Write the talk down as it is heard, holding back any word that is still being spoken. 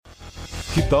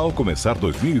Que tal começar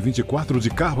 2024 de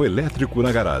carro elétrico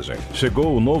na garagem?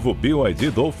 Chegou o novo BYD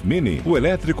Dolph Mini, o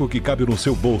elétrico que cabe no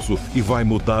seu bolso e vai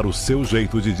mudar o seu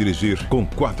jeito de dirigir. Com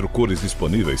 4 cores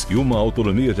disponíveis e uma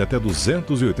autonomia de até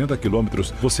 280 km,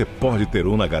 você pode ter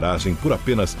um na garagem por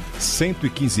apenas R$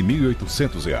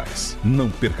 115.800. Não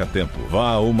perca tempo. Vá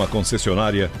a uma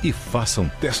concessionária e faça um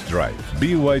test drive.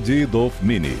 BYD Dolph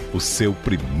Mini, o seu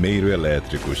primeiro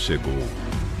elétrico chegou.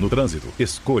 No trânsito,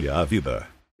 escolha a vida.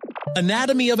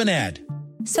 Anatomy of an ad.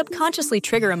 Subconsciously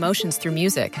trigger emotions through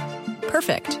music.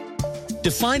 Perfect.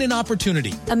 Define an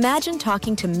opportunity. Imagine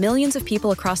talking to millions of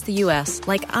people across the U.S.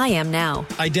 like I am now.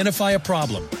 Identify a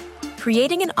problem.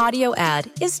 Creating an audio ad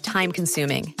is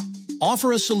time-consuming.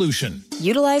 Offer a solution.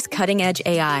 Utilize cutting-edge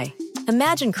AI.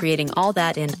 Imagine creating all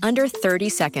that in under 30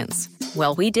 seconds.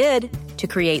 Well, we did to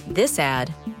create this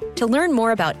ad. To learn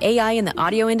more about AI in the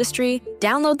audio industry,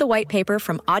 download the white paper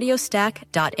from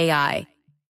audiostack.ai.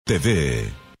 TV.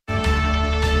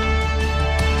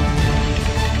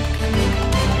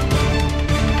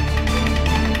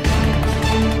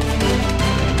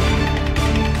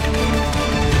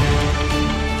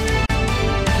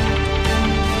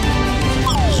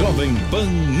 Jovem Pan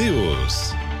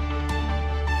News.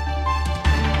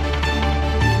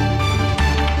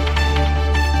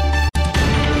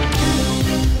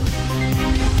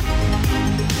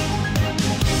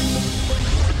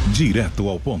 Direto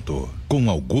ao ponto, com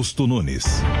Augusto Nunes.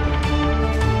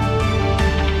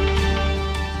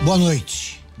 Boa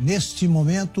noite. Neste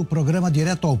momento, o programa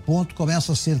Direto ao Ponto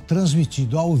começa a ser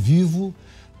transmitido ao vivo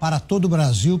para todo o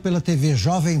Brasil pela TV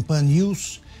Jovem Pan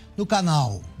News, no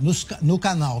canal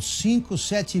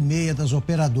 576 das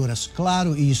operadoras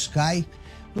Claro e Sky,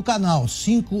 no canal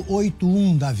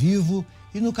 581 da Vivo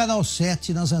e no canal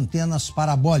 7 nas antenas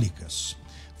parabólicas.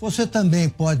 Você também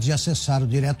pode acessar o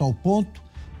Direto ao Ponto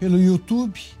pelo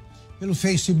YouTube, pelo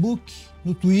Facebook,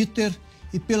 no Twitter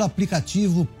e pelo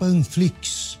aplicativo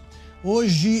Panflix.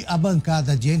 Hoje, a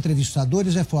bancada de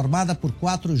entrevistadores é formada por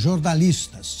 4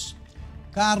 jornalistas.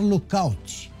 Carlo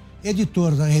Cauti,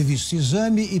 editor da revista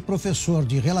Exame e professor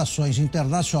de Relações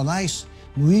Internacionais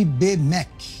no IBMEC.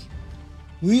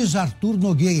 Luiz Arthur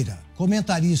Nogueira,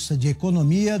 comentarista de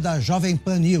Economia da Jovem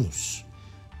Pan News.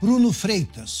 Bruno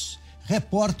Freitas,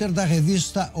 repórter da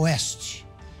revista Oeste.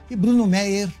 E Bruno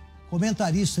Meyer,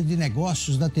 comentarista de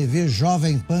negócios da TV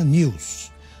Jovem Pan News.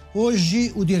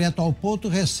 Hoje, o Direto ao Ponto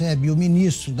recebe o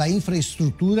ministro da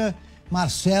Infraestrutura,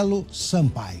 Marcelo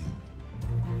Sampaio.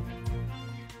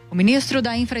 O ministro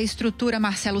da Infraestrutura,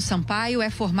 Marcelo Sampaio, é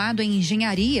formado em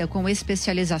engenharia com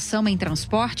especialização em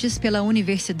transportes pela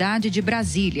Universidade de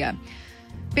Brasília.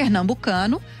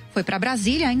 Pernambucano, foi para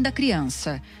Brasília ainda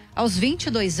criança. Aos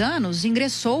 22 anos,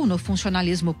 ingressou no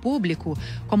funcionalismo público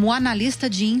como analista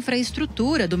de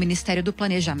infraestrutura do Ministério do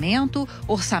Planejamento,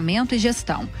 Orçamento e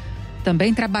Gestão.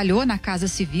 Também trabalhou na Casa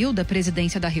Civil da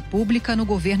Presidência da República no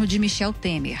governo de Michel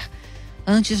Temer.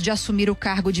 Antes de assumir o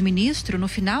cargo de ministro, no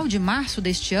final de março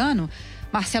deste ano,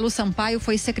 Marcelo Sampaio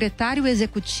foi secretário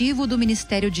executivo do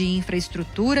Ministério de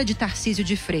Infraestrutura de Tarcísio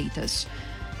de Freitas.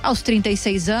 Aos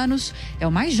 36 anos, é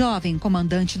o mais jovem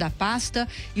comandante da pasta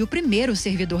e o primeiro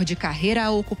servidor de carreira a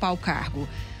ocupar o cargo.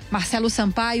 Marcelo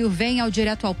Sampaio vem ao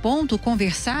Direto ao Ponto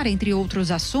conversar, entre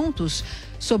outros assuntos,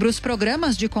 sobre os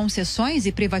programas de concessões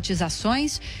e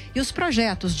privatizações e os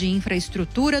projetos de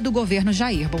infraestrutura do governo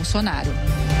Jair Bolsonaro.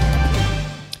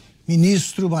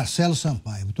 Ministro Marcelo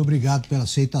Sampaio, muito obrigado pela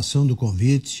aceitação do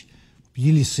convite.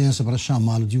 Pedi licença para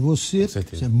chamá-lo de você.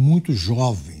 Você é muito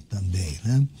jovem também,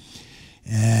 né?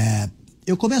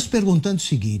 Eu começo perguntando o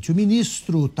seguinte: o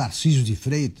ministro Tarcísio de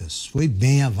Freitas foi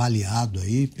bem avaliado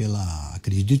aí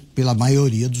acredito, pela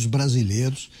maioria dos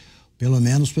brasileiros, pelo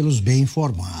menos pelos bem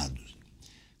informados.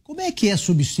 Como é que é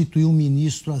substituir um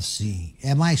ministro assim?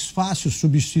 É mais fácil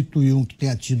substituir um que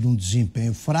tenha tido um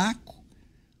desempenho fraco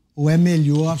ou é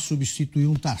melhor substituir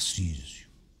um Tarcísio?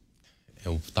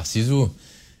 O Tarcísio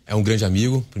é um grande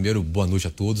amigo. Primeiro, boa noite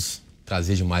a todos.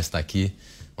 Prazer demais estar aqui.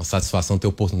 Uma satisfação ter a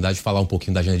oportunidade de falar um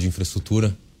pouquinho da agenda de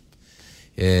infraestrutura.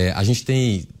 A gente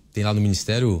tem lá no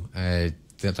Ministério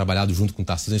trabalhado junto com o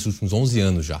Tarcísio nesses últimos 11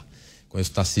 anos já. Conheço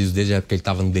o Tarcísio desde a época que ele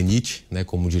estava no DENIT, né,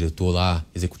 como diretor lá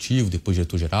executivo, depois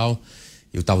diretor-geral.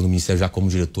 Eu estava no Ministério já como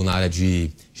diretor na área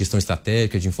de gestão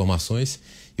estratégica, de informações.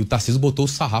 E o Tarcísio botou o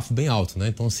sarrafo bem alto, né?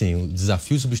 Então, assim, o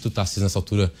desafio de substituir o Tarcísio nessa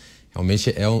altura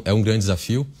realmente é um grande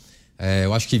desafio.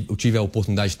 Eu acho que eu tive a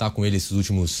oportunidade de estar com ele esses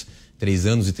últimos 3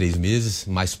 anos e 3 meses,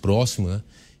 mais próximo, né?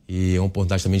 E é uma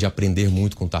oportunidade também de aprender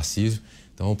muito com o Tarcísio.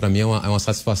 Então, para mim é uma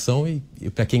satisfação e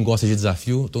para quem gosta de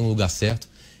desafio, estou no lugar certo.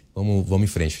 Vamos em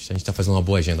frente. A gente está fazendo uma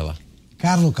boa agenda lá.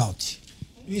 Carlo Cauti.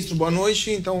 Ministro, boa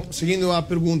noite. Então, seguindo a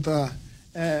pergunta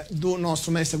do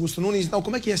nosso mestre Augusto Nunes. Então,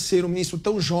 como é que é ser um ministro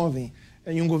tão jovem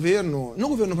em um governo, no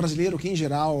governo brasileiro, que em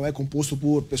geral é composto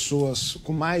por pessoas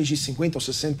com mais de 50 ou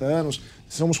 60 anos,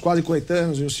 somos quase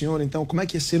coetâneos, e o senhor, então, como é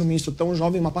que é ser um ministro tão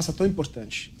jovem em uma pasta tão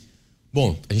importante?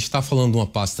 Bom, a gente está falando de uma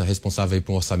pasta responsável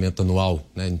por um orçamento anual,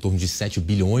 né, em torno de 7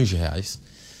 bilhões de reais.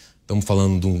 Estamos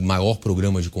falando de um maior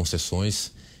programa de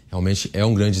concessões. Realmente é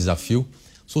um grande desafio.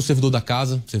 Sou servidor da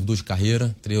casa, servidor de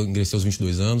carreira, ingressei aos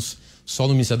 22 anos. Só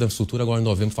no Ministério da Infraestrutura, agora em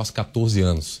novembro, faço 14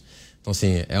 anos. Então,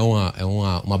 assim, é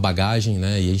uma bagagem,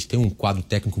 né? E a gente tem um quadro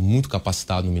técnico muito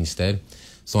capacitado no Ministério.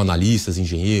 São analistas,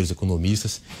 engenheiros,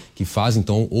 economistas, que fazem,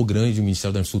 então, o grande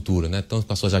Ministério da Infraestrutura, né? Tanto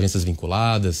com as suas agências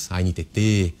vinculadas, a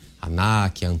ANTT, a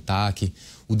ANAC, a ANTAC,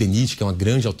 o DENIT, que é uma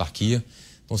grande autarquia.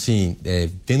 Então, assim,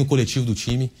 tendo o coletivo do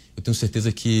time, eu tenho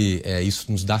certeza que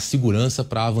isso nos dá segurança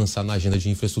para avançar na agenda de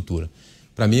infraestrutura.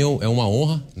 Para mim é uma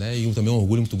honra, né? E também um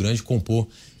orgulho muito grande compor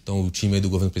então, o time aí do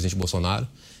governo do presidente Bolsonaro.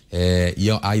 E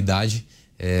a idade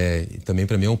também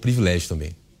para mim é um privilégio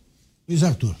também. Luiz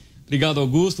Arthur. Obrigado,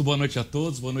 Augusto. Boa noite a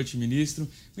todos. Boa noite, ministro.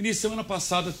 Ministro, semana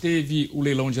passada teve o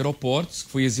leilão de aeroportos, que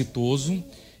foi exitoso.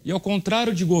 E ao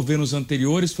contrário de governos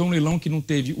anteriores, foi um leilão que não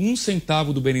teve 1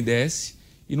 centavo do BNDES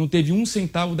e não teve 1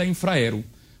 centavo da Infraero.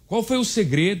 Qual foi o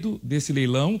segredo desse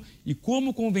leilão e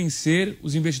como convencer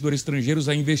os investidores estrangeiros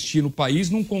a investir no país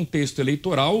num contexto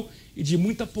eleitoral e de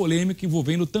muita polêmica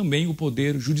envolvendo também o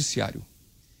Poder Judiciário?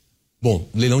 Bom,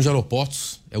 o leilão de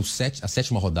aeroportos é a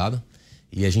 7ª rodada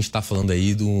e a gente está falando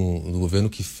aí do governo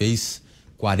que fez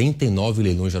 49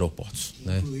 leilões de aeroportos.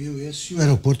 Incluiu esse o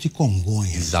aeroporto de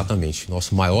Congonhas. Exatamente.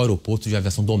 Nosso maior aeroporto de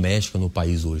aviação doméstica no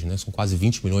país hoje, né? São quase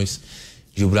 20 milhões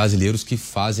de brasileiros que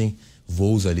fazem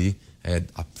voos ali,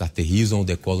 aterrissam ou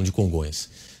decolam de Congonhas.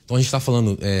 Então a gente está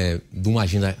falando de uma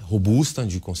agenda robusta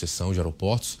de concessão de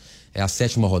aeroportos. É a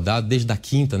 7ª rodada, desde a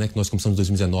 5ª, né, que nós começamos em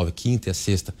 2019, a 5ª e a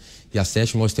 6ª e a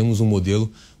 7ª, nós temos um modelo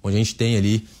onde a gente tem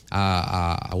ali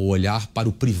o olhar para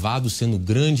o privado sendo o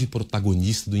grande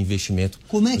protagonista do investimento.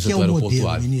 Como é que é o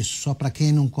modelo, ministro? Só para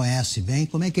quem não conhece bem,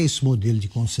 como é que é esse modelo de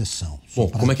concessão? Bom,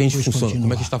 como é que a gente funciona?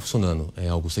 Como é que está funcionando,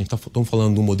 Augusto? Estamos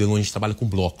falando de um modelo onde a gente trabalha com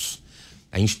blocos.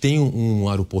 A gente tem um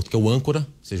aeroporto que é o âncora,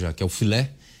 ou seja, que é o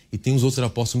filé, e tem os outros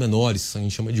aeroportos menores, a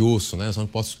gente chama de osso, né? São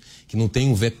aeroportos que não têm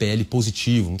um VPL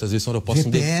positivo, muitas vezes são aeroportos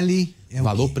VPL é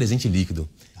valor presente líquido,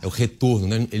 é o retorno,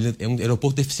 né? Ele é um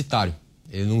aeroporto deficitário,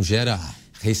 ele não gera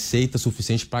receita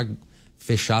suficiente para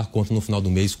fechar a conta no final do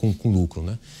mês com lucro,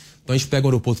 né? Então a gente pega um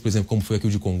aeroporto, por exemplo, como foi aqui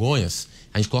o de Congonhas,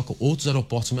 a gente coloca outros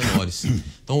aeroportos menores.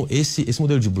 Então esse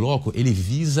modelo de bloco, ele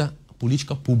visa a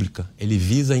política pública, ele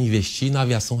visa investir na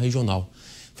aviação regional,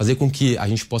 fazer com que a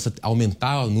gente possa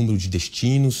aumentar o número de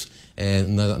destinos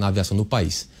na aviação do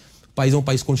país. O país é um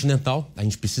país continental, a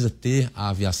gente precisa ter a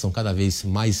aviação cada vez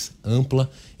mais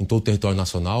ampla em todo o território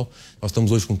nacional. Nós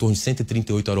estamos hoje com em torno de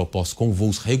 138 aeroportos com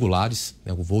voos regulares,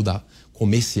 né, o voo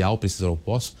comercial para esses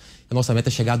aeroportos. A nossa meta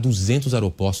é chegar a 200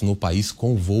 aeroportos no país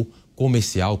com voo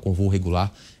comercial, com voo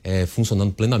regular,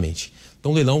 funcionando plenamente.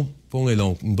 Então o leilão foi um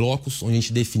leilão em blocos, onde a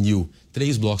gente definiu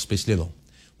 3 blocos para esse leilão.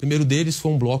 O primeiro deles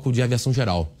foi um bloco de aviação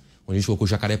geral, onde a gente colocou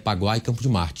Jacarepaguá e Campo de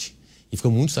Marte. E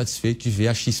ficou muito satisfeito de ver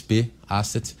a XP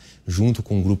Asset, junto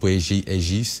com o grupo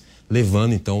Egis,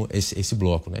 levando então esse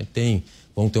bloco, né?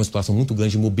 Vamos ter uma situação muito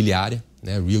grande imobiliária,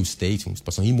 né? Real estate, uma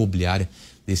situação imobiliária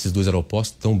desses 2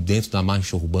 aeroportos, estão dentro da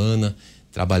mancha urbana,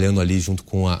 trabalhando ali junto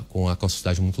com a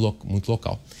sociedade muito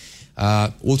local.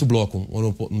 Outro bloco, o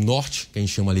aeroporto norte, que a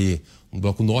gente chama ali, um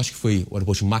bloco norte, que foi o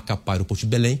aeroporto de Macapá e o aeroporto de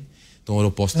Belém. Então, o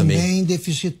aeroporto também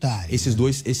deficitário. Esses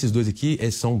dois aqui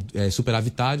são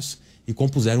superavitários e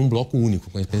compuseram um bloco único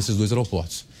com esses 2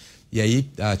 aeroportos. E aí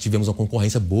tivemos uma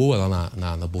concorrência boa lá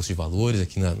na Bolsa de Valores,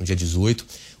 aqui no dia 18,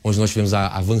 onde nós tivemos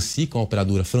a Vinci, que é uma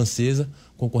operadora francesa,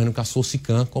 concorrendo com a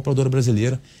Socicam, com a operadora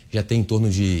brasileira, já tem em torno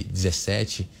de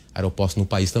 17 aeroportos no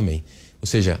país também. Ou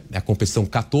seja, a competição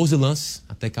 14 lances,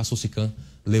 até que a Socicam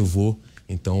levou,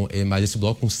 então, mais esse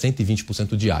bloco com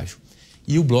 120% de ágio.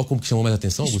 E o bloco que chamou mais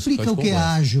atenção... Explica o que é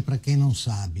ágio para quem não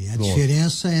sabe. A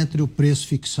diferença entre o preço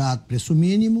fixado, preço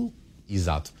mínimo...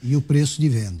 Exato. E o preço de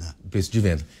venda. O preço de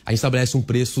venda. A gente estabelece um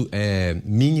preço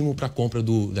mínimo para a compra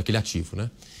daquele ativo, né?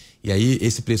 E aí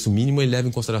esse preço mínimo ele leva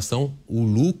em consideração o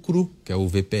lucro, que é o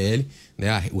VPL,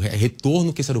 né? O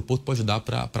retorno que esse aeroporto pode dar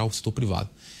para o setor privado.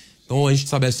 Então a gente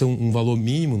estabelece um valor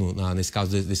mínimo, nesse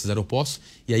caso desses aeroportos,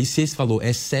 e aí se esse valor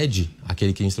excede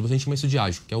aquele que a gente estabeleceu, a gente chama isso de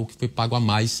ágio, que é o que foi pago a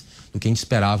mais do que a gente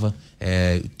esperava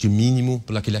de mínimo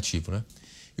por aquele ativo, né?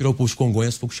 E o aeroporto de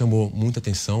Congonhas foi o que chamou muita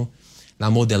atenção. Na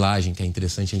modelagem, que é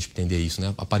interessante a gente entender isso,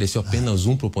 né? Apareceu apenas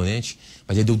um proponente,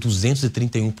 mas ele deu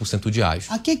 231% de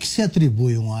ágio. A que se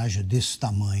atribui um ágio desse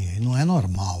tamanho? Não é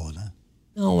normal, né?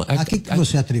 Não, a que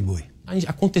você atribui?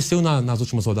 Aconteceu nas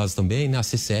últimas rodadas também, né? A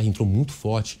CCR entrou muito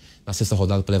forte na sexta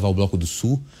rodada para levar o Bloco do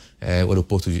Sul, o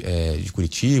aeroporto de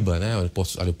Curitiba, né?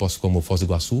 Aeroportos como Foz do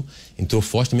Iguaçu, entrou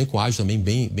forte também com ágio também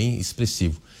bem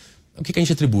expressivo. O que a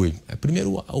gente atribui?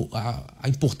 Primeiro, a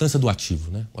importância do ativo,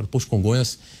 né? O aeroporto de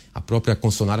Congonhas, a própria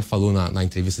concessionária falou na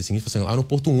entrevista seguinte, falou assim, é um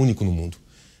aeroporto único no mundo.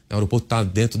 O aeroporto está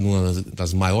dentro de uma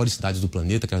das maiores cidades do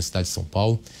planeta, que é a cidade de São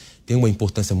Paulo, tem uma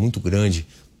importância muito grande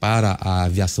para a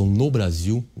aviação no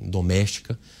Brasil,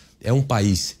 doméstica. É um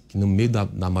país que, no meio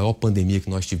da maior pandemia que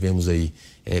nós tivemos aí,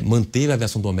 manteve a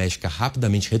aviação doméstica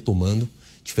rapidamente retomando,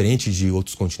 diferente de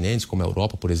outros continentes, como a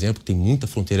Europa, por exemplo, que tem muita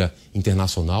fronteira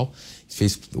internacional.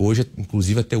 Hoje,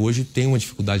 inclusive, até hoje, tem uma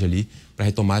dificuldade ali para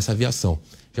retomar essa aviação.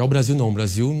 Já o Brasil não. O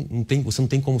Brasil, você não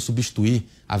tem como substituir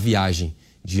a viagem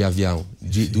de avião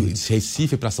de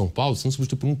Recife para São Paulo, você não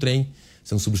substitui por um trem,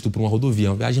 você não substitui por uma rodovia, é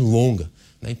uma viagem longa,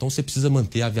 né? Então você precisa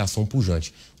manter a aviação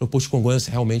pujante. O aeroporto de Congonhas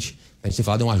realmente, a gente tem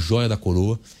falado, é uma joia da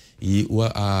coroa, e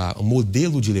o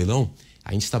modelo de leilão,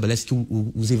 a gente estabelece que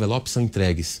os envelopes são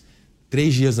entregues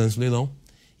 3 dias antes do leilão,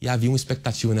 e havia uma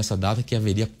expectativa nessa data que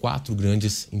haveria 4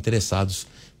 grandes interessados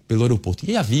pelo aeroporto.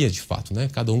 E havia, de fato, né?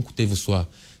 Cada um teve o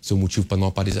seu motivo para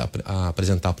não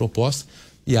apresentar a proposta.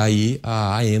 E aí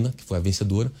a AENA, que foi a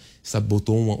vencedora,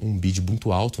 botou um bid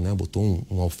muito alto, né? Botou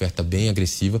uma oferta bem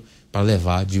agressiva para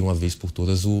levar de uma vez por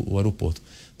todas o aeroporto.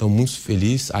 Então, muito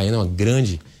feliz. A AENA é uma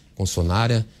grande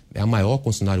concessionária, é a maior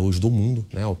concessionária hoje do mundo,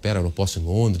 né? Opera aeroportos em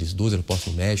Londres, 2 aeroportos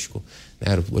no México,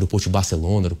 né? O aeroporto de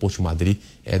Barcelona, o aeroporto de Madrid,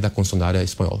 é da concessionária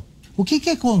espanhola. O que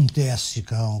acontece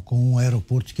com um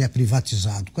aeroporto que é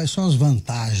privatizado? Quais são as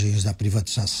vantagens da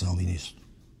privatização, ministro?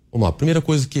 Vamos lá, a primeira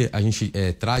coisa que a gente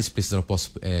traz para esses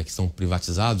aeroportos que são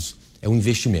privatizados é o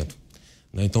investimento,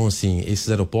 né? Então, assim, esses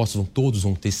aeroportos todos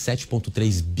vão ter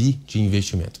 7,3 bi de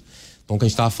investimento. Então, o que a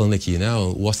gente estava falando aqui, né?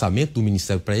 O orçamento do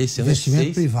Ministério para esse ano é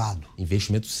investimento privado.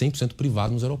 Investimento 100%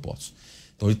 privado nos aeroportos.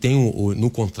 Então, ele tem, no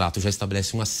contrato, já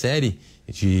estabelece uma série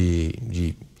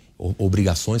de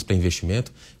obrigações para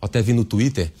investimento. Eu até vi no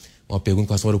Twitter uma pergunta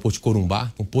com relação ao aeroporto de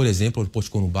Corumbá. Então, por exemplo, o aeroporto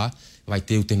de Corumbá vai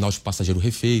ter o terminal de passageiro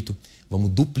refeito, vamos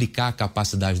duplicar a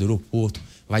capacidade do aeroporto,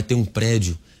 vai ter um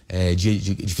prédio de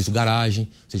edifício garagem,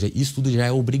 ou seja, isso tudo já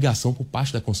é obrigação por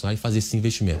parte da concessionária de fazer esses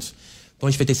investimentos. Então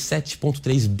a gente vai ter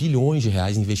 7,3 bilhões de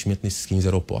reais em investimento nesses 15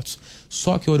 aeroportos.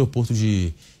 Só que o aeroporto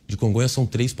de Congonhas são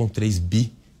 3,3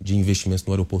 bi de investimentos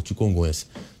no aeroporto de Congonhas.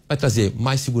 Vai trazer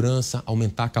mais segurança,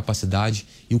 aumentar a capacidade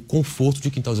e o conforto de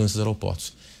quem está usando esses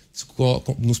aeroportos. Isso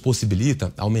nos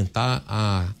possibilita aumentar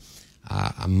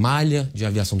a malha de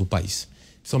aviação do país.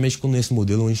 Principalmente quando nesse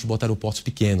modelo a gente bota aeroportos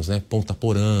pequenos, né? Ponta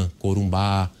Porã,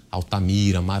 Corumbá,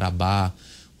 Altamira, Marabá,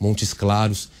 Montes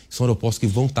Claros. São aeroportos que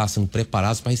vão estar sendo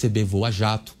preparados para receber voo a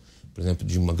jato, por exemplo,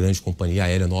 de uma grande companhia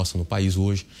aérea nossa no país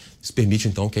hoje. Isso permite,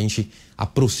 então, que a gente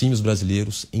aproxime os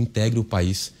brasileiros, integre o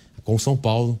país com São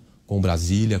Paulo, com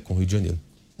Brasília, com Rio de Janeiro.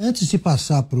 Antes de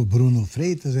passar para o Bruno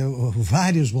Freitas,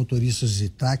 vários motoristas de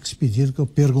táxi pediram que eu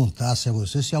perguntasse a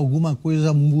você se alguma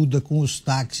coisa muda com os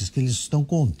táxis, que eles estão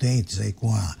contentes aí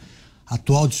com a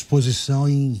atual disposição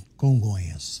em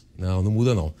Congonhas. Não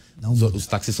muda não. Os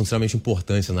táxis são extremamente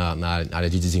importantes na área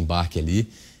de desembarque ali.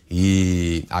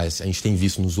 E a gente tem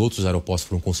visto nos outros aeroportos que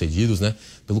foram concedidos, né?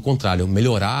 Pelo contrário,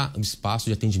 melhorar o espaço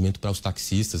de atendimento para os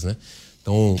taxistas, né?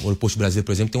 Então, o aeroporto de Brasília,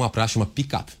 por exemplo, tem uma praça chamada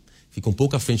pick-up. Fica um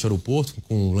pouco à frente do aeroporto,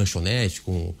 com lanchonete,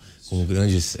 com uma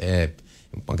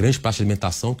grande praça de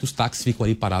alimentação, que os táxis ficam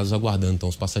ali parados aguardando então,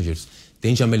 os passageiros.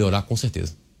 Tende a melhorar com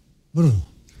certeza. Bruno.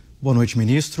 Boa noite,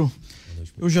 ministro.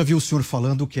 Eu já vi o senhor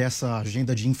falando que essa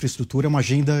agenda de infraestrutura é uma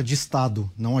agenda de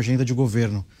Estado, não uma agenda de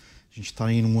governo. A gente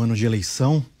está em um ano de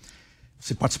eleição.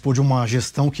 Você participou de uma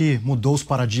gestão que mudou os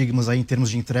paradigmas aí em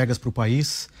termos de entregas para o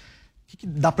país. O que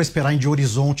dá para esperar de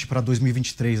horizonte para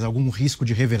 2023? Algum risco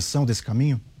de reversão desse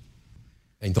caminho?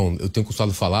 Então, eu tenho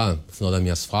costumado falar, no final das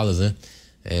minhas falas, né?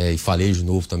 E falei de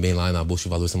novo também lá na Bolsa de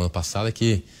Valores semana passada,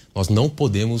 que nós não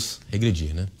podemos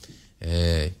regredir, né?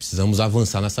 Precisamos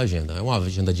avançar nessa agenda. É uma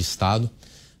agenda de Estado.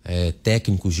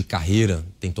 Técnicos de carreira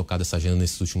têm tocado essa agenda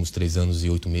nesses últimos 3 anos e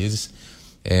 8 meses.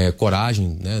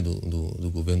 Coragem, né, do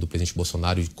governo do presidente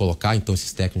Bolsonaro de colocar então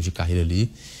esses técnicos de carreira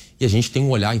ali. E a gente tem um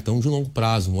olhar então de longo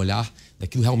prazo, um olhar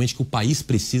daquilo realmente que o país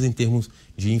precisa em termos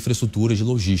de infraestrutura, de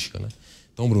logística, né?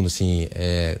 Então, Bruno, assim,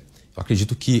 eu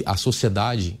acredito que a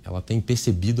sociedade ela tem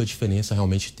percebido a diferença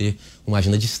realmente de ter uma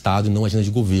agenda de Estado e não uma agenda de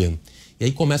governo. E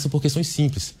aí começa por questões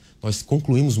simples. Nós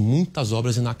concluímos muitas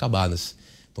obras inacabadas.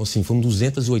 Então, assim, foram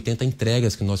 280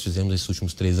 entregas que nós fizemos nesses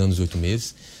últimos 3 anos e 8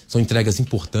 meses. São entregas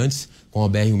importantes, com a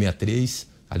BR-163,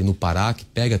 ali no Pará, que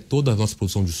pega toda a nossa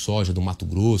produção de soja do Mato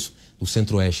Grosso, do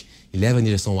Centro-Oeste, e leva em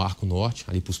direção ao Arco Norte,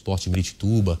 ali para os portos de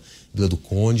Miritituba, Vila do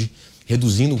Conde.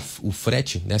 reduzindo o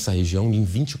frete nessa região em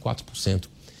 24%.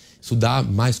 Isso dá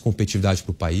mais competitividade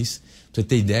para o país. Para você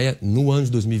ter ideia, no ano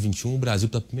de 2021, o Brasil,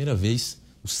 pela primeira vez,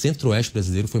 o centro-oeste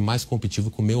brasileiro foi mais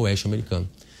competitivo que o meio oeste americano.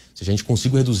 Ou seja, a gente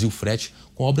conseguiu reduzir o frete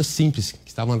com obras simples,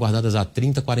 que estavam aguardadas há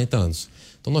 30, 40 anos.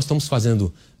 Então, nós estamos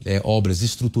fazendo obras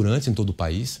estruturantes em todo o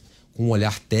país, com um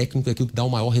olhar técnico, aquilo que dá o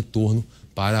maior retorno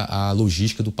para a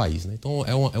logística do país, né? Então,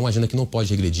 é uma agenda que não pode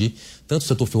regredir. Tanto o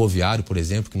setor ferroviário, por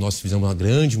exemplo, que nós fizemos uma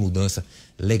grande mudança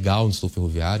legal no setor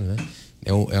ferroviário, né?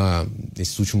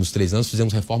 Nesses últimos 3 anos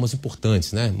fizemos reformas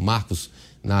importantes, né? Marcos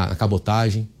na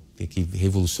cabotagem, que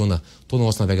revoluciona toda a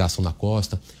nossa navegação na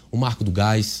costa, o marco do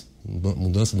gás,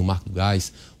 mudança no marco do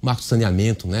gás, o marco do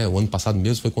saneamento, né? O ano passado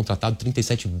mesmo foi contratado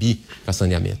 37 bi para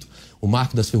saneamento. O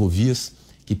marco das ferrovias,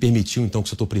 que permitiu então que o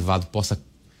setor privado possa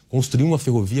construir uma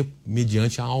ferrovia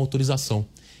mediante a autorização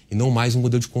e não mais um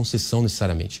modelo de concessão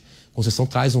necessariamente. Concessão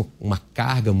traz uma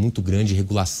carga muito grande de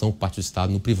regulação por parte do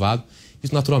Estado no privado.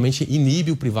 Isso naturalmente inibe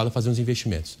o privado a fazer os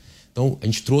investimentos. Então, a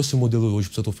gente trouxe um modelo hoje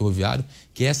para o setor ferroviário,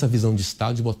 que é essa visão de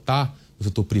Estado de botar o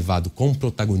setor privado como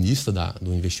protagonista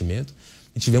do investimento,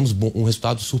 e tivemos um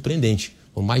resultado surpreendente,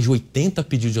 com mais de 80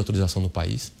 pedidos de autorização no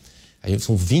país.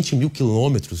 São 20 mil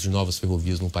quilômetros de novas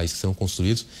ferrovias no país que serão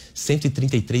construídos,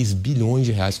 133 bilhões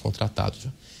de reais contratados.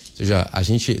 Ou seja,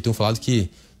 eu tenho falado que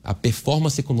a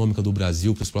performance econômica do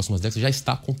Brasil para as próximas décadas já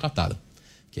está contratada.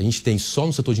 Que a gente tem só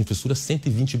no setor de infraestrutura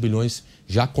 120 bilhões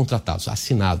já contratados,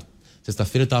 assinado.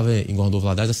 Sexta-feira eu estava em Governador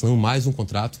Valadares assinando mais um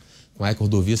contrato com a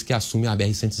Eco-Rodovias que assume a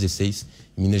BR-116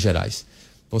 em Minas Gerais.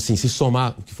 Então, assim, se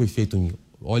somar o que foi feito em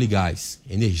óleo e gás,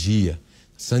 energia,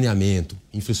 saneamento,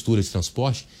 infraestrutura de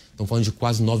transporte, estamos falando de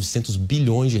quase 900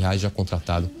 bilhões de reais já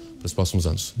contratado para os próximos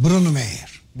anos. Bruno Meyer.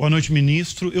 Boa noite,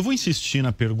 ministro. Eu vou insistir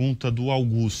na pergunta do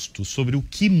Augusto sobre o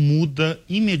que muda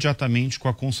imediatamente com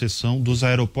a concessão dos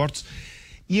aeroportos.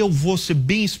 E eu vou ser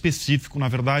bem específico, na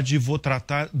verdade, e vou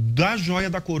tratar da joia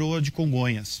da coroa de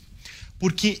Congonhas.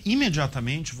 Porque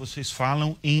imediatamente vocês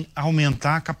falam em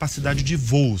aumentar a capacidade de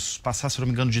voos, passar, se não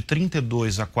me engano, de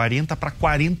 32 a 40 para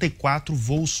 44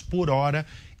 voos por hora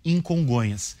em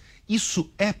Congonhas. Isso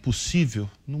é possível?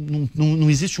 Não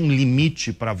existe um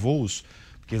limite para voos?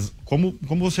 Porque, como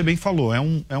você bem falou,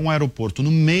 é um aeroporto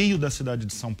no meio da cidade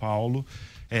de São Paulo.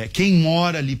 Quem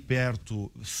mora ali perto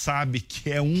sabe que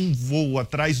é um voo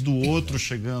atrás do outro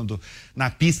chegando na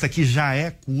pista que já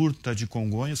é curta de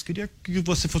Congonhas. Queria que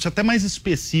você fosse até mais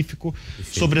específico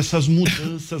sobre essas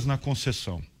mudanças na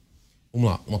concessão. Vamos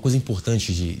lá, uma coisa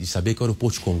importante de saber que o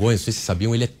aeroporto de Congonhas, não sei se vocês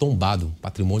sabiam, ele é tombado,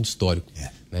 patrimônio histórico.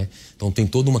 Né? Então tem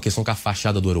toda uma questão com a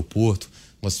fachada do aeroporto.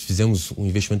 Nós fizemos um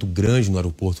investimento grande no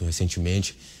aeroporto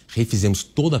recentemente, refizemos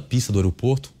toda a pista do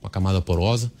aeroporto, uma camada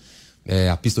porosa.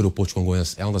 A pista do aeroporto de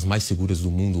Congonhas é uma das mais seguras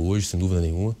do mundo hoje, sem dúvida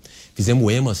nenhuma. Fizemos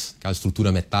o EMAS, que é a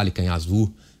estrutura metálica em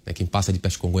azul, né? Quem passa de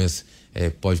perto de Congonhas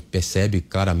percebe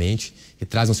claramente, que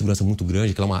traz uma segurança muito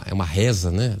grande, que é uma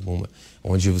reza, né?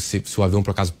 Onde se o avião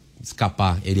por acaso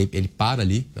escapar, ele para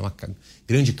ali, é uma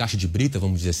grande caixa de brita,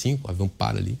 vamos dizer assim, o avião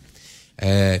para ali.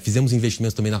 Fizemos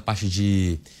investimentos também na parte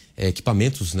de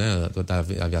equipamentos, né, da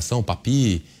aviação,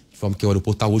 PAPI, de forma que o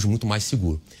aeroporto está hoje muito mais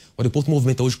seguro. O aeroporto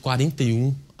movimenta hoje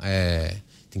 41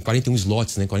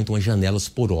 slots, né, 41 janelas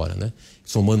por hora, né,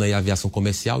 somando aí a aviação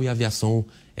comercial e a aviação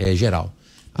geral.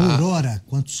 Por hora?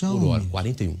 Quantos são? Por hora,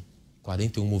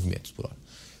 41 movimentos por hora.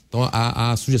 Então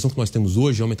a sugestão que nós temos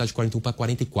hoje é aumentar de 41 para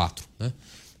 44, né?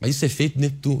 Mas isso é feito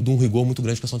dentro de um rigor muito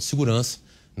grande, questão de segurança,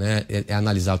 né? É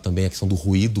analisado também a questão do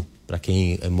ruído para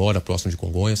quem mora próximo de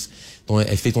Congonhas. Então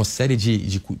é feita uma série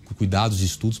de cuidados e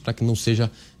estudos para que não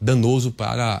seja danoso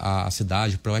para a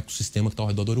cidade, para o ecossistema que está ao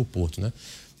redor do aeroporto, né?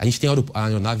 A gente tem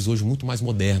aeronaves hoje muito mais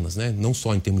modernas, né? Não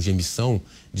só em termos de emissão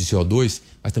de CO2,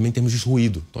 mas também em termos de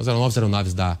ruído. Então as novas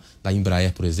aeronaves da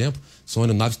Embraer, por exemplo, são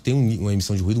aeronaves que têm uma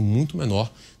emissão de ruído muito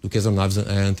menor do que as aeronaves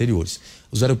anteriores.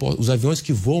 Os aviões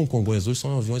que voam com Congonhas hoje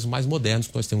são aviões mais modernos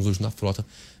que nós temos hoje na frota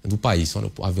do país.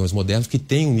 São aviões modernos que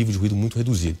têm um nível de ruído muito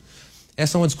reduzido.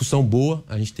 Essa é uma discussão boa,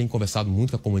 a gente tem conversado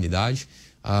muito com a comunidade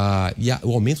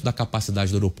o aumento da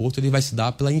capacidade do aeroporto ele vai se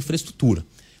dar pela infraestrutura.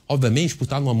 Obviamente, por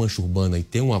estar numa mancha urbana e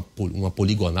ter uma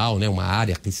poligonal, né, uma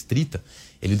área restrita,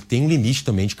 ele tem um limite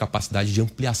também de capacidade de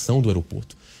ampliação do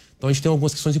aeroporto. Então a gente tem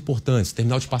algumas questões importantes,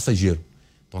 terminal de passageiro.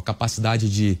 Então a capacidade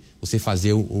de você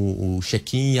fazer o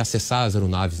check-in e acessar as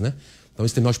aeronaves, né? Então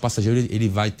esse terminal de passageiro ele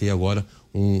vai ter agora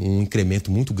um incremento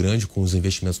muito grande com os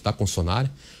investimentos da concessionária.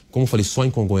 Como eu falei, só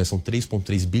em Congonhas são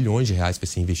 3,3 bilhões de reais para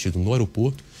ser investido no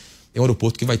aeroporto. É um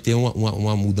aeroporto que vai ter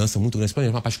uma mudança muito grande, por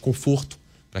exemplo, na parte de conforto,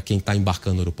 para quem está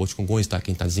embarcando no aeroporto de Congonhas,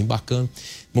 quem está desembarcando.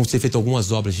 Vão ser feitas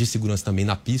algumas obras de segurança também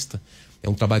na pista. É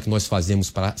um trabalho que nós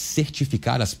fazemos para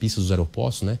certificar as pistas dos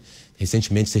aeroportos, né?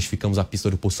 Recentemente certificamos a pista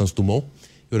do aeroporto Santos Dumont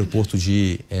e o aeroporto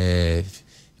de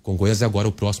Congonhas é agora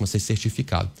o próximo a ser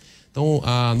certificado. Então,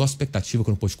 a nossa expectativa com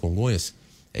o aeroporto de Congonhas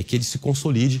é que ele se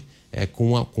consolide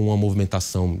com uma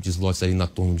movimentação de slots ali na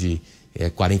torno de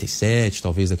 47,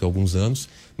 talvez daqui a alguns anos,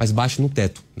 mas baixe no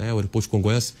teto, né? O aeroporto de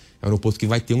Congonhas é um aeroporto que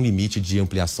vai ter um limite de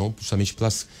ampliação justamente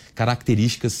pelas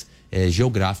características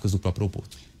geográficas do próprio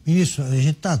aeroporto. Ministro, a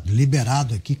gente está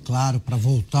liberado aqui, claro, para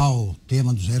voltar ao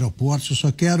tema dos aeroportos. Eu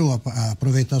só quero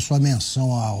aproveitar sua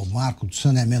menção ao marco do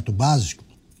saneamento básico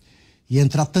e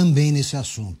entrar também nesse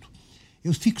assunto.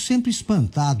 Eu fico sempre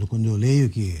espantado quando eu leio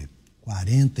que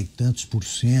 40 e tantos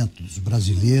 % dos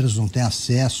brasileiros não têm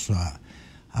acesso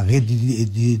à rede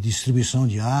de distribuição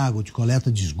de água, de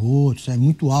coleta de esgotos. É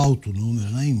muito alto o número,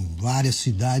 né? Em várias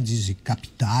cidades e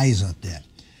capitais até.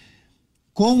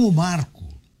 Com o marco,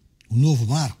 o novo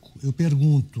marco, eu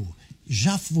pergunto,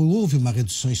 já houve uma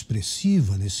redução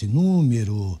expressiva nesse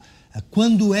número?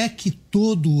 Quando é que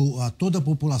toda a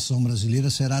população brasileira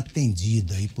será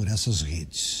atendida aí por essas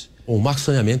redes? O marco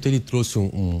saneamento ele trouxe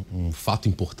um fato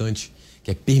importante,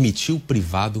 que é permitir o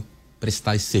privado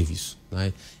prestar esse serviço,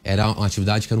 né? Era uma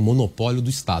atividade que era um monopólio do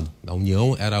Estado. A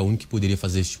União era a única que poderia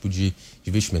fazer esse tipo de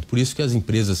investimento. Por isso que as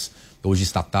empresas hoje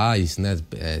estatais, né,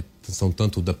 são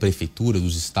tanto da prefeitura,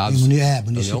 dos estados,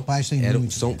 municipais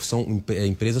são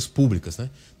empresas públicas, né?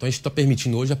 Então a gente está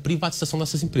permitindo hoje a privatização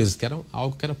dessas empresas, que era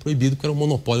algo que era proibido, que era um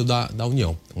monopólio da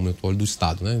União, um monopólio do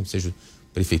Estado, né? Seja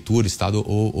prefeitura, Estado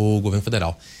ou governo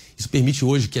federal. Isso permite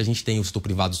hoje que a gente tenha o setor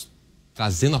privado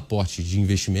trazendo aporte de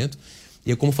investimento.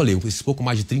 E como eu falei, esses pouco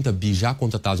mais de 30 bi já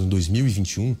contratados em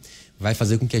 2021 vai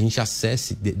fazer com que a gente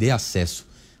dê acesso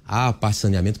à parte de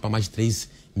saneamento para mais de 3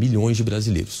 milhões de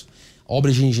brasileiros.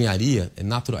 Obras de engenharia,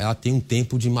 ela tem um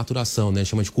tempo de maturação, né?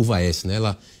 Chama de curva S, né?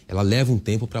 Ela leva um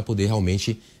tempo para poder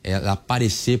realmente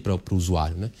aparecer para o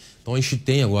usuário, né? Então a gente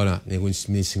tem agora,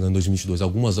 nesse ano 2022,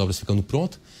 algumas obras ficando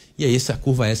prontas, e aí a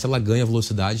curva S ela ganha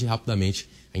velocidade e rapidamente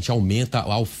a gente aumenta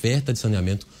a oferta de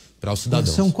saneamento para os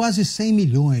cidadãos. São quase 100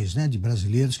 milhões, né, de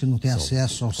brasileiros que não têm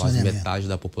acesso ao saneamento. Quase metade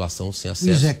da população sem acesso.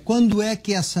 Pois é, quando é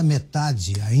que essa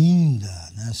metade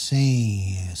ainda, né,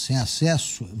 sem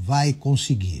acesso, vai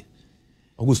conseguir?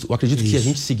 Augusto, eu acredito que a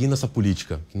gente seguindo essa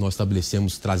política que nós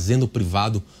estabelecemos, trazendo o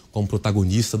privado como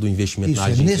protagonista do investimento na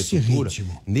área de infraestrutura,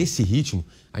 nesse ritmo,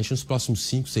 a gente nos próximos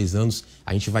 5, 6 anos,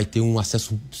 a gente vai ter um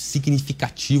acesso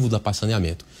significativo da parte de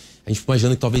saneamento. A gente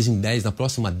imaginando que talvez na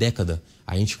próxima década,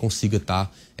 a gente consiga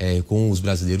estar com os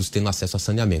brasileiros tendo acesso a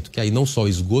saneamento. Que aí não só o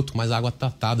esgoto, mas a água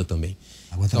tratada também.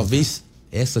 Talvez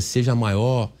essa seja a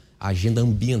maior agenda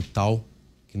ambiental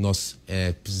que nós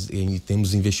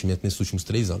temos investimento nesses últimos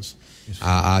 3 anos.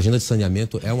 A agenda de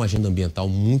saneamento é uma agenda ambiental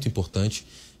muito importante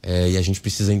e a gente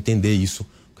precisa entender isso,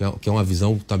 que é uma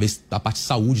visão talvez da parte de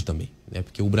saúde também, né?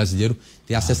 Porque o brasileiro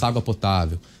ter acesso à água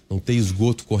potável, não ter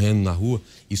esgoto correndo na rua,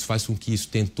 isso faz com que isso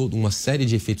tenha toda uma série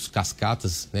de efeitos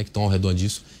cascatas, né, que estão ao redor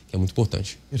disso, que é muito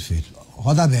importante. Perfeito.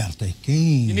 Roda aberta.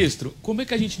 Ministro, como é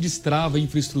que a gente destrava a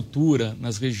infraestrutura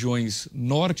nas regiões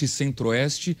norte e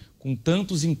centro-oeste com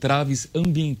tantos entraves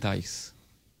ambientais?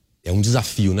 É um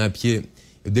desafio, né? Porque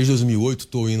eu desde 2008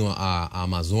 estou indo à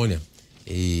Amazônia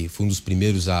e fui um dos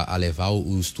primeiros a levar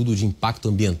o estudo de impacto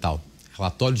ambiental,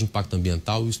 relatório de impacto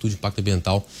ambiental e o estudo de impacto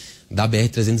ambiental da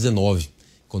BR-319,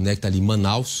 conecta ali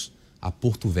Manaus a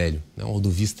Porto Velho, né? Uma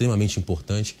rodovia extremamente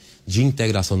importante de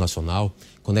integração nacional,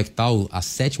 conectar a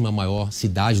 7ª maior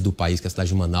cidade do país, que é a cidade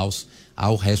de Manaus,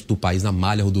 ao resto do país na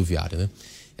malha rodoviária,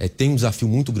 né? Tem um desafio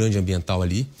muito grande ambiental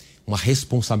ali, uma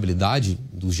responsabilidade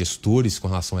dos gestores com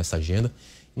relação a essa agenda.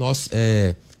 Nós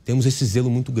temos esse zelo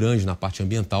muito grande na parte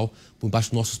ambiental por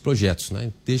baixo dos nossos projetos,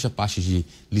 né? Desde a parte de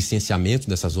licenciamento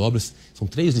dessas obras, são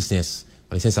 3 licenças.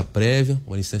 Uma licença prévia,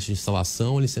 uma licença de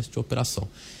instalação, uma licença de operação.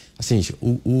 Assim, gente,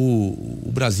 o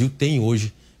Brasil tem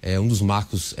hoje um dos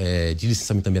marcos de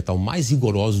licenciamento ambiental mais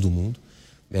rigorosos do mundo.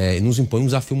 Nos impõe um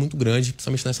desafio muito grande,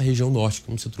 principalmente nessa região norte,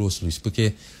 como você trouxe, Luiz.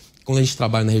 Porque quando a gente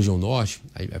trabalha na região norte,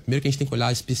 primeiro que a gente tem que olhar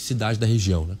a especificidade da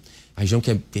região, né? A região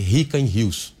que é rica em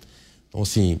rios. Então,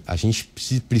 assim, a gente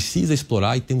precisa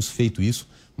explorar, e temos feito isso,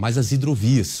 mas as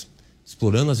hidrovias.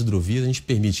 Explorando as hidrovias, a gente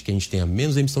permite que a gente tenha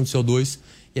menos emissão de CO2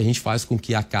 e a gente faz com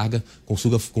que a carga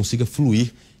consiga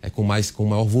fluir com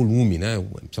maior volume, né?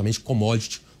 Principalmente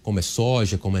commodity, como é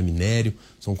soja, como é minério,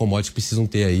 são commodities que precisam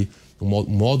ter aí um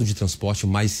modo de transporte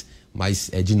mais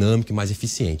dinâmico e mais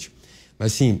eficiente.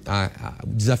 Mas, assim,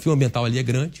 o desafio ambiental ali é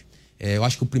grande. Eu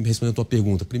acho que, respondendo a tua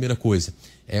pergunta, a primeira coisa,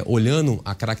 olhando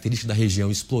a característica da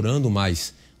região, explorando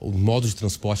mais modos de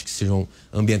transporte que sejam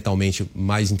ambientalmente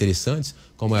mais interessantes,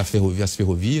 como as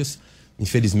ferrovias.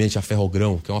 Infelizmente, a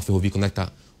Ferrogrão, que é uma ferrovia que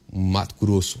conecta Mato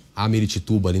Grosso a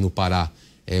Meritituba, ali no Pará,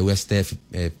 o STF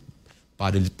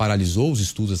paralisou os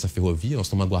estudos dessa ferrovia. Nós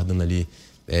estamos aguardando ali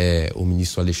o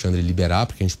ministro Alexandre liberar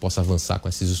para que a gente possa avançar com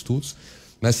esses estudos.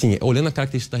 Mas, assim, olhando a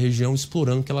característica da região,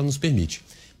 explorando o que ela nos permite.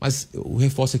 Mas eu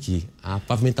reforço aqui, a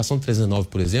pavimentação de 309,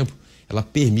 por exemplo, ela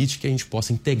permite que a gente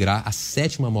possa integrar a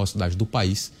 7ª maior cidade do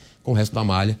país com o resto da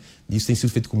malha. E isso tem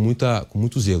sido feito com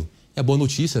muito zelo. E a boa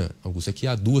notícia, Augusto, é que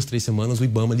há 2, 3 semanas o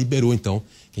IBAMA liberou, então,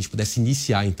 que a gente pudesse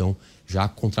iniciar, então, já a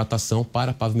contratação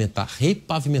para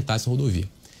repavimentar essa rodovia.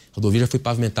 A rodovia já foi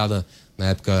pavimentada na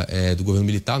época do governo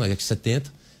militar, na década de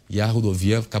 70, e a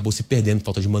rodovia acabou se perdendo por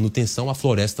falta de manutenção. A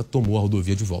floresta tomou a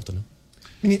rodovia de volta, né?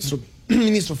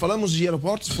 Ministro, falamos de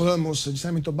aeroportos, falamos de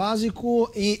saneamento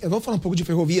básico e vamos falar um pouco de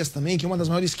ferrovias também, que é uma das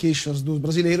maiores queixas dos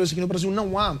brasileiros, é que no Brasil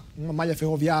não há uma malha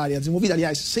ferroviária desenvolvida.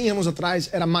 Aliás, 100 anos atrás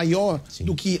era maior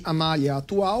do que a malha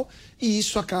atual, e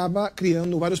isso acaba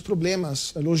criando vários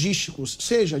problemas logísticos,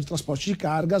 seja de transporte de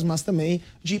cargas, mas também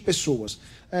de pessoas.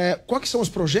 Quais são os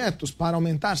projetos para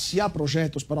aumentar, se há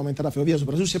projetos para aumentar a ferrovia do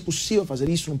Brasil, se é possível fazer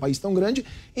isso num país tão grande?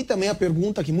 E também a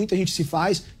pergunta que muita gente se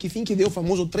faz, que fim que deu o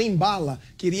famoso trem-bala,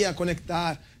 queria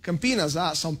conectar Campinas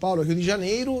a São Paulo e Rio de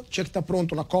Janeiro, tinha que estar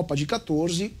pronto na Copa de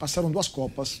 14, passaram 2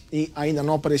 Copas e ainda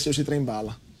não apareceu esse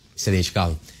trem-bala. Excelente,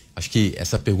 Carlos. Acho que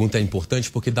essa pergunta é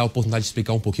importante porque dá a oportunidade de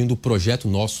explicar um pouquinho do projeto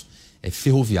nosso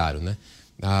ferroviário, né?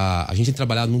 A gente tem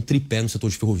trabalhado num tripé no setor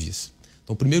de ferrovias.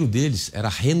 Então, o primeiro deles era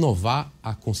renovar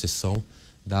a concessão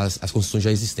as concessões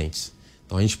já existentes.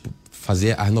 Então, a gente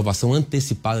fazer a renovação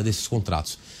antecipada desses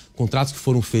contratos. Contratos que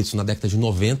foram feitos na década de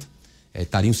 90,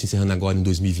 estariam se encerrando agora em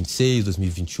 2026,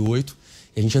 2028,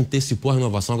 e a gente antecipou a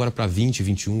renovação agora para 20,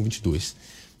 21, 22.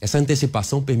 Essa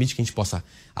antecipação permite que a gente possa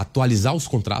atualizar os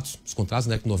contratos. Os contratos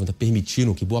na década de 90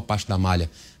 permitiram que boa parte da malha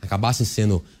acabasse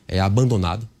sendo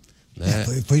abandonada.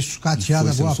 Né? Foi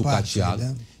sucateada boa parte.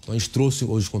 Né? Então a gente trouxe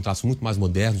hoje contratos muito mais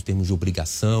modernos em termos de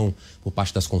obrigação por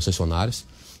parte das concessionárias.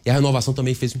 E a renovação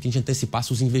também fez com que a gente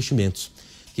antecipasse os investimentos.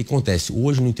 O que acontece?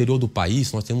 Hoje no interior do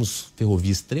país nós temos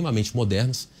ferrovias extremamente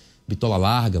modernas, bitola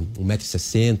larga,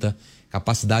 1,60 m,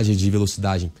 capacidade de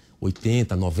velocidade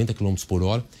 80, 90 km por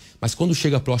hora. Mas quando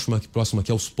chega próximo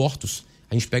aqui aos portos,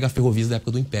 a gente pega ferrovias da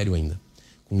época do Império ainda,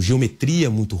 com geometria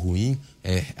muito ruim,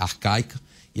 arcaica,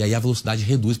 e aí a velocidade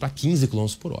reduz para 15 km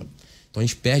por hora. Então a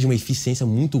gente perde uma eficiência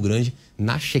muito grande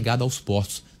na chegada aos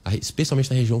portos, especialmente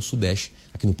na região sudeste,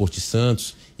 aqui no Porto de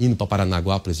Santos, indo para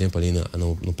Paranaguá, por exemplo, ali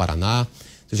no Paraná.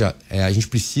 Ou seja, a gente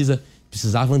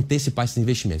precisava antecipar esses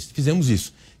investimentos. Fizemos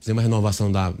isso. Fizemos a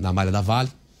renovação da malha da Vale,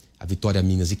 a Vitória,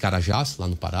 Minas e Carajás, lá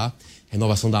no Pará.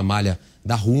 Renovação da malha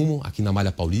da Rumo, aqui na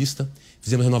malha paulista.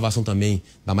 Fizemos a renovação também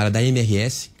da malha da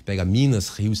MRS, que pega Minas,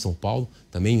 Rio e São Paulo,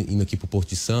 também indo aqui para o Porto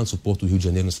de Santos, o Porto do Rio de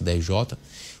Janeiro, na CDRJ. Ou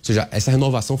seja, essa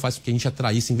renovação faz com que a gente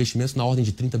atraísse investimentos na ordem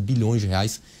de 30 bilhões de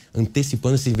reais,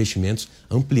 antecipando esses investimentos,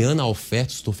 ampliando a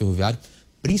oferta do setor ferroviário,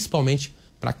 principalmente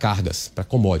para cargas, para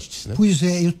commodities. Né? Pois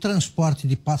é, e o transporte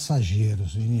de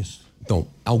passageiros, ministro? Então,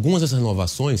 algumas dessas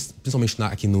renovações, principalmente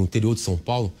aqui no interior de São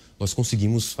Paulo, nós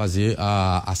conseguimos fazer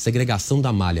a segregação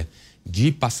da malha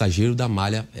de passageiro da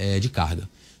malha de carga.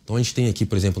 Então, a gente tem aqui,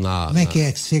 por exemplo, Como é que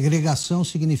é? Segregação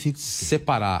significa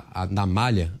separar na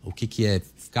malha o que é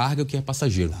carga e o que é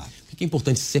passageiro. Por que é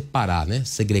importante separar, né?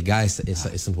 Segregar esse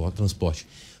transporte?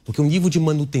 Porque o nível de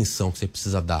manutenção que você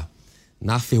precisa dar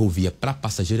na ferrovia para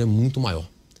passageiro é muito maior.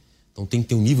 Então, tem que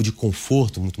ter um nível de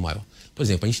conforto muito maior. Por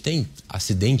exemplo, a gente tem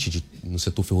acidente no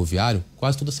setor ferroviário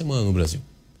quase toda semana no Brasil.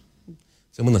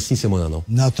 Semana sim, semana não.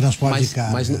 Não, transporte de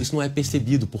carga. Mas isso não é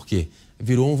percebido, por quê?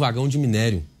 Virou um vagão de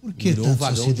minério. Por que tantos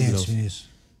acidentes nisso?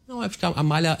 Não, é porque a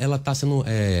malha ela está sendo...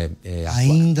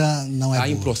 ainda não é está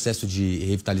em processo de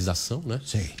revitalização, né?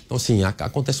 Sim. Então, assim,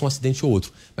 acontece um acidente ou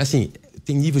outro. Mas, assim,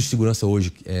 tem nível de segurança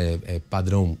hoje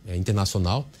padrão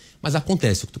internacional, mas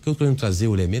acontece. O que eu estou querendo trazer,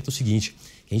 o elemento, é o seguinte,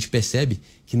 que a gente percebe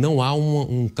que não há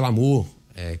um clamor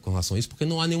com relação a isso, porque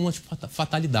não há nenhuma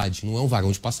fatalidade, não é um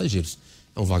vagão de passageiros.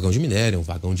 É um vagão de minério, é um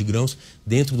vagão de grãos,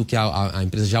 dentro do que a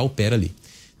empresa já opera ali.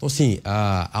 Então, assim,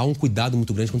 há um cuidado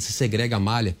muito grande quando se segrega a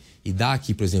malha e dá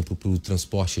aqui, por exemplo, para o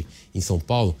transporte em São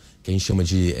Paulo, que a gente chama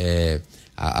de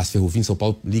as ferrovias em São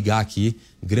Paulo, ligar aqui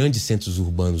grandes centros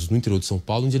urbanos no interior de São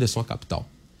Paulo em direção à capital.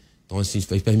 Então, assim,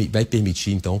 vai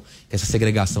permitir, então, que essa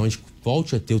segregação, a gente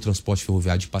volte a ter o transporte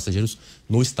ferroviário de passageiros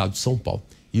no estado de São Paulo.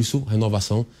 Isso, a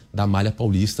renovação da malha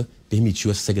paulista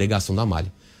permitiu essa segregação da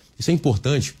malha. Isso é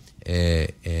importante,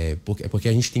 porque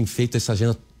a gente tem feito essa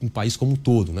agenda no país como um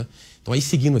todo, né? Então, aí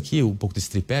seguindo aqui um pouco desse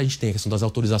tripé, a gente tem a questão das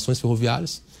autorizações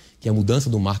ferroviárias, que é a mudança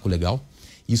do marco legal,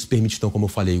 Isso permite, então, como eu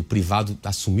falei, o privado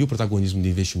assumir o protagonismo do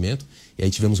investimento, e aí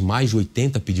tivemos mais de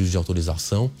 80 pedidos de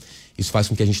autorização. Isso faz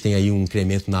com que a gente tenha aí um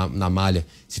incremento na malha,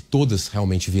 se todas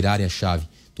realmente virarem a chave,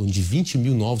 em torno de 20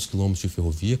 mil novos quilômetros de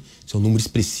ferrovia. Isso é um número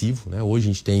expressivo, né? Hoje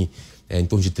a gente tem em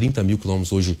torno de 30 mil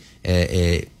quilômetros hoje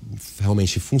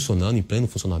realmente funcionando, em pleno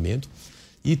funcionamento.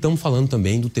 E estamos falando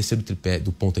também do terceiro tripé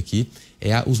do ponto aqui,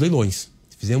 os leilões.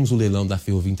 Fizemos o leilão da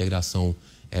Ferrovia Integração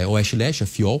Oeste-Leste, a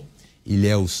FIOL,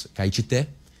 Ilhéus-Caetité.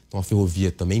 Então, a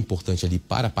ferrovia também importante ali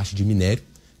para a parte de minério.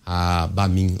 A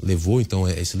Bamin levou, então,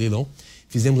 esse leilão.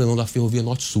 Fizemos o leilão da Ferrovia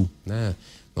Norte-Sul, né?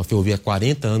 Uma ferrovia há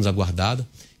 40 anos aguardada,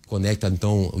 conecta,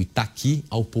 então, o Itaqui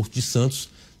ao Porto de Santos.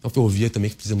 Uma ferrovia também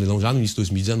que fizemos leilão já no início de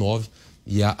 2019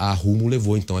 e a Rumo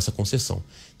levou, então, essa concessão.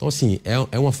 Então, assim,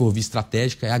 é uma ferrovia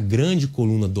estratégica, é a grande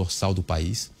coluna dorsal do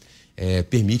país.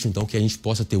 Permite, então, que a gente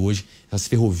possa ter hoje as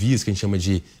ferrovias que a gente chama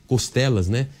de costelas,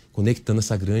 né? Conectando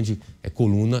essa grande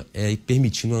coluna e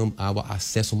permitindo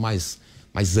acesso mais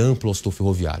amplo ao setor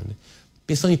ferroviário, né?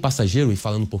 Pensando em passageiro e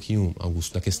falando um pouquinho,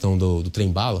 Augusto, da questão do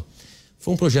trem-bala,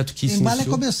 foi um projeto que... Trem-bala é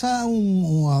começar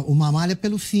uma malha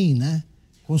pelo fim, né?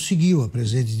 Conseguiu a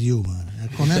presidente Dilma, né?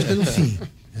 Começa pelo fim.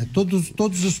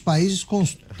 Todos os países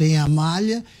têm a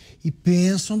malha e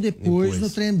pensam depois no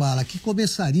trem-bala, que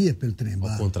começaria pelo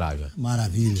trem-bala. Ao contrário.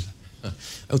 Maravilha.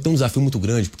 Eu tenho um desafio muito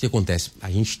grande, porque acontece,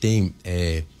 a gente tem,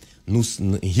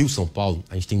 em Rio, São Paulo,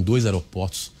 a gente tem 2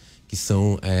 aeroportos que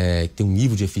têm um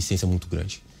nível de eficiência muito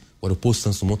grande. O aeroporto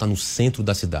Santos Dumont está no centro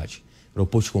da cidade. O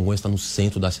aeroporto de Congonhas está no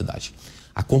centro da cidade.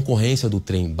 A concorrência do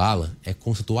trem-bala é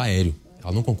com o setor aéreo.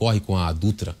 Ela não concorre com a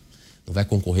Dutra, não vai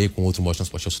concorrer com outro modo de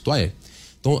transporte, é o setor aéreo.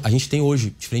 Então, a gente tem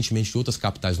hoje, diferentemente de outras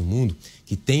capitais do mundo,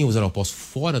 que tem os aeroportos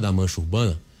fora da mancha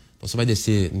urbana. Então, você vai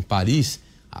descer em Paris,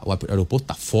 o aeroporto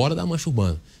está fora da mancha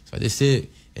urbana. Você vai descer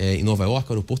em Nova York,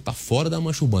 o aeroporto está fora da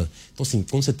mancha urbana. Então, assim,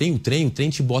 quando você tem o trem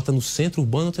te bota no centro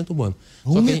urbano.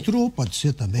 Ou o metrô pode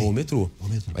ser também. Ou o metrô.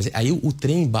 Mas aí o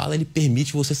trem-bala, ele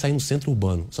permite você sair no centro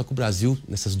urbano. Só que o Brasil,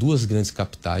 nessas 2 grandes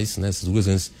capitais, né, essas 2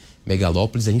 grandes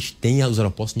megalópolis, a gente tem os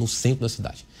aeroportos no centro da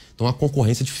cidade. Então, a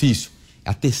concorrência é difícil. É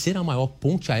a 3ª maior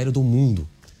ponte aérea do mundo,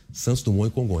 Santos Dumont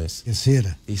e Congonhas.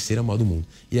 3ª maior do mundo.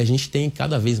 E a gente tem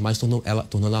cada vez mais tornando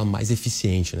ela mais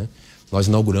eficiente, né? Nós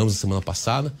inauguramos na semana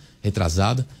passada,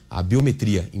 retrasada, a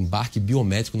biometria, embarque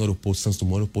biométrico no aeroporto Santos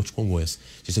Dumont e no aeroporto de Congonhas.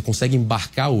 Você consegue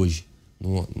embarcar hoje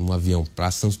num avião para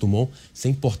Santos Dumont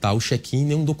sem portar o check-in e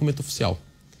nenhum documento oficial.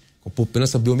 Pela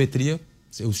essa biometria,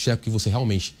 eu checo que você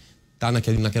realmente está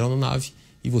naquela aeronave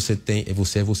e você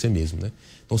é você mesmo, né?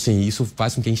 Então, assim, isso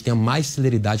faz com que a gente tenha mais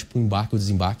celeridade para o embarque e o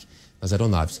desembarque nas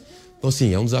aeronaves. Então,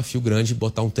 assim, é um desafio grande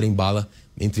botar um trem-bala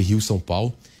entre Rio e São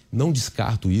Paulo. Não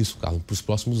descarto isso, Carlos, para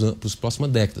as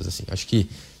próximas décadas. Assim. Acho que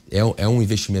é um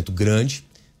investimento grande,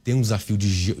 tem um desafio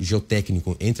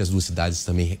geotécnico entre as 2 cidades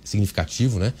também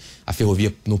significativo, né? A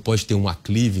ferrovia não pode ter um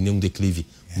aclive nem um declive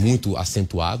muito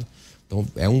acentuado. Então,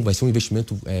 vai ser um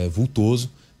investimento vultoso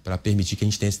para permitir que a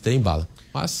gente tenha esse trem-bala.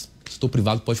 Mas o setor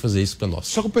privado pode fazer isso para nós.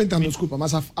 Só complementando, desculpa,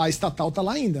 mas a estatal está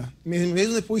lá ainda.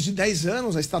 Mesmo depois de 10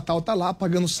 anos, a estatal está lá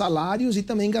pagando salários e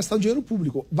também gastando dinheiro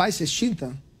público. Vai ser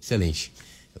extinta? Excelente.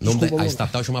 A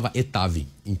estatal chamava ETAV,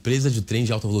 Empresa de Trem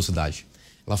de Alta Velocidade.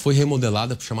 Ela foi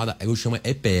remodelada, eu chamo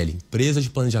EPL, Empresa de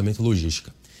Planejamento e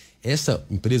Logística. Essa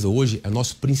empresa hoje é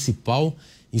nosso principal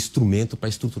instrumento para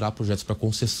estruturar projetos para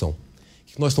concessão.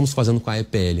 O que nós estamos fazendo com a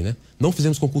EPL, né? Não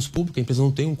fizemos concurso público, a empresa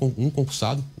não tem um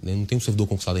concursado, né? Não tem um servidor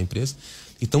concursado da empresa.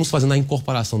 E estamos fazendo a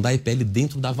incorporação da EPL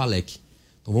dentro da Valec.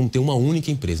 Então vamos ter uma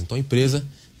única empresa. Então a empresa,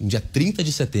 no dia 30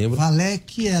 de setembro...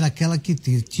 Valec era aquela que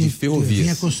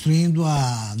vinha construindo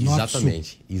a Norte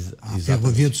Exatamente. A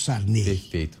ferrovia do Sarney.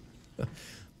 Perfeito.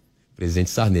 Presidente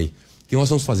Sarney. O que nós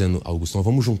estamos fazendo, Augusto? Nós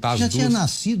vamos juntar as duas... Já tinha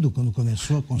nascido quando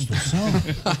começou a construção?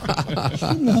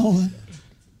 Acho que não, né?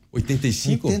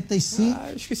 85? 85.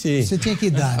 Acho que sim. Você tinha que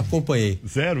idade? Acompanhei.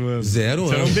 0 anos. 0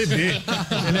 anos. Você era um bebê.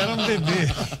 Ele era um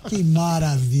bebê. Que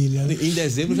maravilha. Em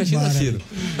dezembro já tinha nascido.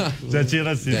 Já tinha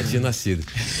nascido. Já tinha nascido.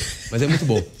 Mas é muito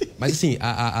bom. Mas assim,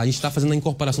 a gente está fazendo a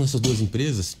incorporação dessas 2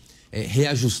 empresas,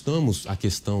 reajustamos a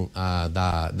questão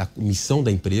da missão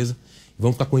da empresa e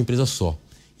vamos ficar com uma empresa só.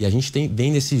 E a gente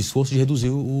vem nesse esforço de reduzir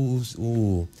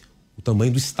o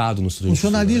tamanho do Estado no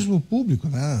funcionalismo público,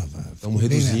 né? Estamos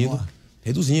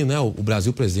reduzindo, né? O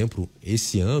Brasil, por exemplo,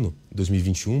 esse ano,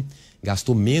 2021,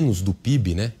 gastou menos do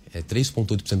PIB, né?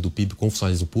 3,8% do PIB com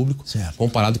funcionalismo público, certo,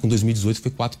 comparado com 2018, que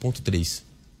foi 4,3%.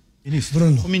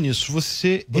 Ministro,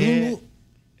 você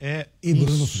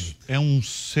é um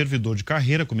servidor de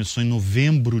carreira, começou em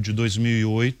novembro de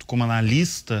 2008 como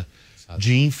analista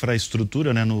de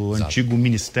infraestrutura, né? No antigo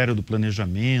Ministério do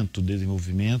Planejamento,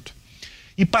 Desenvolvimento.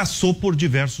 E passou por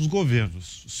diversos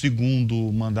governos.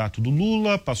 Segundo mandato do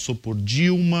Lula, passou por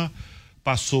Dilma,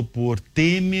 passou por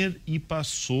Temer e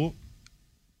passou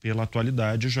pela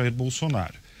atualidade Jair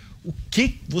Bolsonaro.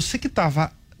 Você que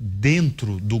estava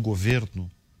dentro do governo,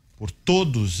 por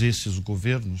todos esses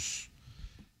governos,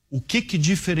 o que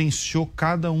diferenciou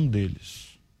cada um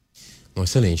deles? Não,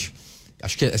 excelente.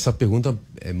 Acho que essa pergunta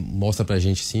mostra pra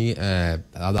gente, sim,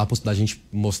 ela dá a possibilidade de a gente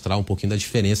mostrar um pouquinho da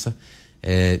diferença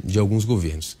de alguns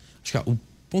governos. Acho que o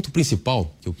ponto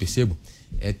principal que eu percebo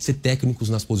é ser técnicos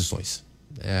nas posições.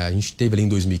 A gente teve ali em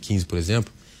 2015, por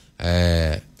exemplo,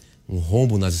 um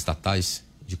rombo nas estatais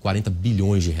de 40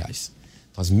 bilhões de reais.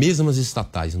 Então, as mesmas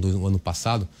estatais no ano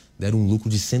passado deram um lucro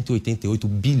de 188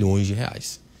 bilhões de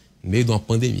reais, no meio de uma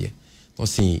pandemia. Então,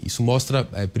 assim, isso mostra,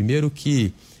 primeiro,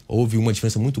 que houve uma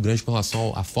diferença muito grande com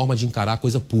relação à forma de encarar a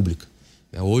coisa pública.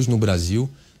 Hoje, no Brasil,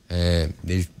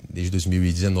 desde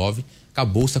 2019,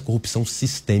 acabou-se a corrupção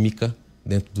sistêmica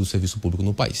dentro do serviço público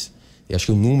no país. E acho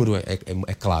que o número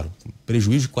é claro.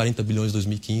 Prejuízo de 40 bilhões em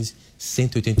 2015,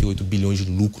 188 bilhões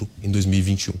de lucro em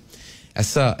 2021.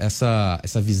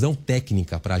 Essa visão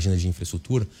técnica para a agenda de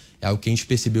infraestrutura é algo que a gente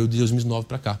percebeu de 2009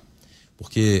 para cá.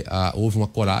 Porque houve uma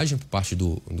coragem por parte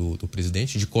do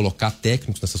presidente de colocar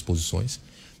técnicos nessas posições,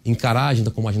 encarar a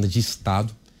agenda como uma agenda de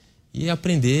Estado e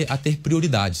aprender a ter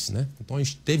prioridades, né? Então, a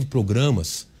gente teve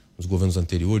programas nos governos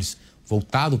anteriores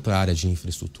voltado para a área de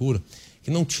infraestrutura que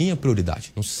não tinha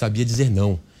prioridade, não se sabia dizer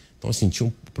não. Então, assim, tinha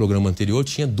um programa anterior,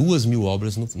 tinha 2.000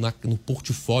 obras no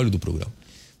portfólio do programa.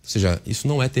 Ou seja, isso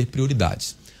não é ter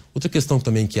prioridades. Outra questão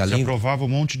também que além... Você aprovava um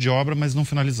monte de obra, mas não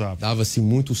finalizava. Dava-se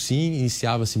muito sim,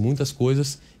 iniciava-se muitas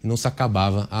coisas e não se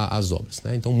acabava as obras,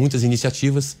 né? Então, muitas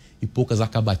iniciativas e poucas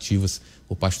acabativas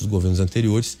por parte dos governos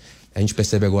anteriores. A gente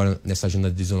percebe agora, nessa agenda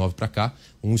de 19 para cá,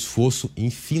 um esforço em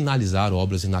finalizar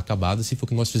obras inacabadas, e foi o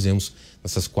que nós fizemos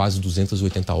nessas quase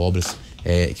 280 obras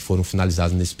que foram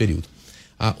finalizadas nesse período.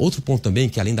 Outro ponto também,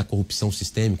 que além da corrupção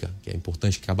sistêmica, que é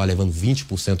importante, que acaba levando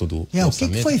 20% do orçamento... O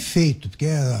que foi feito? Porque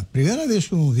é a primeira vez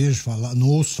que eu não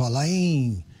ouço falar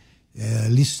em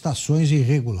licitações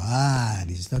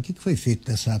irregulares. Então, o que foi feito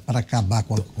para acabar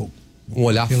com um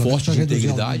olhar forte de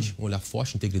integridade,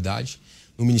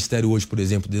 No Ministério hoje, por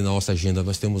exemplo, na nossa agenda,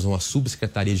 nós temos uma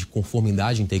subsecretaria de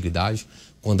conformidade e integridade,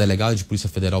 com a delegada de Polícia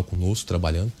Federal conosco,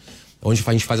 trabalhando, onde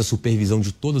a gente faz a supervisão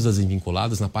de todas as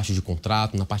vinculadas na parte de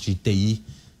contrato, na parte de TI,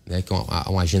 né, que é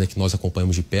uma agenda que nós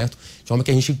acompanhamos de perto, de forma que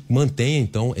a gente mantenha,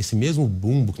 então, esse mesmo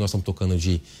bumbo que nós estamos tocando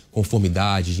de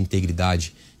conformidade, de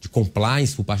integridade, de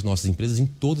compliance por parte das nossas empresas em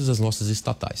todas as nossas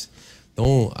estatais.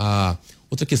 Então,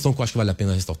 outra questão que eu acho que vale a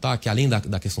pena ressaltar, que além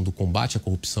da questão do combate à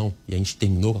corrupção, e a gente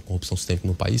terminou com a corrupção sistêmica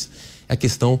no país, é a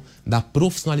questão da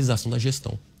profissionalização da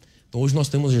gestão. Então, hoje nós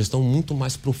temos uma gestão muito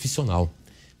mais profissional.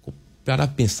 Para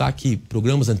pensar que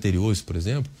programas anteriores, por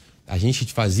exemplo, a gente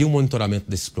fazia o monitoramento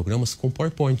desses programas com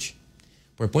PowerPoint.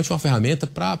 PowerPoint é uma ferramenta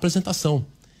para apresentação,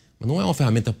 mas não é uma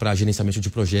ferramenta para gerenciamento de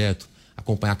projeto,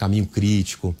 acompanhar caminho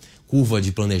crítico, curva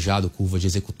de planejado, curva de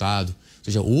executado. Ou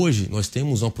seja, hoje nós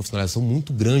temos uma profissionalização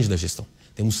muito grande da gestão.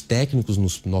 Temos técnicos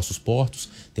nos nossos portos,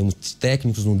 temos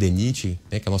técnicos no DENIT,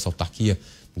 né, que é a nossa autarquia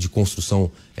de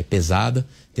construção pesada,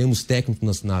 temos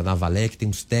técnicos na Valec,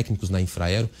 temos técnicos na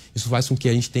Infraero. Isso faz com que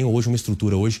a gente tenha hoje uma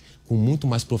estrutura com muito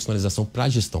mais profissionalização para a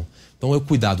gestão. Então é o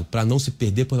cuidado para não se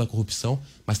perder pela corrupção,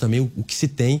 mas também o que se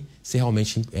tem ser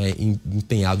realmente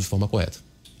empenhado de forma correta.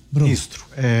 Ministro,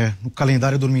 no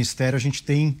calendário do Ministério a gente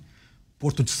tem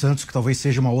Porto de Santos, que talvez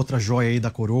seja uma outra joia aí da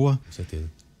coroa. Com certeza.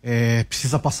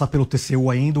 Precisa passar pelo TCU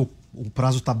ainda, o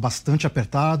prazo está bastante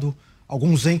apertado.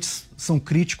 Alguns entes são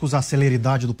críticos à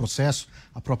celeridade do processo.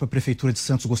 A própria Prefeitura de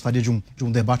Santos gostaria de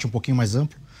um debate um pouquinho mais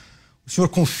amplo. O senhor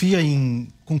confia em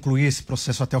concluir esse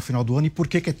processo até o final do ano? E por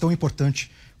que é tão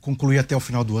importante concluir até o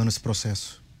final do ano esse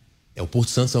processo? O Porto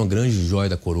de Santos é uma grande joia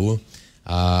da coroa.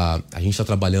 A gente está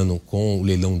trabalhando com o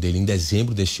leilão dele em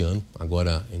dezembro deste ano,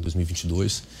 agora em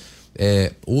 2022.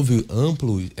 Houve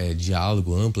amplo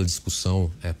diálogo, ampla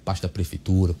discussão, parte da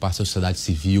Prefeitura, parte da sociedade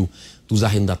civil, dos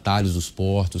arrendatários dos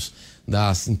portos,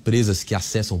 das empresas que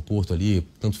acessam o porto ali,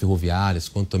 tanto ferroviárias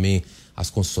quanto também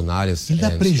as concessionárias. Ele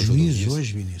dá prejuízo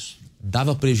hoje, ministro?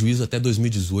 Dava prejuízo até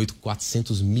 2018,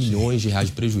 400 milhões de reais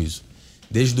de prejuízo.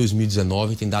 Desde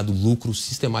 2019 tem dado lucro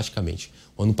sistematicamente.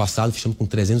 O ano passado fechamos com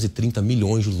 330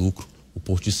 milhões de lucro o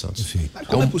Porto de Santos. Mas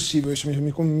como é possível isso?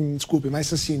 Me desculpe,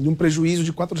 mas assim, de um prejuízo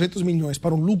de 400 milhões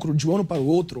para um lucro de um ano para o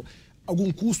outro,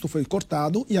 algum custo foi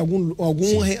cortado e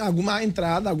alguma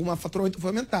entrada, algum faturamento foi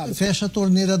aumentado. Fecha a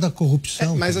torneira da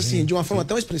corrupção. Mas assim, de uma forma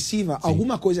tão expressiva,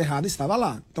 alguma coisa errada estava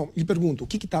lá. Então, lhe pergunto, o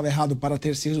que estava errado para ter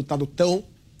esse resultado tão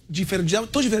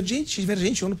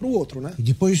divergente um para o outro, né? E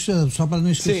depois, só para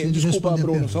não esquecer de desculpa, responder.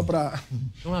 Bruno, só para...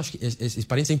 Então, eu acho que esse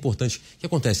parênteses é importante. O que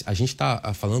acontece? A gente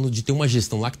está falando de ter uma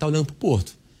gestão lá que está olhando para o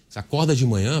porto. Você acorda de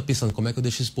manhã pensando como é que eu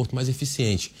deixo esse porto mais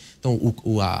eficiente. Então,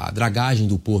 a dragagem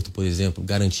do porto, por exemplo,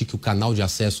 garantir que o canal de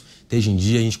acesso esteja em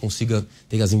dia e a gente consiga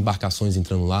ter as embarcações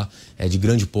entrando lá de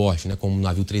grande porte, né, como o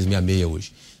navio 366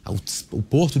 hoje. O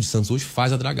Porto de Santos hoje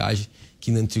faz a dragagem,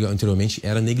 que anteriormente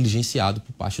era negligenciado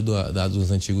por parte dos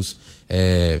antigos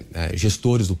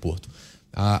gestores do porto.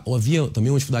 Havia também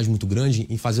uma dificuldade muito grande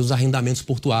em fazer os arrendamentos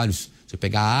portuários. Você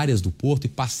pegar áreas do porto e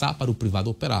passar para o privado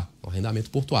operar, o arrendamento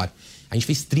portuário. A gente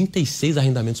fez 36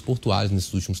 arrendamentos portuários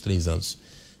nesses últimos 3 anos.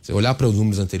 Se olhar para os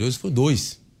números anteriores, foram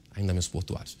 2 arrendamentos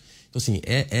portuários. Então, assim,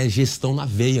 é gestão na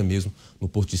veia mesmo no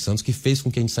Porto de Santos que fez com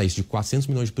que a gente saísse de 400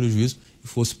 milhões de prejuízo e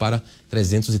fosse para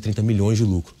 330 milhões de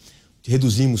lucro.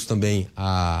 Reduzimos também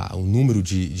o número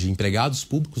de empregados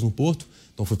públicos no Porto.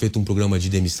 Então, foi feito um programa de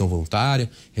demissão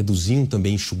voluntária, reduzindo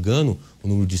também, enxugando o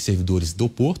número de servidores do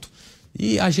Porto.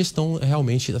 E a gestão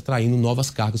realmente atraindo novas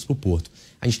cargas para o Porto.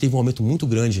 A gente teve um aumento muito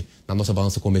grande na nossa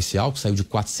balança comercial, que saiu de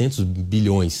 400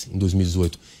 bilhões em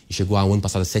 2018 e chegou ao ano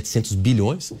passado a 700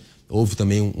 bilhões. Houve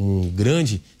também uma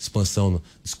grande expansão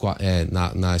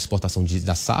na exportação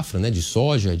da safra, né, de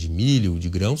soja, de milho, de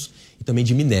grãos e também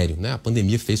de minério. Né? A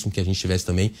pandemia fez com que a gente tivesse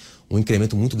também um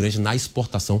incremento muito grande na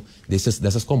exportação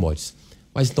dessas commodities.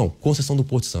 Mas então, concessão do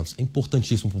Porto de Santos é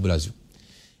importantíssimo para o Brasil.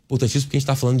 Importantíssimo porque a gente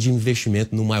está falando de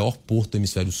investimento no maior porto do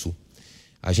Hemisfério Sul.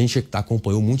 A gente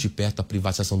acompanhou muito de perto a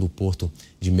privatização do porto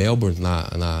de Melbourne,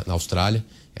 na Austrália.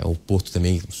 O porto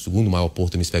também, o segundo maior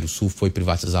porto do Hemisfério Sul, foi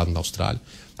privatizado na Austrália.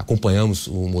 Acompanhamos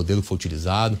o modelo que foi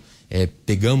utilizado,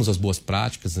 pegamos as boas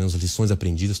práticas, né, as lições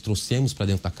aprendidas, trouxemos para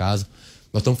dentro da casa.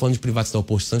 Nós estamos falando de privatizar o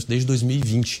Porto de Santos desde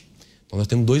 2020. Então, nós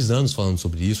temos 2 anos falando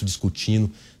sobre isso, discutindo.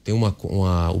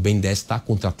 O BNDES está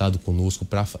contratado conosco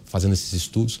para fazendo esses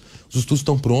estudos. Os estudos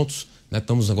estão prontos, né?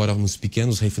 Estamos agora nos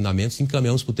pequenos refinamentos e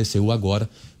encaminhamos para o TCU agora,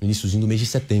 no iníciozinho do mês de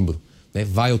setembro. Né?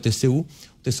 Vai ao TCU, o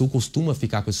TCU costuma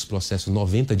ficar com esses processos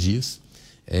 90 dias,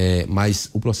 mas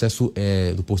o processo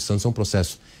do Porto de Santos é um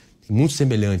processo muito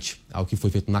semelhante ao que foi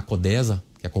feito na Codesa,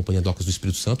 que é a Companhia Docas do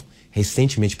Espírito Santo,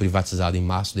 recentemente privatizada em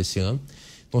março desse ano.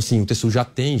 Então, assim, o TCU já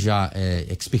tem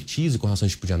expertise com relação a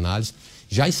esse tipo de análise,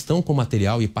 já estão com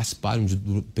material e participaram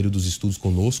do período dos estudos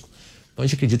conosco. Então, a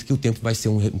gente acredita que o tempo vai ser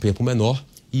um tempo menor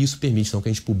e isso permite, então, que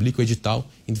a gente publique o edital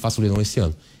e faça o leilão esse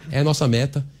ano. É a nossa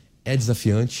meta, é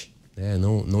desafiante,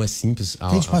 não é simples.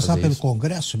 Tem de passar pelo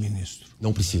Congresso, ministro?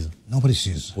 Não precisa. Não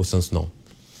precisa. Por Santos, não.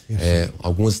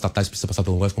 Algumas estatais precisam passar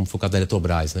pelo Congresso, como foi o caso da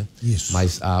Eletrobras, né? Isso.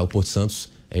 Mas o Porto Santos,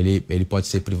 ele pode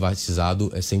ser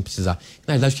privatizado sem precisar.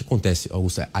 Na verdade, o que acontece,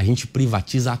 Augusto, a gente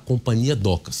privatiza a Companhia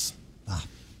Docas.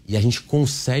 E a gente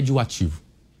concede o ativo.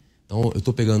 Então, eu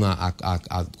estou pegando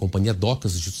a Companhia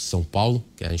Docas de São Paulo,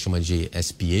 que a gente chama de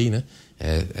SPA, né?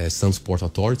 Santos Port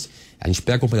Authority. A gente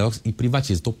pega a Companhia Docas e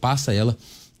privatiza. Então, passa ela,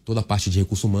 toda a parte de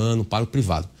recurso humano, para o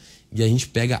privado. E a gente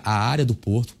pega a área do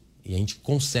porto e a gente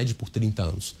concede por 30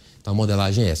 anos. Então, a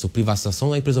modelagem é essa. A privatização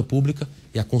da empresa pública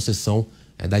e a concessão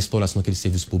da exploração daquele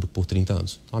serviço público por 30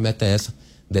 anos. Então, a meta é essa,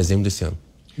 dezembro desse ano.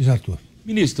 Exato.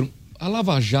 Ministro, a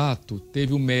Lava Jato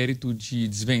teve o mérito de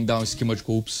desvendar um esquema de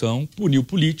corrupção, puniu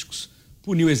políticos,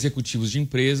 puniu executivos de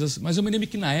empresas, mas eu me lembro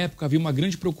que na época havia uma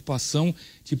grande preocupação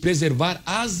de preservar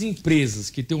as empresas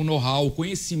que têm o know-how, o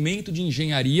conhecimento de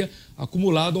engenharia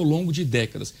acumulado ao longo de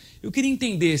décadas. Eu queria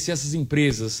entender se essas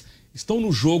empresas estão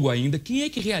no jogo ainda, quem é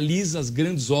que realiza as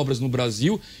grandes obras no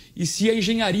Brasil e se a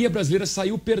engenharia brasileira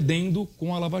saiu perdendo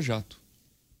com a Lava Jato.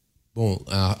 Bom,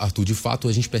 Arthur, de fato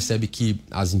a gente percebe que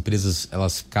as empresas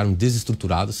elas ficaram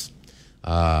desestruturadas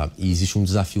e existe um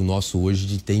desafio nosso hoje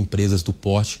de ter empresas do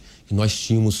porte que nós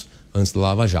tínhamos antes da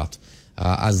Lava Jato.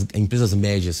 As empresas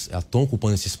médias estão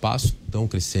ocupando esse espaço, estão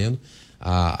crescendo,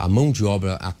 a mão de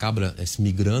obra acaba se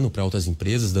migrando para outras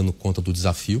empresas, dando conta do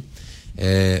desafio.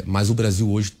 Mas o Brasil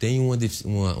hoje tem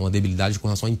uma debilidade com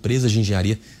relação a empresas de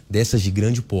engenharia dessas de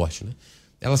grande porte. Né?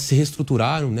 Elas se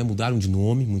reestruturaram, né? Mudaram de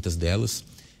nome, muitas delas.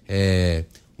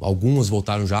 Algumas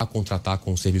voltaram já a contratar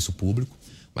com o serviço público,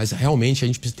 mas realmente a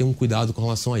gente precisa ter um cuidado com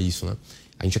relação a isso. Né?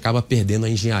 A gente acaba perdendo a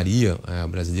engenharia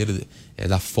brasileira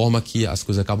da forma que as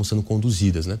coisas acabam sendo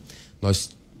conduzidas. Né?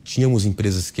 Nós tínhamos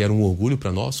empresas que eram um orgulho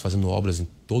para nós, fazendo obras em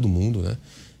todo o mundo, né?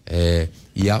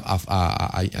 E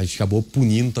a gente acabou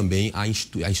punindo também a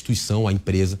instituição, a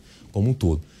empresa como um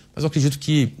todo. Mas eu acredito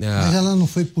que... Mas ela não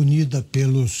foi punida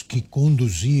pelos que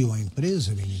conduziam a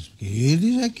empresa, ministro? Porque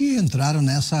eles é que entraram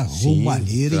nessa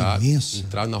roubalheira imensa.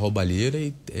 Entraram na roubalheira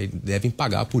e devem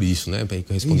pagar por isso, né?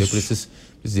 Para responder por esses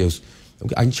erros.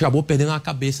 A gente acabou perdendo a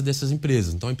cabeça dessas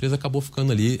empresas. Então a empresa acabou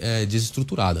ficando ali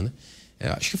desestruturada, né?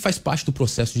 Acho que faz parte do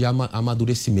processo de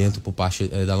amadurecimento por parte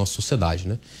da nossa sociedade,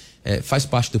 né? Faz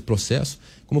parte do processo.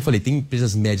 Como eu falei, tem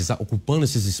empresas médias ocupando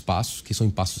esses espaços, que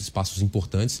são espaços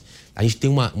importantes. A gente tem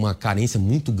uma carência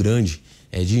muito grande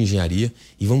de engenharia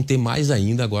e vamos ter mais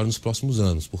ainda agora nos próximos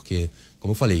anos, porque,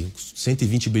 como eu falei,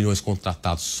 120 bilhões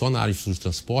contratados só na área de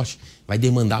infraestrutura de transporte vai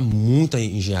demandar muita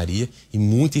engenharia e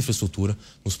muita infraestrutura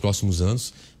nos próximos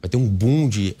anos. Vai ter um boom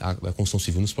de construção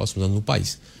civil nos próximos anos no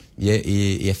país.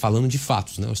 E é falando de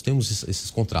fatos, né? Nós temos esses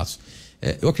contratos.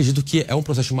 Eu acredito que é um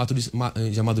processo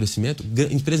de amadurecimento.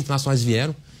 Empresas internacionais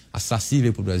vieram, a Saci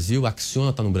veio para o Brasil, a Acciona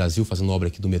está no Brasil fazendo obra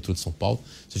aqui do metrô de São Paulo.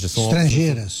 Ou seja, são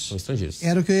estrangeiras.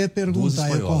 Era o que eu ia perguntar.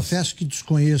 Eu confesso que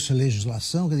desconheço a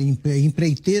legislação.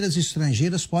 Empreiteiras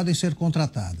estrangeiras podem ser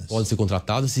contratadas. Podem ser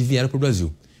contratadas e vieram para o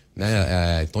Brasil.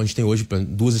 Né? Então a gente tem hoje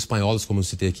 2 espanholas, como eu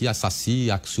citei aqui, a Saci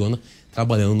e a Acciona,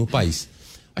 trabalhando no país.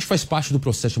 Acho que faz parte do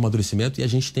processo de amadurecimento e a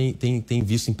gente tem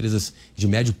visto empresas de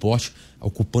médio porte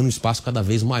ocupando um espaço cada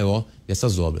vez maior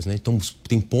dessas obras, né? Então,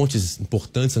 tem pontes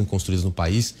importantes sendo construídas no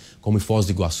país, como em Foz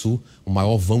do Iguaçu, o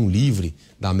maior vão livre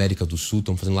da América do Sul.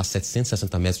 Estão fazendo lá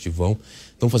 760 metros de vão.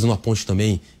 Estão fazendo uma ponte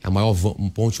também, a maior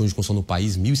ponte hoje de construção no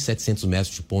país, 1.700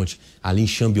 metros de ponte, ali em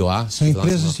Xambioá. São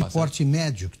empresas de porte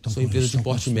médio que estão São empresas de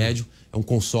porte médio. É um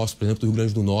consórcio, por exemplo, do Rio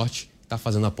Grande do Norte, está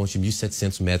fazendo a ponte de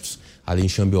 1.700 metros ali em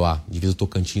Xambioá, divisa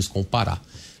Tocantins com o Pará.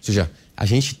 Ou seja, a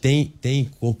gente tem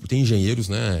engenheiros,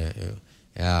 né?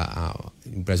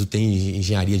 O Brasil tem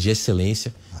engenharia de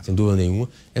excelência, sem dúvida nenhuma.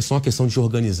 É só uma questão de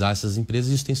organizar essas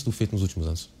empresas e isso tem sido feito nos últimos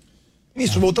anos.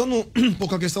 Ministro, voltando um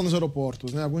pouco à questão dos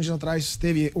aeroportos, né? Alguns dias atrás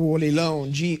teve o leilão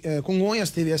de Congonhas,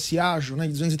 teve esse ágio, né,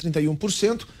 de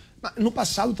 231%. No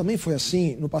passado também foi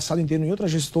assim, no passado inteiro, em outras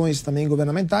gestões também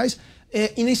governamentais,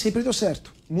 e nem sempre deu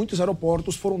certo. Muitos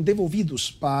aeroportos foram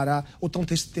devolvidos para, ou estão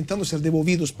tentando ser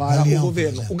devolvidos para o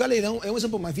governo. O Galeão é um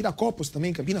exemplo, mas Viracopos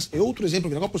também, Campinas, é outro exemplo,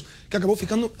 Viracopos, que acabou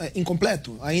ficando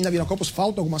incompleto. Ainda Viracopos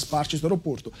faltam algumas partes do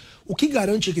aeroporto. O que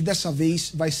garante que dessa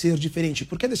vez vai ser diferente?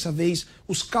 Porque dessa vez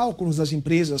os cálculos das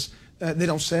empresas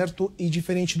derão certo e,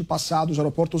 diferente do passado, os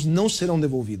aeroportos não serão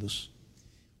devolvidos?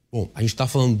 Bom, a gente está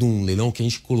falando de um leilão que a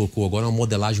gente colocou agora uma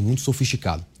modelagem muito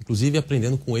sofisticada, inclusive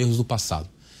aprendendo com erros do passado.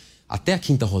 Até a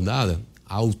 5ª rodada,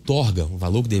 a outorga, o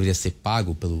valor que deveria ser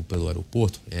pago pelo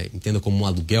aeroporto, entenda como um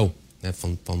aluguel, né,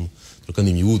 trocando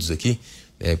em miúdos aqui,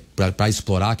 para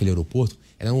explorar aquele aeroporto,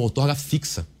 era uma outorga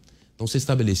fixa. Então você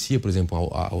estabelecia, por exemplo,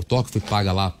 a outorga que foi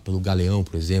paga lá pelo Galeão,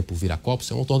 por exemplo, Viracopos,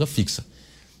 é uma outorga fixa.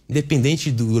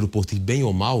 Independente do aeroporto ir bem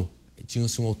ou mal,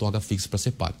 tinha-se uma outorga fixa para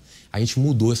ser paga. A gente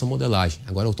mudou essa modelagem.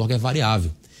 Agora a outorga é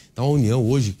variável. Então a União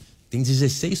hoje tem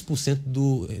 16%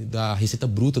 da receita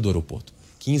bruta do aeroporto.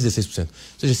 15%, 16%. Ou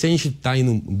seja, se a gente está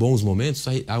indo em bons momentos,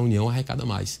 a União arrecada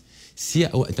mais. Se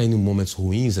está indo em momentos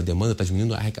ruins, a demanda está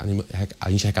diminuindo, a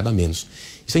gente arrecada menos.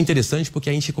 Isso é interessante porque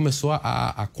a gente começou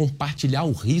a compartilhar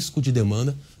o risco de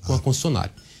demanda com a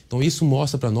concessionária. Então isso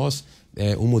mostra para nós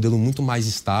um modelo muito mais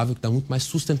estável, que dá muito mais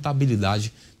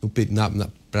sustentabilidade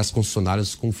para as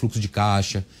concessionárias com fluxo de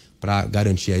caixa, para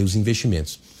garantir aí os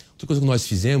investimentos. Outra coisa que nós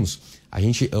fizemos, a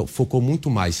gente focou muito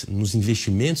mais nos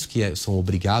investimentos que são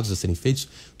obrigados a serem feitos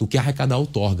do que arrecadar a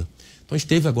outorga. Então a gente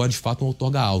teve agora, de fato, uma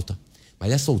outorga alta.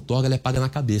 Mas essa outorga ela é paga na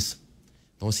cabeça.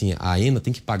 Então, assim, a AENA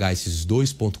tem que pagar esses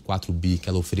 2,4 bi que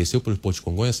ela ofereceu para o Porto de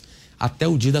Congonhas até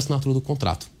o dia da assinatura do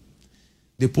contrato.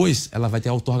 Depois, ela vai ter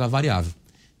a outorga variável.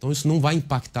 Então, isso não vai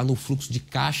impactar no fluxo de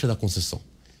caixa da concessão.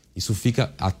 Isso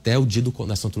fica até o dia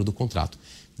da assinatura do contrato.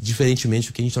 Diferentemente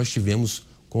do que nós tivemos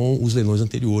com os leilões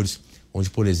anteriores, onde,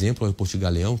 por exemplo, o aeroporto de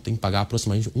Galeão tem que pagar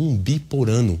aproximadamente 1 bi por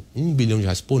ano, R$1 bilhão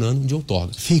por ano de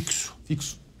outorga. Fixo.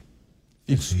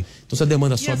 Então, se a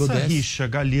demanda sobe ou desce... essa rixa,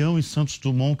 Galeão e Santos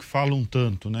Dumont, que falam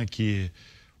tanto, né? Que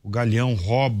o Galeão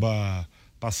rouba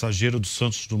passageiro do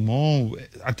Santos Dumont.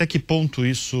 Até que ponto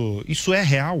isso é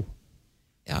real?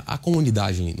 A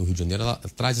comunidade no Rio de Janeiro, ela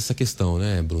traz essa questão,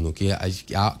 né, Bruno? Que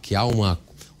há uma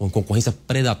concorrência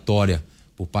predatória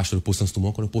por parte do aeroporto Santos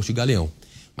Dumont com o aeroporto de Galeão.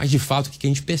 Mas, de fato, o que a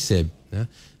gente percebe? Né?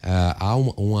 Há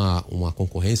uma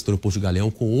concorrência do aeroporto de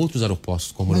Galeão com outros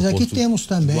aeroportos, como o aeroporto Mas aqui temos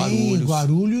também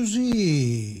Guarulhos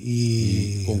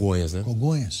e Congonhas, né?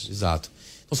 Congonhas. Exato.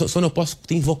 Então, são aeroportos que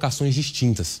têm vocações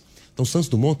distintas. Então, Santos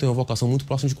Dumont tem uma vocação muito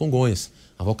próxima de Congonhas,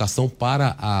 a vocação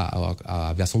para a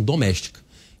aviação doméstica.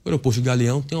 O aeroporto de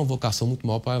Galeão tem uma vocação muito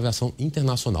maior para a aviação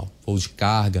internacional, voos de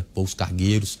carga, voos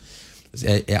cargueiros.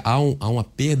 Há uma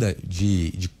perda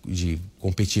de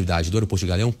competitividade do aeroporto de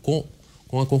Galeão com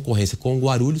a concorrência com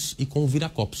Guarulhos e com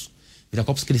Viracopos.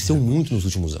 Viracopos cresceu muito nos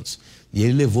últimos anos. E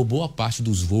ele levou boa parte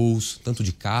dos voos, tanto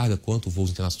de carga quanto voos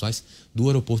internacionais, do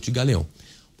aeroporto de Galeão.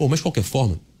 O Bom, mas de qualquer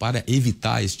forma, para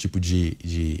evitar esse tipo de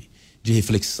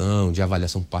reflexão, de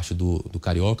avaliação por parte do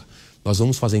Carioca, nós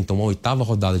vamos fazer então uma 8ª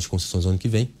rodada de concessões no ano que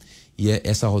vem, e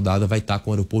essa rodada vai estar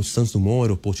com o aeroporto Santos Dumont e o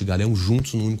aeroporto de Galeão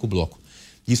juntos no único bloco.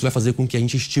 Isso vai fazer com que a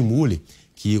gente estimule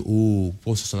que o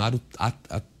concessionário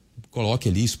coloque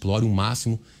ali, explore o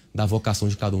máximo da vocação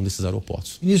de cada um desses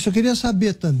aeroportos. Isso, eu queria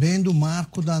saber também do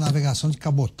marco da navegação de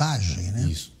cabotagem, né?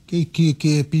 Isso. Que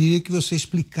pediria que você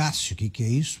explicasse o que é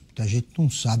isso, porque a gente não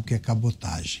sabe o que é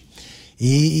cabotagem.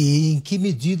 E em que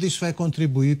medida isso vai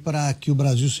contribuir para que o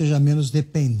Brasil seja menos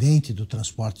dependente do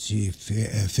transporte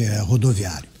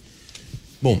rodoviário?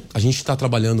 Bom, a gente está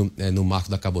trabalhando no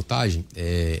marco da cabotagem,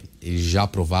 ele já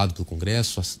aprovado pelo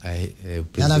Congresso. É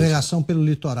a navegação pelo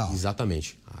litoral.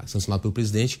 Exatamente, sancionado pelo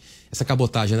presidente. Essa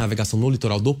cabotagem é a navegação no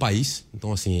litoral do país,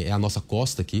 então assim, é a nossa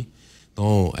costa aqui.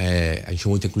 Então, a gente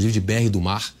chama inclusive de BR do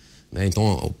mar, né?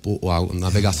 Então a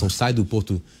navegação sai do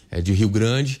porto de Rio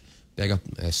Grande, pega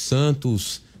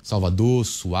Santos, Salvador,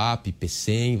 Suape,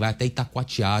 Pecém, vai até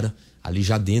Itacoatiara, ali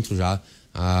já dentro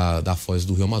da foz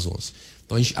do Rio Amazonas.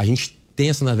 Então a gente tem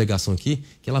essa navegação aqui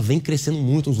que ela vem crescendo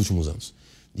muito nos últimos anos.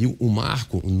 E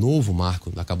o novo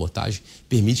marco da cabotagem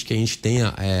permite que a gente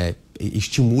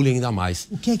estimule ainda mais.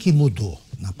 O que é que mudou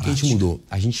na prática? O que a gente mudou?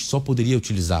 A gente só poderia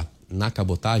utilizar na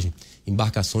cabotagem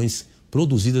embarcações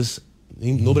produzidas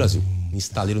no Brasil, em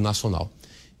estaleiro nacional.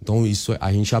 Então isso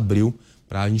a gente abriu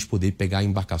para a gente poder pegar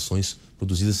embarcações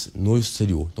produzidas no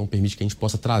exterior. Então permite que a gente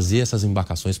possa trazer essas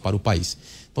embarcações para o país.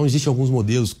 Então existem alguns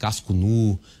modelos, casco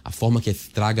nu, a forma que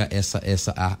traga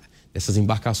essas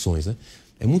embarcações, né?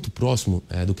 É muito próximo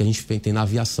do que a gente tem na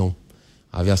aviação.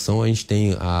 A aviação a gente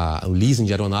tem o leasing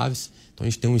de aeronaves, então a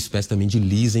gente tem uma espécie também de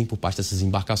leasing por parte dessas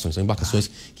embarcações. São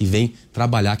embarcações que vêm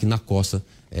trabalhar aqui na costa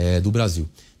do Brasil.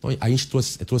 Então a gente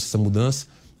trouxe essa mudança,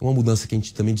 uma mudança que a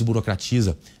gente também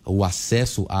desburocratiza o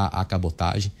acesso à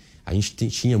cabotagem. A gente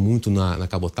tinha muito na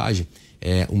cabotagem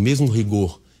o mesmo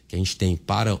rigor que a gente tem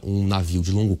para um navio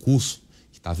de longo curso,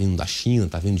 que está vindo da China,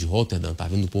 está vindo de Rotterdam, está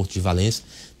vindo do Porto de Valência.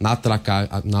 Na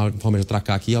forma de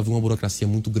atracar aqui, havia uma burocracia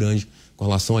muito grande com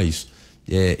relação a isso.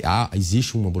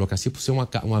 Existe uma burocracia por ser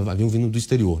um avião vindo do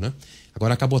exterior, né?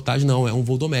 Agora a cabotagem não, é um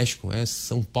voo doméstico, é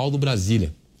São Paulo,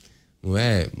 Brasília. Não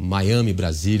é Miami,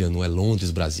 Brasília, não é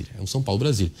Londres, Brasília. É um São Paulo,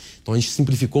 Brasília. Então a gente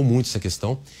simplificou muito essa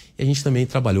questão e a gente também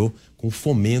trabalhou com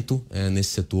fomento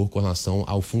nesse setor com relação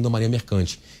ao Fundo da Marinha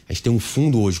Mercante. A gente tem um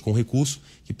fundo hoje com recurso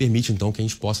que permite então que a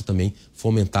gente possa também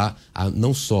fomentar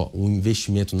não só o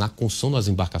investimento na construção das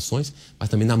embarcações, mas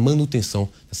também na manutenção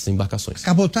dessas embarcações. A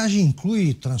cabotagem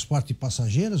inclui transporte de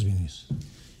passageiros, Vinícius?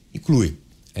 Inclui.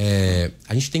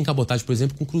 A gente tem cabotagem, por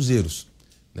exemplo, com cruzeiros.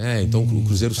 Né? Então o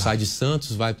cruzeiro sai de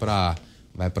Santos, vai para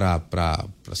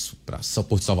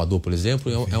Porto de Salvador, por exemplo,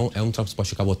 é um transporte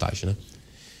de cabotagem, né?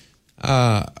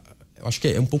 Eu acho que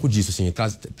é um pouco disso, assim,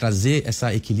 trazer esse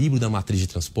equilíbrio da matriz de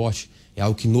transporte é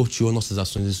algo que norteou nossas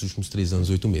ações nesses últimos 3 anos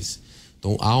e 8 meses.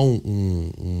 Então há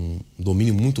um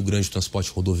domínio muito grande de transporte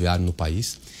rodoviário no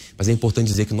país, mas é importante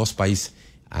dizer que o nosso país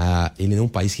ele é um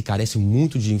país que carece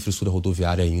muito de infraestrutura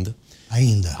rodoviária ainda.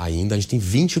 Ainda. A gente tem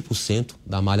 20%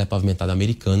 da malha pavimentada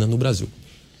americana no Brasil.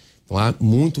 Então há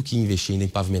muito que investir ainda em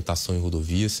pavimentação em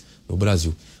rodovias no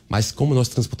Brasil. Mas como nós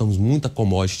transportamos muita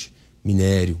commodity,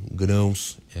 minério,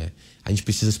 grãos, a gente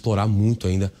precisa explorar muito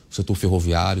ainda o setor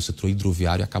ferroviário, o setor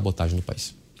hidroviário e a cabotagem no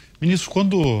país. Ministro,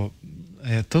 quando,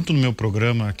 tanto no meu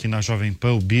programa aqui na Jovem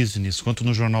Pan, o Business, quanto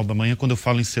no Jornal da Manhã, quando eu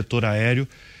falo em setor aéreo,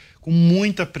 com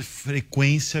muita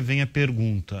frequência vem a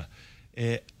pergunta: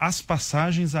 as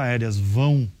passagens aéreas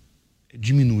vão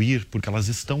diminuir porque elas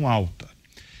estão altas?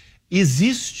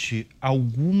 Existe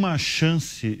alguma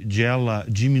chance de ela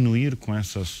diminuir com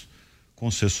essas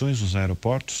concessões nos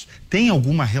aeroportos? Tem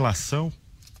alguma relação?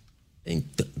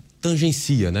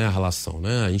 Tangencia, né, a relação,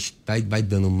 né? A gente vai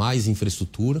dando mais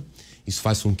infraestrutura, isso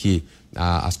faz com que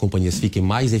as companhias fiquem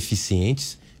mais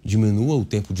eficientes, diminua o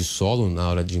tempo de solo na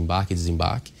hora de embarque e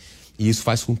desembarque, e isso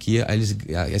faz com que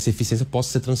essa eficiência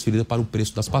possa ser transferida para o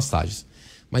preço das passagens.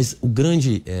 Mas o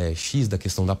grande X da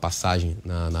questão da passagem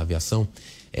na aviação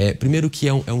primeiro que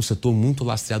é um setor muito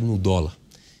lastreado no dólar.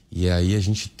 E aí a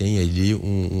gente tem ali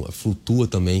flutua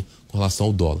também com relação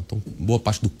ao dólar. Então, boa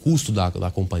parte do custo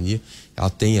da companhia, ela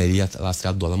tem ali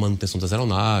lastreado o dólar, a manutenção das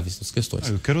aeronaves, essas questões.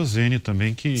 E o querosene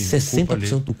também, que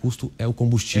 60% do custo é o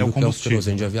combustível, que é o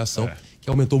querosene de aviação, que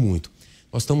aumentou muito.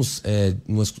 Nós estamos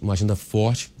numa agenda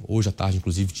forte, hoje à tarde,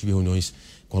 inclusive, tive reuniões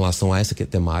com relação a essa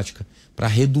temática, para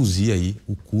reduzir aí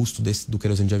o custo do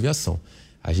querosene de aviação.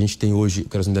 A gente tem hoje o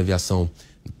querosene de aviação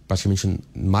praticamente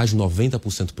mais de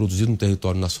 90% produzido no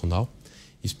território nacional,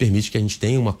 Isso permite que a gente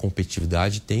tenha uma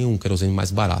competitividade, tenha um querosene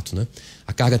mais barato, né?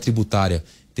 A carga tributária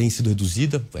tem sido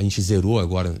reduzida, a gente zerou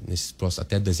agora,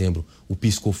 até dezembro, o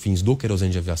PIS/COFINS do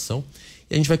querosene de aviação,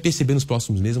 e a gente vai perceber nos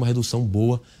próximos meses uma redução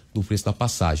boa do preço da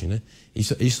passagem, né?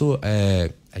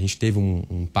 A gente teve um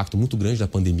impacto muito grande da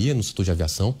pandemia no setor de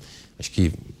aviação. Acho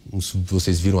que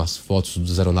vocês viram as fotos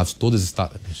das aeronaves todas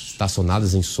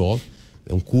estacionadas em solo.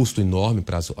 É um custo enorme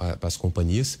para as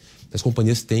companhias. As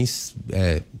companhias têm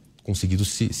conseguido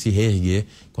se reerguer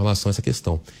com relação a essa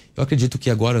questão. Eu acredito que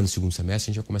agora, no segundo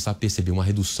semestre, a gente vai começar a perceber uma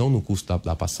redução no custo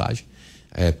da passagem.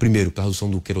 Primeiro, pela redução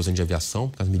do querosene de aviação,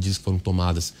 porque as medidas que foram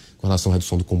tomadas com relação à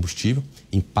redução do combustível,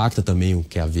 impacta também o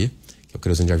QAV, que é o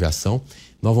querosene de aviação.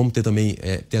 Nós vamos ter também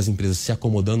as empresas se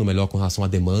acomodando melhor com relação à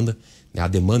demanda. A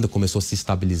demanda começou a se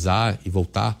estabilizar e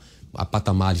voltar a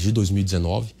patamares de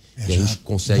 2019. E a gente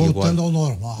consegue voltando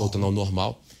agora... Voltando ao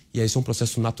normal. E aí isso é um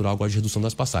processo natural agora de redução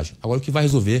das passagens. Agora o que vai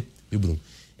resolver, viu, Bruno,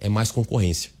 é mais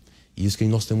concorrência. E isso que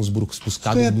nós temos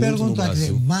buscado muito no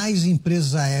Brasil. Dizer, mais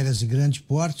empresas aéreas de grande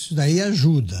porte, isso daí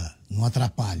ajuda, não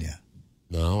atrapalha.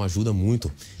 Não, ajuda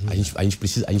muito. A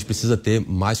gente precisa ter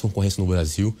mais concorrência no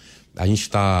Brasil. A gente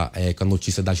está com a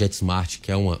notícia da JetSmart,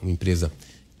 que é uma empresa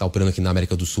que está operando aqui na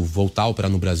América do Sul, voltar a operar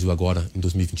no Brasil agora em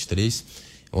 2023.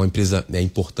 É uma empresa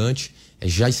importante.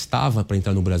 Já estava para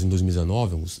entrar no Brasil em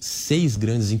 2019, uns 6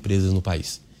 grandes empresas no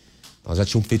país. Nós já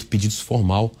tínhamos feito pedidos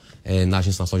formal na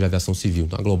Agência Nacional de Aviação Civil.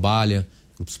 Então, a Globalia,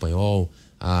 Grupo Espanhol,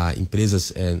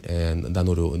 empresas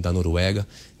da Noruega,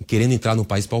 querendo entrar no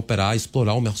país para operar e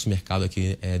explorar o nosso mercado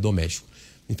aqui doméstico.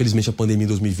 Infelizmente, a pandemia em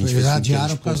 2020... Eles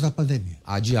adiaram por causa da pandemia.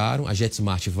 Adiaram. A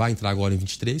JetSmart vai entrar agora em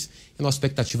 23. E a nossa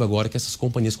expectativa agora é que essas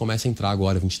companhias comecem a entrar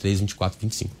agora em 23, 24,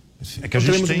 25. É que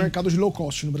teremos um mercado de low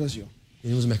cost no Brasil.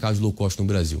 Temos um mercado de low cost no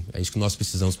Brasil. É isso que nós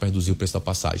precisamos para reduzir o preço da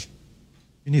passagem.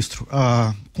 Ministro,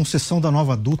 a concessão da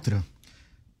nova Dutra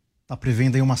está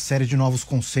prevendo aí uma série de novos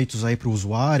conceitos aí para o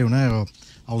usuário, né?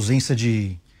 A ausência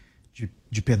de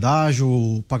pedágio,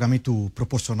 o pagamento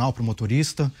proporcional para o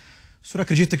motorista. O senhor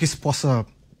acredita que isso possa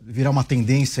virar uma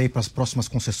tendência aí para as próximas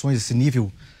concessões, esse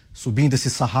nível subindo, esse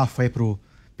sarrafo aí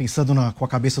pensando com a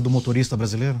cabeça do motorista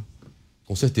brasileiro?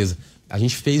 Com certeza. A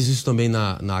gente fez isso também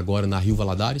agora na Rio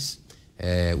Valadares.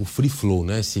 O free flow,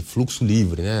 né? Esse fluxo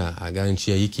livre, né? A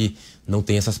garantia aí que não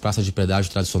tem essas praças de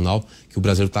pedágio tradicional que o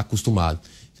brasileiro está acostumado.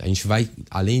 A gente vai,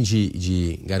 além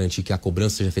de garantir que a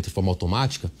cobrança seja feita de forma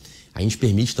automática, a gente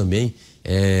permite também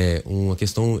uma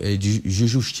questão de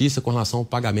justiça com relação ao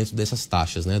pagamento dessas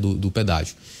taxas, né? Do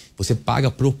pedágio. Você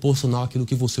paga proporcional àquilo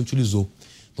que você utilizou.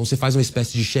 Então você faz uma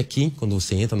espécie de check-in quando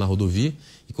você entra na rodovia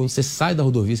e quando você sai da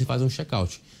rodovia você faz um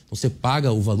check-out. Então você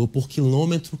paga o valor por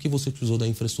quilômetro que você utilizou da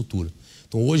infraestrutura.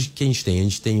 Então hoje o que a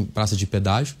gente tem praça de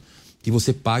pedágio que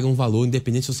você paga um valor,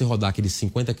 independente se você rodar aqueles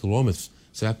 50 quilômetros,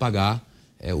 você vai pagar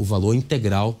o valor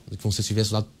integral de que você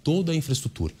tivesse usado toda a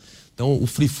infraestrutura. Então o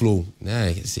free flow,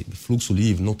 né, esse fluxo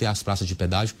livre, não ter as praças de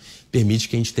pedágio, permite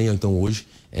que a gente tenha então hoje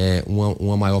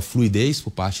uma maior fluidez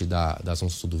por parte das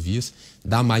nossas rodovias,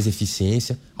 dá mais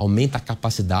eficiência, aumenta a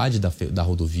capacidade da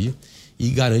rodovia e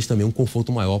garante também um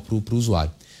conforto maior para o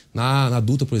usuário. Na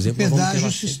Dutra, por exemplo...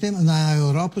 Na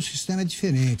Europa o sistema é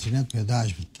diferente, né? Do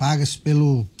pedágio. Paga-se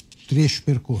pelo trecho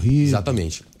percorrido.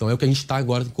 Exatamente. Então é o que a gente está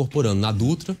agora incorporando na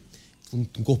Dutra,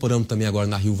 incorporamos também agora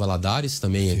na Rio Valadares,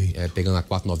 também pegando a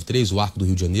 493, o Arco do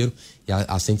Rio de Janeiro, e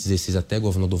a 116 até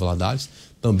Governador Valadares,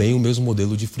 também o mesmo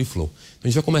modelo de free flow. Então a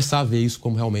gente vai começar a ver isso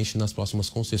como realmente nas próximas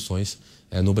concessões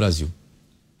no Brasil.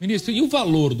 Ministro, e o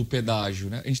valor do pedágio,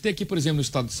 né? A gente tem aqui, por exemplo, no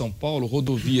estado de São Paulo,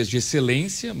 rodovias de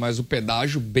excelência, mas o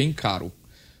pedágio bem caro.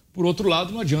 Por outro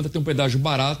lado, não adianta ter um pedágio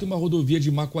barato e uma rodovia de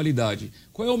má qualidade.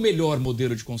 Qual é o melhor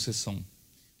modelo de concessão?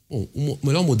 Bom, o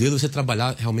melhor modelo é você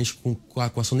trabalhar realmente com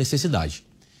a sua necessidade.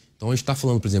 Então a gente está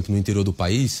falando, por exemplo, no interior do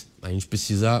país, a gente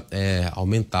precisa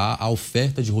aumentar a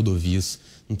oferta de rodovias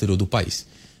no interior do país.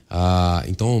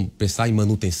 Então, pensar em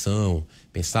manutenção,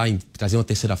 pensar em trazer uma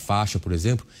terceira faixa, por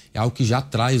exemplo, é algo que já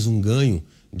traz um ganho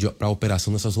para a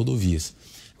operação dessas rodovias.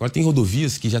 Agora, tem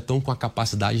rodovias que já estão com a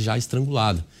capacidade já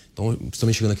estrangulada. Então,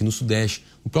 principalmente chegando aqui no Sudeste,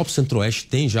 o próprio Centro-Oeste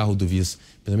tem já rodovias,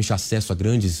 principalmente acesso a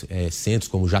grandes centros,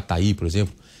 como Jataí, por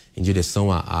exemplo, em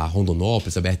direção a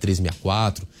Rondonópolis, a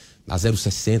BR-364, a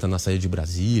 060 na saída de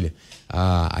Brasília.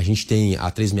 A gente tem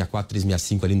a 364,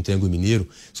 365 ali no Triângulo Mineiro.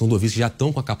 São rodovias que já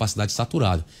estão com a capacidade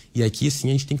saturada. E aqui, sim,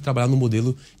 a gente tem que trabalhar no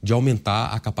modelo de aumentar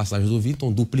a capacidade da rodovia,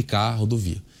 então duplicar a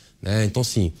rodovia. Né? Então,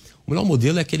 sim, o melhor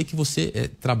modelo é aquele que você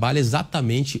trabalha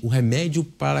exatamente o remédio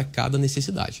para cada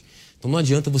necessidade. Então não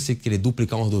adianta você querer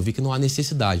duplicar uma rodovia que não há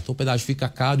necessidade. Então o pedágio fica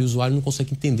caro e o usuário não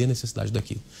consegue entender a necessidade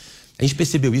daquilo. A gente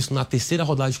percebeu isso na terceira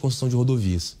rodada de concessão de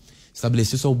rodovias.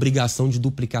 estabeleceu-se a obrigação de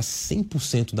duplicar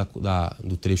 100%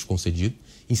 do trecho concedido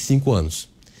em 5 anos.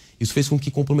 Isso fez com que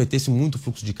comprometesse muito o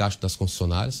fluxo de caixa das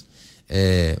concessionárias.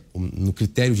 No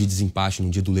critério de desempate no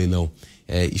dia do leilão,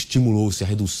 estimulou-se a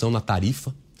redução na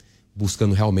tarifa,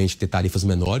 buscando realmente ter tarifas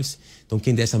menores. Então,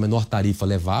 quem desse a menor tarifa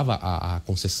levava a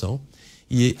concessão.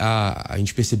 E a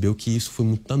gente percebeu que isso foi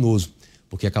muito danoso,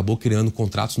 porque acabou criando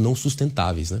contratos não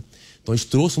sustentáveis, né? Então, a gente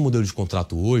trouxe um modelo de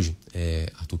contrato hoje,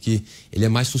 Arthur, que ele é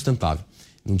mais sustentável.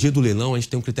 No dia do leilão, a gente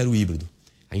tem um critério híbrido.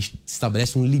 A gente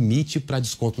estabelece um limite para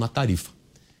desconto na tarifa.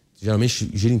 Geralmente,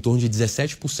 gira em torno de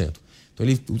 17%. Então,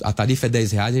 a tarifa é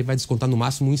R$10, ele vai descontar no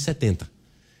máximo R$1,70.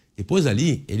 Depois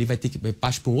ali, ele vai ter que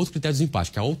partir para um outro critério de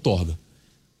desempate, que é a outorga.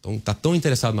 Então, está tão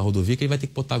interessado na rodovia que ele vai ter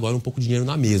que botar agora um pouco de dinheiro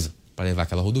na mesa para levar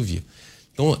aquela rodovia.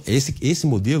 Então, esse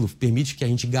modelo permite que a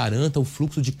gente garanta o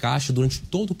fluxo de caixa durante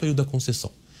todo o período da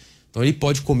concessão. Então, ele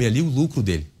pode comer ali o lucro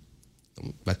dele.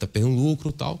 Então, vai estar perdendo lucro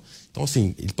e tal. Então,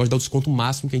 assim, ele pode dar o desconto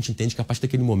máximo que a gente entende que a partir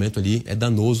daquele momento ali é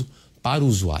danoso para o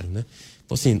usuário, né?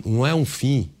 Então, assim, não é um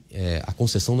fim, a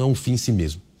concessão não é um fim em si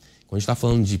mesmo. Quando a gente está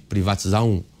falando de privatizar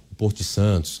o Porto de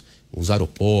Santos, os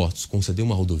aeroportos, conceder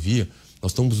uma rodovia,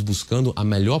 nós estamos buscando a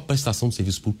melhor prestação de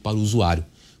serviço público para o usuário,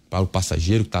 para o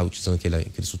passageiro que está utilizando aquela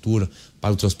estrutura,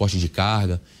 para o transporte de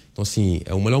carga. Então, assim,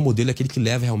 o melhor modelo é aquele que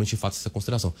leva realmente, de fato, essa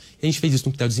consideração. E a gente fez isso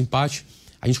no critério de desempate.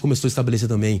 A gente começou a estabelecer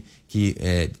também que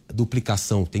a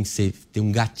duplicação tem que ter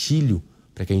um gatilho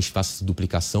para que a gente faça essa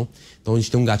duplicação. Então, a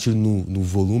gente tem um gatilho no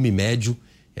volume médio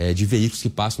de veículos que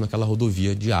passam naquela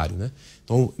rodovia diário, né?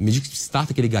 Então, à medida que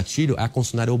starta aquele gatilho, a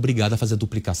concessionária é obrigada a fazer a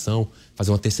duplicação,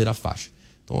 fazer uma terceira faixa.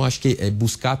 Então, acho que é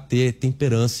buscar ter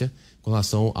temperância com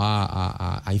relação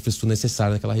à infraestrutura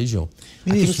necessária naquela região.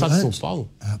 Ministro, aqui no estado de São Paulo,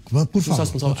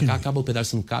 acaba o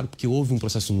pedágio sendo caro porque houve um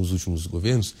processo nos últimos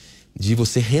governos de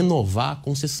você renovar a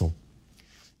concessão.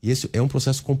 E esse é um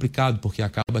processo complicado porque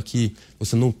acaba que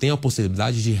você não tem a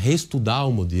possibilidade de reestudar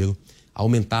o modelo,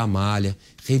 aumentar a malha,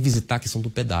 revisitar a questão do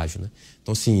pedágio, né?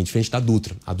 Então, assim, diferente da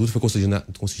Dutra. A Dutra foi concedida na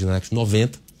década de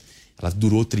 90, ela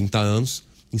durou 30 anos,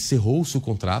 encerrou-se o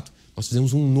contrato, nós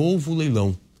fizemos um novo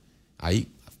leilão. Aí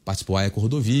participou a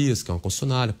Eco-Rodovias, que é uma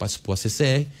concessionária, participou a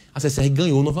CCR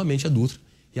ganhou novamente a Dutra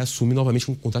e assume novamente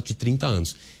um contrato de 30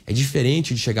 anos. É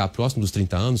diferente de chegar próximo dos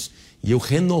 30 anos e eu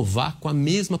renovar com a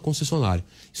mesma concessionária.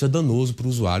 Isso é danoso para o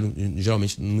usuário,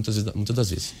 geralmente, muitas das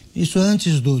vezes. Isso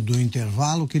antes do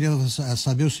intervalo, queria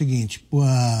saber o seguinte,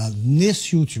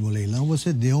 nesse último leilão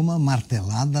você deu uma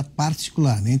martelada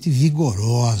particularmente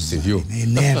vigorosa. Você viu? Né,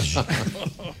 enérgica.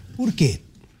 Por quê?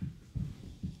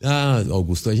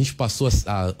 Augusto, a gente passou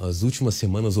as últimas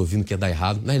semanas ouvindo que ia dar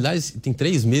errado. Na realidade, tem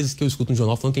 3 meses que eu escuto um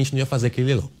jornal falando que a gente não ia fazer aquele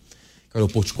leilão. O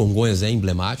aeroporto de Congonhas é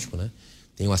emblemático, né?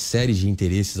 Tem uma série de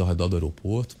interesses ao redor do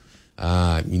aeroporto.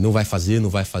 E não vai fazer, não,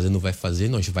 a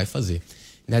gente vai fazer.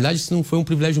 Na realidade, isso não foi um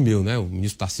privilégio meu, né? O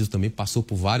ministro Tarcísio também passou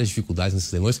por várias dificuldades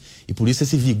nesses leilões e por isso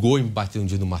esse vigor em bater um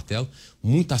dia no martelo,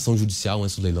 muita ação judicial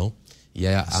antes do leilão. E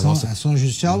ação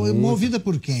judicial movida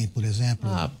por quem, por exemplo?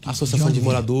 A Associação de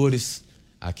Moradores,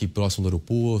 aqui próximo do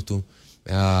aeroporto,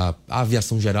 a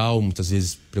aviação geral, muitas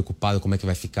vezes preocupada como é que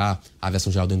vai ficar a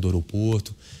aviação geral dentro do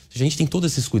aeroporto. A gente tem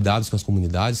todos esses cuidados com as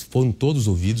comunidades, foram todos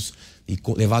ouvidos e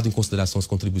levado em consideração as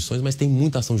contribuições, mas tem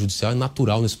muita ação judicial, é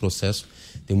natural nesse processo,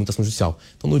 tem muita ação judicial.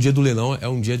 Então, no dia do leilão, é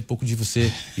um dia de pouco de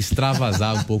você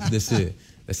extravasar um pouco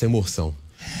dessa emoção.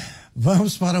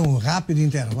 Vamos para um rápido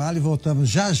intervalo e voltamos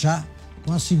já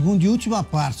com a segunda e última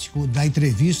parte da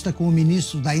entrevista com o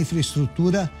ministro da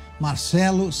Infraestrutura,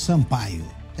 Marcelo Sampaio.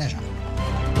 Até já.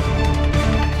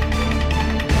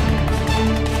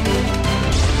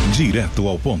 Direto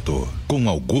ao ponto, com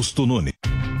Augusto Nunes.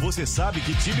 Você sabe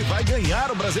que time vai ganhar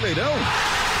o Brasileirão?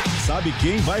 Sabe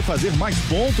quem vai fazer mais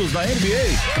pontos na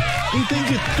NBA?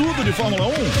 Entende tudo de Fórmula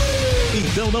 1?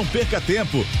 Então não perca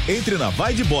tempo. Entre na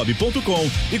vaidebob.com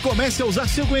e comece a usar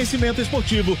seu conhecimento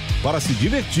esportivo para se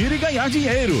divertir e ganhar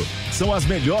dinheiro. São as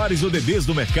melhores ODDs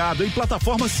do mercado em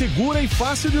plataforma segura e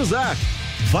fácil de usar.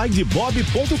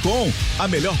 Vaidebob.com, a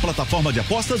melhor plataforma de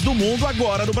apostas do mundo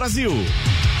agora no Brasil.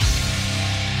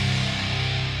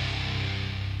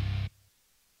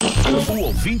 O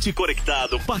ouvinte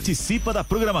conectado participa da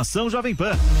programação Jovem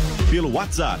Pan pelo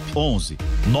WhatsApp 11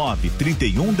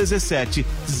 931 17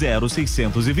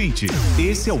 0620.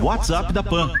 Esse é o WhatsApp da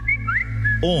Pan.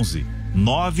 11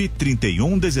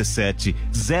 931 17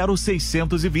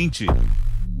 0620.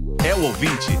 É o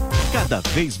ouvinte cada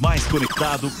vez mais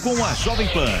conectado com a Jovem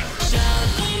Pan.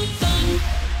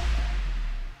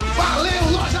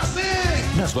 Valeu, Loja 100!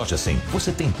 Na Nas lojas 100,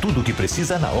 você tem tudo o que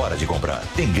precisa na hora de comprar.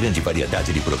 Tem grande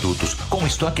variedade de produtos, com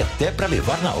estoque até para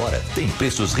levar na hora. Tem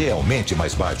preços realmente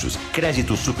mais baixos,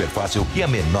 crédito super fácil e a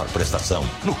menor prestação.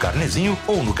 No carnezinho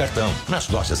ou no cartão. Nas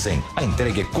lojas 100, a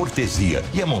entrega é cortesia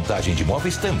e a montagem de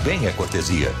móveis também é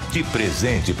cortesia. De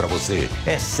presente para você.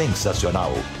 É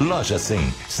sensacional. Loja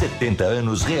 100, 70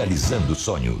 anos realizando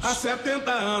sonhos. Há 70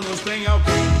 anos tem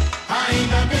alguém,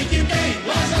 ainda bem que tem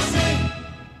Loja 100.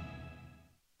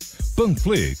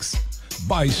 Panflix.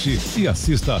 Baixe e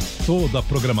assista toda a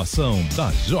programação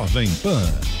da Jovem Pan.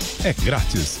 É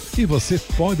grátis e você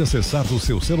pode acessar do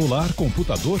seu celular,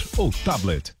 computador ou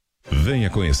tablet. Venha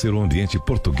conhecer o ambiente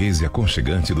português e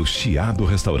aconchegante do Chiado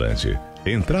Restaurante.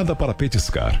 Entrada para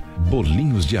petiscar,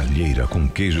 bolinhos de alheira com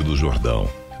queijo do Jordão.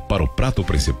 Para o prato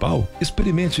principal,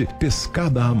 experimente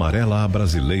pescada amarela à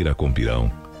brasileira com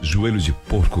pirão, joelho de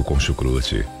porco com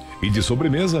chucrute. E de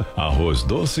sobremesa, arroz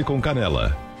doce com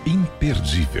canela.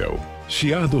 Imperdível.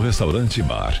 Chiado Restaurante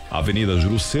Bar, Avenida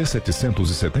Jurucê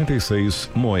 776,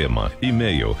 Moema.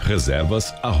 E-mail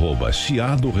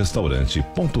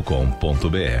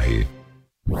reservas@chiadorestaurante.com.br.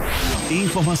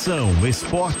 Informação,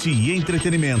 esporte e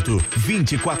entretenimento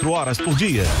 24 horas por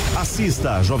dia.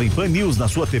 Assista a Jovem Pan News na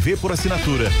sua TV por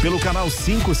assinatura pelo canal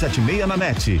 576 na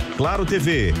NET, Claro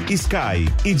TV, Sky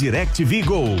e DirecTV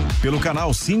Go, pelo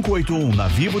canal 581 na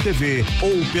Vivo TV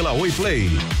ou pela Oi Play.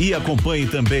 E acompanhe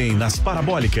também nas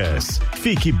parabólicas.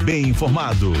 Fique bem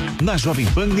informado na Jovem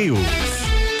Pan News.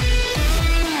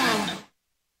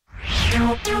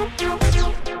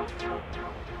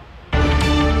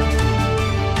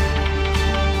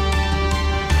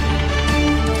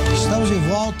 Estamos de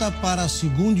volta para a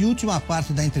segunda e última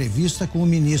parte da entrevista com o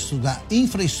ministro da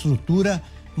Infraestrutura,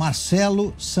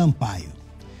 Marcelo Sampaio.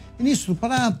 Ministro,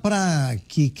 para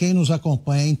que quem nos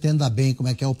acompanha entenda bem como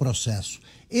é que é o processo,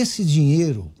 esse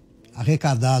dinheiro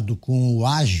arrecadado com o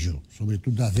ágio,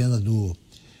 sobretudo da venda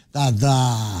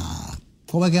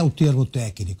como é que é o termo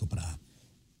técnico para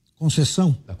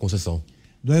concessão? Da concessão.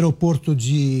 Do aeroporto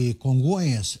de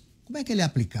Congonhas, como é que ele é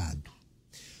aplicado?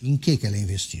 Em que ele é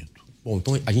investido? Bom,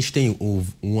 então a gente tem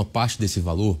uma parte desse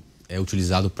valor é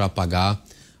utilizado para pagar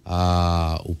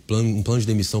um plano de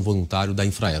demissão voluntário da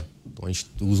Infraero. Então a gente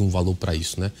usa um valor para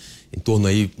isso, né? Em torno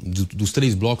aí dos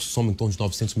 3 blocos, soma em torno de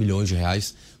 900 milhões de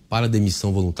reais para a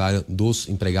demissão voluntária dos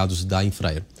empregados da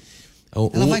Infraero.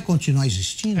 Ela vai continuar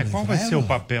existindo? Qual vai ser o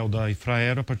papel da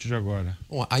Infraero a partir de agora?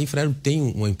 Bom, a Infraero tem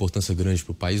uma importância grande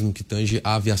para o país no que tange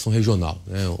à aviação regional,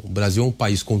 né? O Brasil é um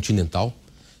país continental,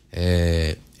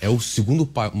 é o segundo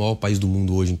maior país do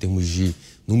mundo hoje em termos de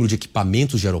número de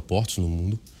equipamentos de aeroportos no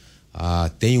mundo.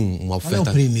 Tem uma oferta... Qual é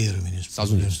o primeiro, ministro?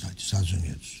 Estados Unidos. Estados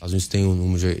Unidos. Estados Unidos tem um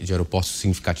número de aeroportos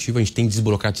significativo. A gente tem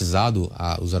desburocratizado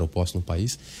os aeroportos no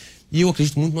país. E eu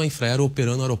acredito muito na Infraero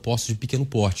operando aeroportos de pequeno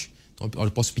porte. Então,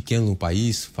 aeroportos pequenos no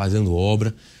país, fazendo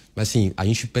obra. Mas, assim, a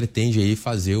gente pretende aí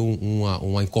fazer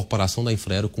uma incorporação da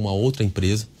Infraero com uma outra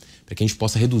empresa para que a gente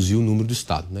possa reduzir o número do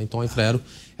Estado, né? Então, a Infraero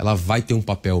ela vai ter um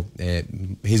papel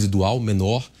residual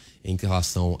menor em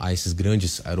relação a esses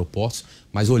grandes aeroportos,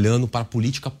 mas olhando para a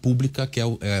política pública que é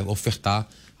ofertar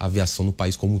a aviação no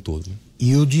país como um todo. Né?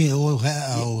 E o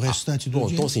restante do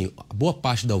dinheiro? Então, assim, a boa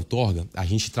parte da outorga a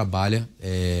gente trabalha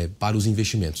para os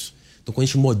investimentos. Então, quando a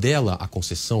gente modela a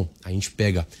concessão, a gente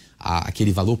pega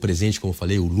aquele valor presente, como eu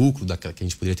falei, o lucro que a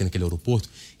gente poderia ter naquele aeroporto,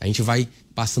 a gente vai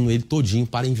passando ele todinho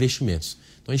para investimentos.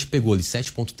 Então, a gente pegou ali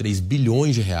 7,3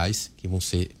 bilhões de reais que vão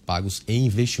ser pagos em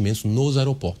investimentos nos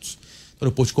aeroportos. No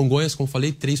aeroporto de Congonhas, como eu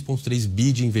falei, 3,3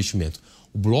 bi de investimento.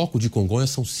 O bloco de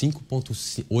Congonhas são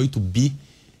 5,8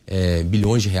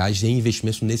 bilhões de reais em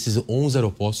investimentos nesses 11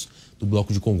 aeroportos do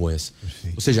bloco de Congonhas.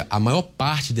 Perfeito. Ou seja, a maior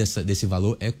parte desse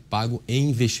valor é pago em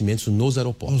investimentos nos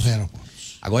aeroportos.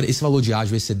 Agora, esse valor de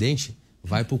ágio excedente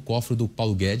vai para o cofre do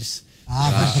Paulo Guedes,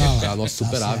 para nosso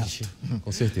superávit,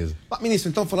 com certeza. Ministro,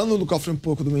 então, falando do cofre um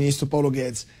pouco do ministro Paulo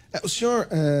Guedes, o senhor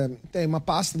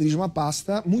dirige uma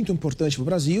pasta muito importante para o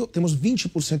Brasil. Temos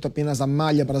 20% apenas da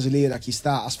malha brasileira que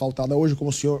está asfaltada hoje, como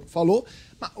o senhor falou.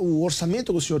 Mas o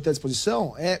orçamento que o senhor tem à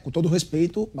disposição é, com todo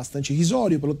respeito, bastante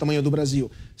irrisório pelo tamanho do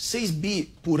Brasil. 6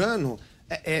 bi por ano,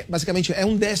 basicamente, é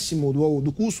 1/10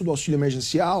 do custo do auxílio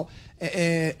emergencial.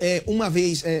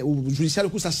 O judiciário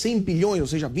custa 100 bilhões, ou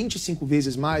seja, 25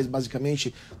 vezes mais,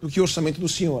 basicamente, do que o orçamento do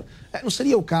senhor. Não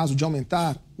seria o caso de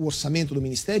aumentar o orçamento do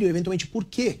Ministério? E, eventualmente, por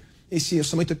que esse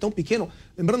orçamento é tão pequeno?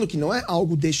 Lembrando que não é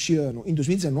algo deste ano. Em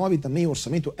 2019, também o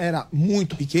orçamento era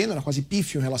muito pequeno, era quase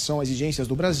pífio em relação às exigências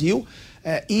do Brasil.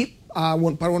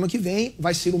 Para o ano que vem,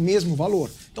 vai ser o mesmo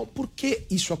valor. Então, por que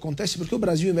isso acontece? Por que o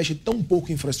Brasil investe tão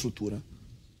pouco em infraestrutura?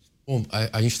 Bom,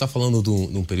 a gente está falando de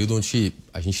um período onde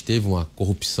a gente teve uma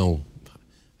corrupção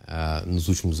nos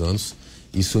últimos anos.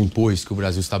 Isso impôs que o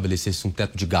Brasil estabelecesse um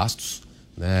teto de gastos,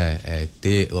 né,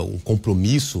 ter um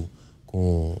compromisso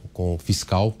com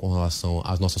fiscal com relação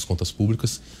às nossas contas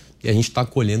públicas, e a gente está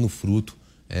colhendo o fruto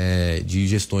de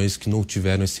gestões que não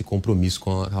tiveram esse compromisso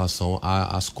com relação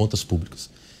às contas públicas.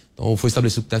 Então foi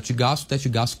estabelecido o teto de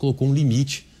gasto colocou um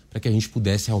limite para que a gente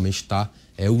pudesse realmente estar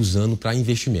usando para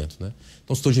investimento, né?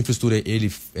 Então o setor de infraestrutura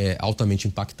ele é altamente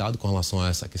impactado com relação a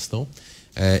essa questão.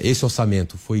 Esse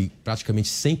orçamento foi praticamente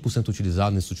 100%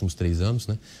 utilizado nesses últimos 3 anos,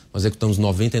 né? Nós executamos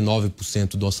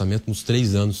 99% do orçamento nos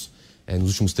 3 anos, nos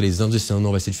últimos 3 anos. Esse ano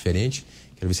não vai ser diferente.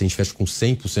 Quero ver se a gente fecha com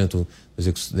 100%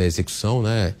 da execução,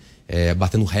 né?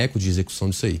 Batendo recorde de execução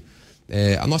disso aí.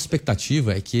 A nossa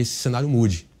expectativa é que esse cenário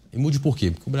mude. E mude por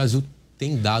quê? Porque o Brasil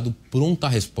tem dado pronta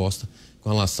resposta com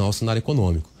relação ao cenário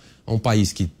econômico. É um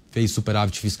país que fez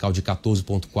superávit fiscal de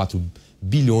 14,4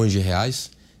 bilhões de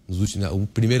reais. A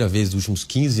primeira vez nos últimos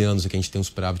 15 anos que a gente tem um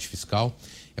superávit fiscal.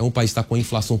 É um país que está com a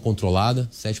inflação controlada,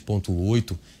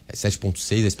 7,8,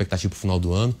 7,6 a expectativa para o final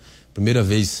do ano. Primeira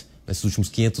vez nesses últimos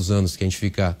 500 anos que a gente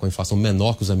fica com a inflação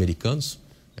menor que os americanos,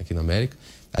 aqui na América.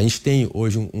 A gente tem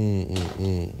hoje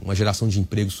uma geração de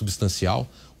emprego substancial,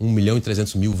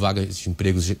 1.300.000 vagas de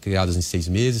empregos criadas em 6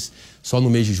 meses. Só no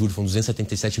mês de julho foram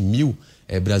 277 mil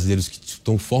brasileiros que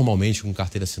estão formalmente com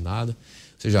carteira assinada.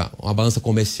 Ou seja, uma balança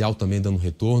comercial também dando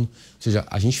retorno. Ou seja,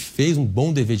 a gente fez um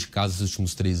bom dever de casa nesses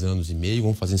últimos 3 anos e meio,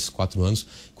 vamos fazer esses 4 anos,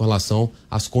 com relação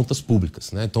às contas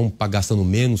públicas, né? Então, gastando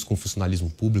menos com funcionalismo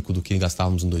público do que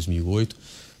gastávamos em 2008.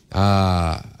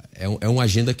 É uma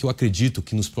agenda que eu acredito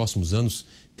que nos próximos anos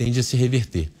tende a se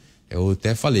reverter. Eu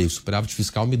até falei, o superávit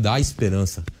fiscal me dá a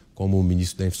esperança, como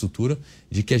ministro da infraestrutura,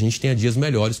 de que a gente tenha dias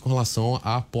melhores com relação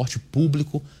a aporte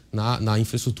público na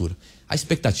infraestrutura. A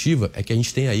expectativa é que a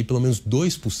gente tenha aí pelo menos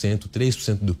 2%,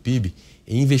 3% do PIB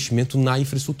em investimento na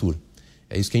infraestrutura.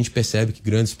 É isso que a gente percebe que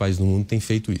grandes países no mundo têm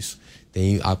feito isso.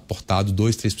 Tem aportado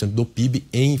 2%, 3% do PIB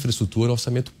em infraestrutura,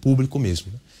 orçamento público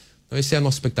mesmo, né? Então essa é a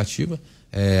nossa expectativa.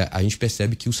 A gente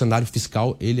percebe que o cenário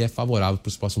fiscal ele é favorável para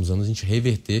os próximos anos a gente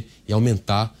reverter e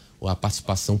aumentar a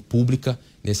participação pública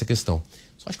nessa questão.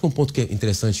 Só acho que um ponto que é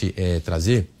interessante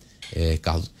trazer,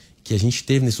 Carlos, que a gente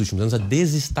teve nesses últimos anos a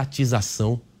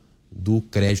desestatização do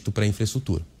crédito para a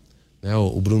infraestrutura. Né?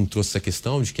 O Bruno trouxe essa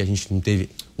questão de que a gente não teve,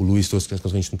 o Luiz trouxe a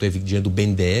questão que a gente não teve dinheiro do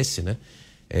BNDES, né?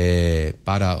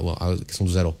 Para a questão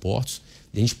dos aeroportos.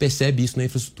 E a gente percebe isso na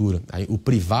infraestrutura. O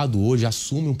privado hoje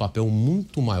assume um papel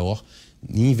muito maior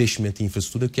em investimento em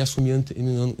infraestrutura que assumia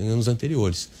em anos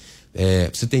anteriores. Para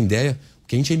você ter ideia, o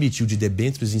que a gente emitiu de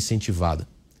debêntures incentivada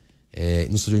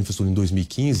no setor de infraestrutura em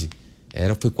 2015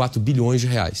 foi 4 bilhões de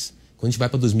reais. Quando a gente vai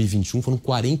para 2021, foram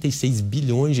 46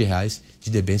 bilhões de reais de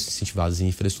debêntures incentivadas em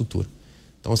infraestrutura.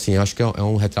 Então, assim, eu acho que é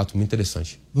um retrato muito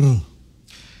interessante. Bruno.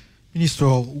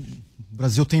 Ministro, o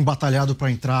Brasil tem batalhado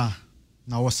para entrar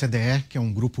na OCDE, que é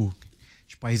um grupo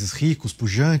de países ricos,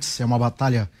 pujantes. É uma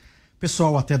batalha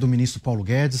pessoal até do ministro Paulo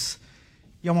Guedes.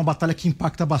 E é uma batalha que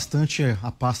impacta bastante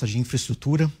a pasta de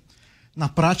infraestrutura. Na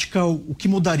prática, o que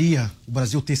mudaria o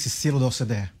Brasil ter esse selo da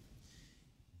OCDE?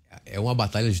 É uma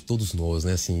batalha de todos nós,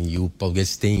 né? Assim, e o Paulo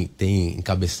Guedes tem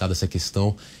encabeçado essa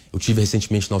questão. Eu tive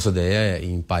recentemente na OCDE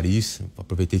em Paris,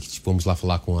 aproveitei que fomos lá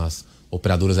falar com as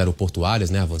operadoras aeroportuárias,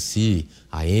 né? A Vinci,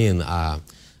 a ENA,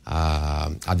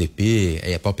 a ADP,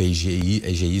 a própria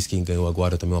EGIS, quem ganhou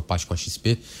agora também uma parte com a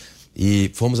XP,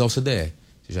 e fomos à OCDE.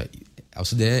 Ou seja, a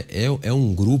OCDE é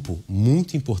um grupo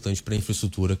muito importante para a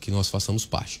infraestrutura que nós façamos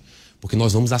parte, porque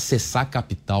nós vamos acessar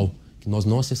capital que nós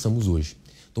não acessamos hoje.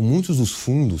 Então, muitos dos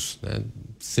fundos, né,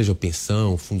 seja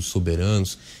pensão, fundos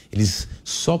soberanos, eles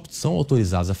só são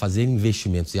autorizados a fazer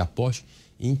investimentos e aporte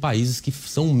em países que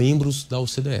são membros da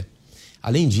OCDE.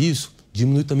 Além disso,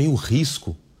 diminui também o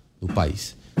risco do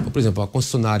país. Então, por exemplo, a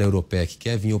concessionária europeia que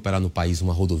quer vir operar no país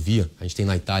uma rodovia, a gente tem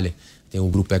na Itália, tem um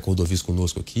grupo Eco Rodovias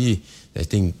conosco aqui,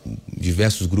 tem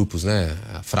diversos grupos, né?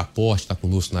 A Fraport está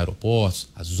conosco na aeroportos,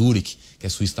 a Zurich, que é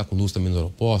suíça, está conosco também nos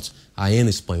aeroportos, a ENA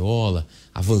espanhola,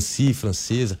 a Vinci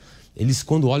francesa. Eles,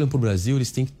 quando olham para o Brasil,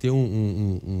 eles têm que ter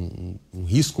um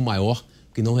risco maior,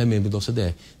 porque não é membro da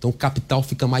OCDE. Então, o capital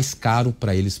fica mais caro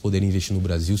para eles poderem investir no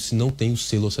Brasil se não tem o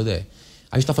selo OCDE.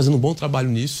 A gente está fazendo um bom trabalho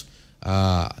nisso.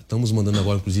 Estamos mandando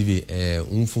agora, inclusive,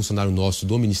 um funcionário nosso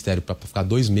do Ministério para ficar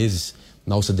 2 meses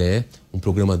na OCDE, um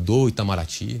programa do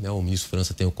Itamaraty, né? O ministro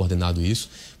França tem coordenado isso,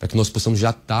 para que nós possamos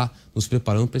já estar nos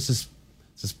preparando para esses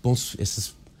pontos,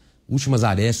 essas últimas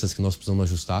arestas que nós precisamos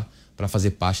ajustar para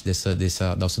fazer parte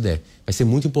da OCDE. Vai ser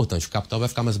muito importante, o capital vai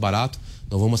ficar mais barato,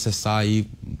 nós vamos acessar aí,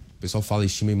 o pessoal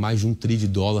estima em mais de $1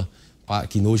 trilhão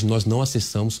que hoje nós não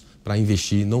acessamos para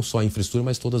investir não só em infraestrutura,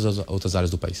 mas todas as outras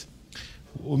áreas do país.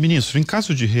 O ministro, em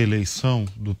caso de reeleição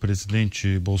do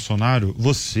presidente Bolsonaro,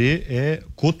 você é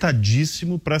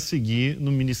cotadíssimo para seguir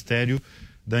no Ministério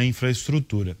da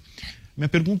Infraestrutura. Minha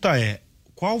pergunta é,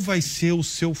 qual vai ser o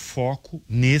seu foco,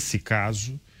 nesse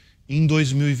caso, em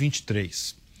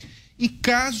 2023? E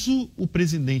caso o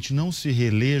presidente não se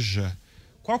reeleja,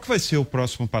 qual que vai ser o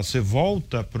próximo passo?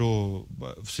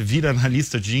 Você vira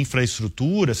analista de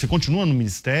infraestrutura? Você continua no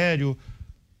Ministério?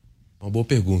 Uma boa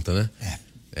pergunta, né?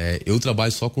 Eu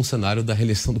trabalho só com o cenário da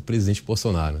reeleição do presidente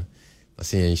Bolsonaro, né?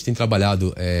 Assim, a gente tem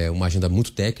trabalhado uma agenda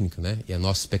muito técnica, né? E a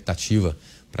nossa expectativa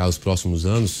para os próximos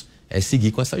anos é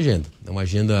seguir com essa agenda. É uma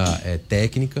agenda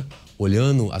técnica,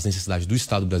 olhando as necessidades do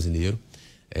Estado brasileiro,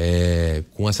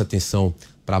 com essa atenção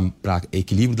para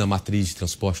equilíbrio da matriz de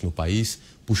transporte no país,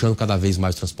 puxando cada vez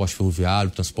mais o transporte ferroviário,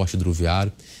 o transporte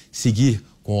hidroviário, seguir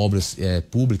com obras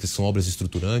públicas, que são obras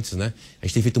estruturantes, né? A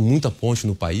gente tem feito muita ponte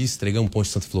no país, entregamos ponte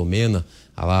Santa Filomena,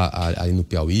 ali no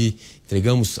Piauí,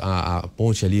 entregamos a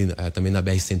ponte ali também na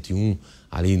BR-101,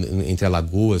 ali entre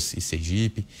Alagoas e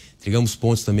Sergipe, entregamos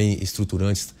pontes também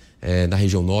estruturantes na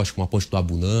região norte, como a ponte do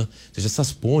Abunã. Ou seja,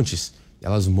 essas pontes,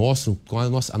 elas mostram com a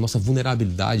nossa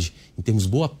vulnerabilidade em termos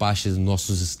boa parte dos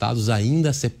nossos estados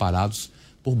ainda separados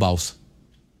por balsa.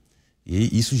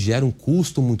 E isso gera um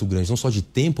custo muito grande, não só de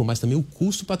tempo, mas também o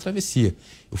custo para a travessia.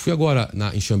 Eu fui agora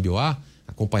em Xambioá,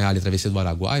 acompanhar ali a travessia do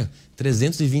Araguaia,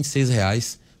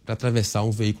 R$326 para atravessar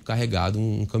um veículo carregado,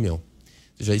 um caminhão.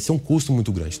 Ou seja, isso é um custo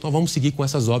muito grande. Então vamos seguir com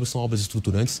essas obras, são obras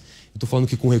estruturantes. Eu estou falando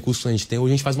que com o recurso que a gente tem,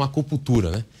 hoje a gente faz uma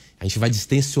acupuntura, né? A gente vai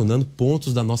distensionando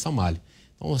pontos da nossa malha.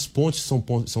 Então as pontes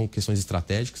são questões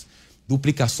estratégicas,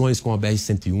 duplicações com a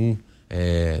BR-101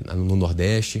 no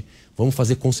Nordeste. Vamos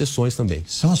fazer concessões também.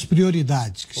 São as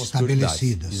prioridades que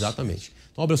estabelecidas. Exatamente.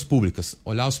 Então, obras públicas,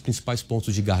 olhar os principais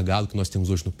pontos de gargalo que nós temos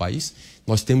hoje no país.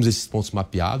 Nós temos esses pontos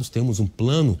mapeados, temos um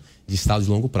plano de estado de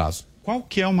longo prazo. Qual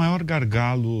que é o maior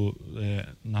gargalo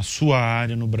na sua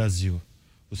área no Brasil?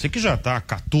 Você que já está há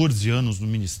 14 anos no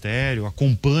Ministério,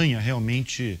 acompanha,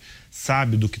 realmente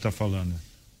sabe do que está falando.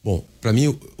 Bom, para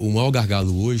mim o maior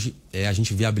gargalo hoje é a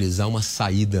gente viabilizar uma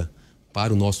saída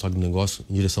para o nosso agronegócio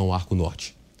em direção ao Arco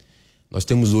Norte. Nós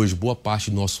temos hoje boa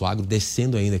parte do nosso agro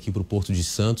descendo ainda aqui para o Porto de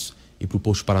Santos e para o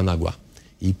Porto de Paranaguá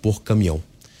e por caminhão.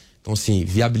 Então, assim,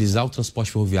 viabilizar o transporte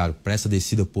ferroviário para essa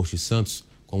descida Porto de Santos,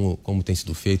 como tem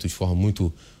sido feito de forma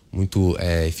muito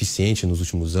eficiente nos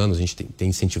últimos anos, a gente tem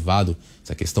incentivado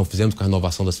essa questão, fizemos com a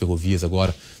renovação das ferrovias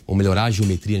agora, vamos melhorar a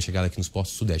geometria na chegada aqui nos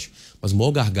portos do Sudeste. Mas o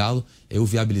maior gargalo é eu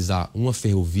viabilizar uma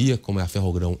ferrovia, como é a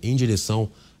Ferrogrão, em direção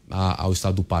ao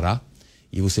estado do Pará,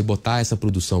 e você botar essa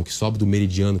produção que sobe do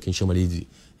meridiano, que a gente chama ali de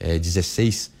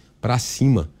 16, para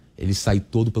cima, ele sai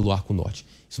todo pelo Arco Norte.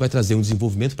 Isso vai trazer um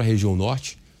desenvolvimento para a região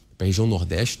norte, para a região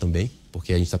nordeste também,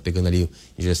 porque a gente está pegando ali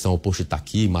em direção ao Posto de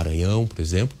Itaqui, Maranhão, por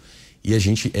exemplo, e a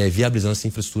gente viabilizando essa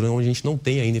infraestrutura onde a gente não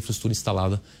tem ainda infraestrutura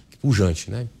instalada pujante,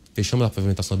 né? Fechamos a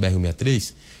pavimentação da BR-163,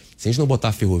 se a gente não botar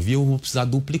a ferrovia, eu vou precisar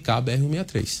duplicar a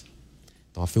BR-163.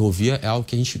 Então a ferrovia é algo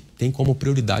que a gente tem como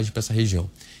prioridade para essa região.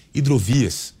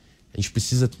 Hidrovias, a gente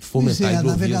precisa fomentar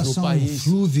hidrovias no país.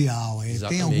 Fluvial,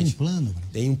 tem algum plano?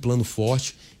 Tem um plano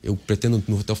forte. Eu pretendo,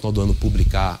 até o final do ano,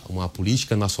 publicar uma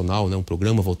política nacional, né, um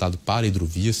programa voltado para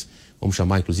hidrovias. Vamos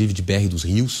chamar, inclusive, de BR dos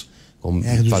Rios,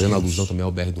 fazendo alusão também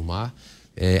ao BR do Mar.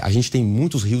 A gente tem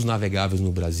muitos rios navegáveis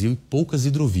no Brasil e poucas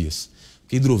hidrovias.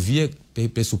 Porque hidrovia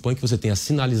pressupõe que você tenha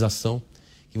sinalização,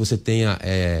 que você tenha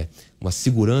uma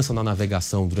segurança na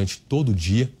navegação durante todo o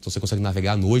dia. Então você consegue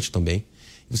navegar à noite também.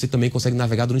 Você também consegue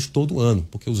navegar durante todo o ano,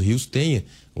 porque os rios têm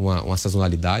uma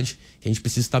sazonalidade que a gente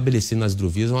precisa estabelecer nas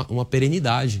hidrovias uma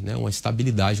perenidade, né? Uma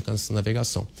estabilidade nessa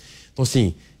navegação. Então,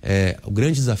 assim, o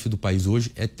grande desafio do país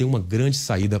hoje é ter uma grande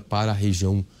saída para a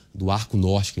região do Arco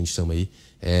Norte, que a gente chama aí,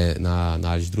 na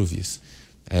área de hidrovias.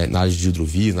 Na área de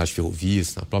hidrovias, na área de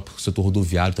ferrovias, no próprio setor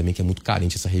rodoviário também, que é muito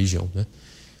carente essa região, né?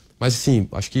 Mas, assim,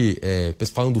 acho que,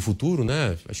 falando do futuro,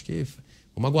 né? Acho que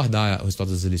vamos aguardar o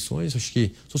resultado das eleições. Acho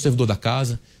que sou servidor da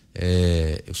casa,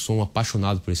 eu sou um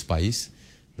apaixonado por esse país,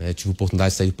 né? Tive a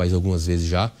oportunidade de sair do país algumas vezes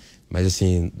já, mas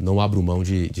assim, não abro mão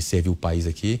de servir o país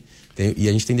aqui. E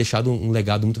a gente tem deixado um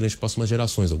legado muito grande para as próximas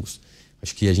gerações, Augusto.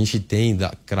 Acho que a gente tem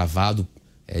cravado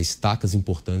estacas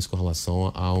importantes com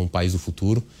relação a um país do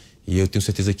futuro, e eu tenho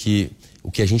certeza que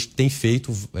o que a gente tem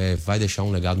feito vai deixar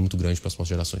um legado muito grande para as próximas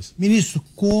gerações. Ministro,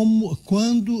 como,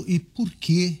 quando e por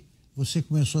que você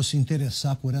começou a se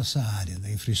interessar por essa área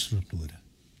da infraestrutura?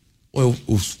 Eu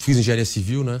fiz engenharia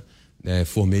civil, né?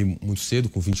 Formei muito cedo,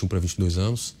 com 21 para 22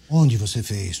 anos. Onde você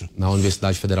fez? Na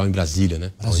Universidade Federal em Brasília,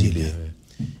 né? Brasília.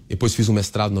 Depois fiz um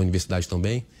mestrado na universidade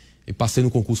também. E passei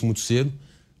no concurso muito cedo.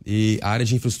 E a área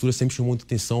de infraestrutura sempre chamou muita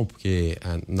atenção, porque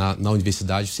na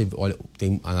universidade, você olha,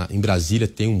 em Brasília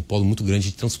tem um polo muito grande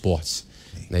de transportes.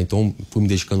 Né? Então, fui me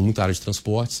dedicando muito à área de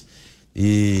transportes.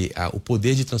 E o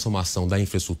poder de transformação da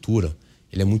infraestrutura,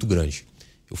 ele é muito grande.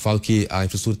 Eu falo que a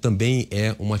infraestrutura também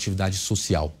é uma atividade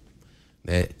social.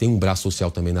 Né? Tem um braço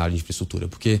social também na área de infraestrutura,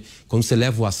 porque quando você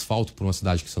leva o asfalto para uma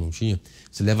cidade que você não tinha,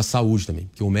 você leva a saúde também,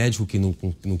 porque o médico que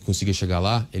não consiga chegar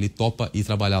lá, ele topa ir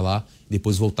trabalhar lá e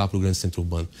depois voltar para o grande centro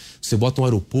urbano. Você bota um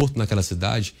aeroporto naquela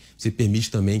cidade, você permite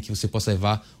também que você possa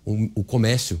levar o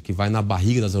comércio que vai na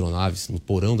barriga das aeronaves, no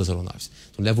porão das aeronaves.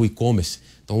 Então leva o e-commerce.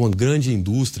 Então uma grande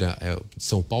indústria de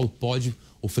São Paulo pode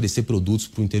oferecer produtos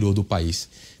para o interior do país.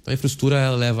 Então a infraestrutura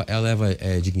ela leva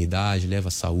dignidade, leva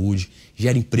saúde,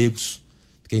 gera empregos.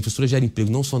 Porque a infraestrutura gera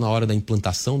emprego não só na hora da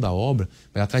implantação da obra,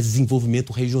 mas ela traz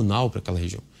desenvolvimento regional para aquela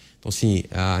região. Então, assim,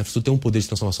 a infraestrutura tem um poder de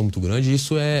transformação muito grande e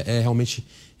isso realmente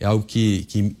algo que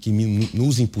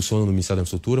nos impulsiona no Ministério da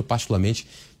Infraestrutura. Particularmente,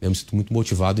 eu me sinto muito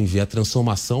motivado em ver a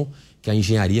transformação que a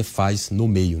engenharia faz no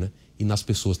meio, né? E nas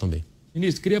pessoas também.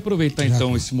 Ministro, queria aproveitar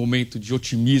então esse momento de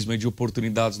otimismo e de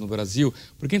oportunidades no Brasil,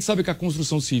 porque a gente sabe que a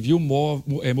construção civil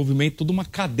movimenta toda uma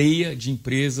cadeia de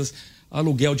empresas,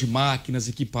 aluguel de máquinas,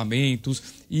 equipamentos,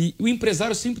 e o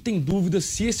empresário sempre tem dúvidas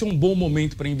se esse é um bom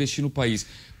momento para investir no país.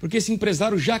 Porque esse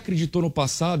empresário já acreditou no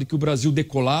passado que o Brasil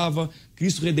decolava,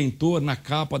 Cristo Redentor na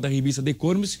capa da revista The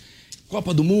Economist,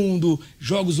 Copa do Mundo,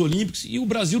 Jogos Olímpicos, e o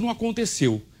Brasil não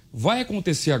aconteceu. Vai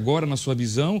acontecer agora, na sua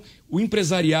visão? O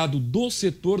empresariado do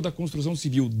setor da construção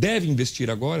civil deve investir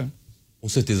agora? Com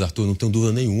certeza, Arthur, não tenho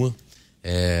dúvida nenhuma.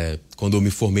 Quando eu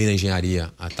me formei na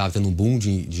engenharia, estava tendo um boom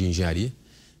de engenharia.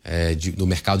 No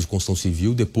mercado de construção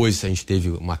civil. Depois a gente teve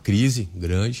uma crise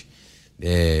grande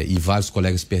e vários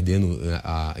colegas perdendo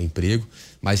emprego.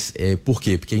 Mas por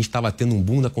quê? Porque a gente estava tendo um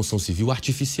boom na construção civil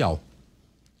artificial.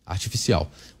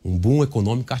 Um boom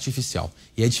econômico artificial.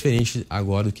 E é diferente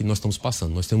agora do que nós estamos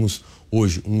passando. Nós temos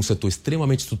hoje um setor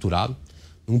extremamente estruturado,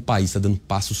 um país está dando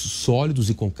passos sólidos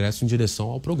e concretos em direção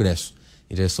ao progresso,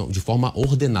 de forma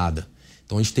ordenada.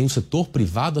 Então a gente tem um setor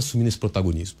privado assumindo esse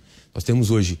protagonismo. Nós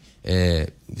temos hoje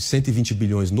 120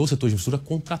 bilhões no setor de infraestrutura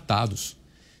contratados.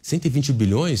 120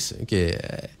 bilhões, que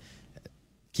é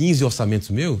 15 orçamentos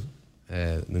meus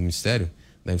no Ministério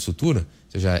da Infraestrutura,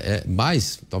 ou seja,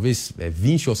 mais, talvez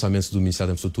 20 orçamentos do Ministério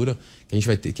da Infraestrutura que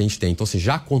a gente tem. Então, assim,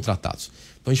 já contratados.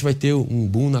 Então, a gente vai ter um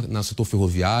boom no setor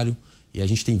ferroviário e a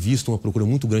gente tem visto uma procura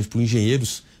muito grande por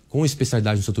engenheiros com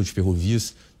especialidade no setor de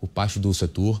ferrovias, por parte do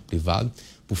setor privado,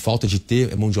 por falta de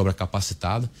ter mão de obra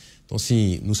capacitada. Então,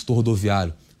 assim, no setor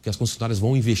rodoviário, que as concessionárias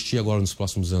vão investir agora nos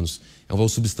próximos anos, é um valor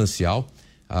substancial.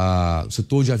 No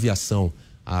setor de aviação,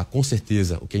 com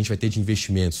certeza, o que a gente vai ter de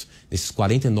investimentos nesses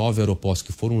 49 aeroportos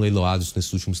que foram leiloados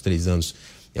nesses últimos 3 anos,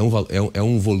 é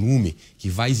um volume que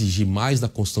vai exigir mais da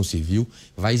construção civil,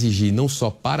 vai exigir não só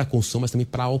para a construção, mas também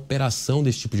para a operação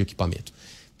desse tipo de equipamento.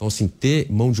 Então, assim,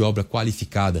 ter mão de obra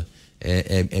qualificada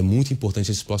é muito importante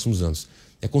nesses próximos anos.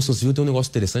 A construção civil tem um negócio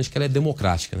interessante que ela é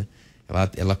democrática, né?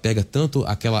 Ela pega tanto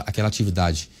aquela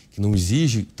atividade que não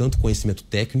exige tanto conhecimento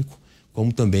técnico,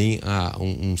 como também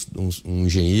um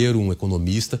engenheiro, um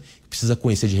economista, que precisa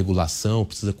conhecer de regulação,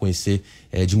 precisa conhecer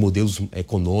de modelos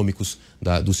econômicos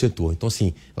do setor. Então,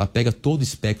 assim, ela pega todo o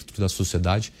espectro da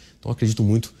sociedade. Então, acredito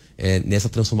muito nessa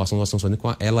transformação que nós estamos fazendo,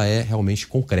 ela é realmente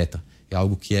concreta, é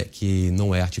algo que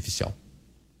não é artificial.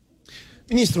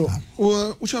 Ministro,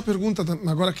 última pergunta,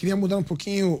 agora queria mudar um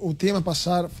pouquinho o tema,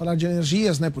 passar a falar de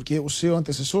energias, né? Porque o seu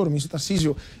antecessor, o ministro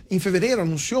Tarcísio, em fevereiro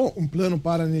anunciou um plano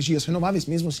para energias renováveis,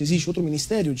 mesmo se existe outro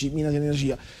ministério de Minas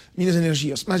e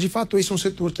Energias. Mas, de fato, esse é um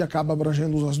setor que acaba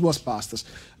abrangendo as duas pastas.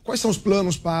 Quais são os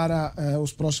planos para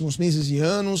os próximos meses e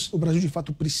anos? O Brasil, de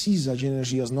fato, precisa de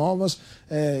energias novas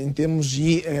em termos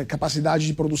de capacidade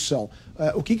de produção.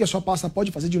 O que a sua pasta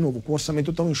pode fazer de novo com um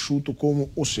orçamento tão enxuto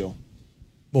como o seu?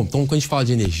 Bom, então quando a gente fala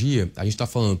de energia, a gente está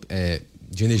falando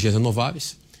de energias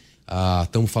renováveis,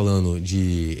 estamos falando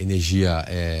de energia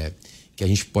que a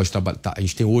gente pode trabalhar. A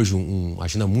gente tem hoje uma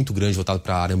agenda muito grande voltada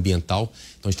para a área ambiental.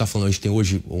 Então a gente está falando, a gente tem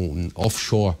hoje um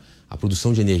offshore, a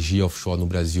produção de energia offshore no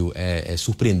Brasil é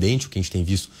surpreendente o que a gente tem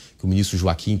visto, que o ministro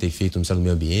Joaquim tem feito no Ministério do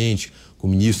Meio Ambiente, que o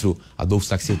ministro Adolfo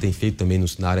Saxer tem feito também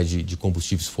na área de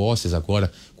combustíveis fósseis,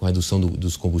 agora com a redução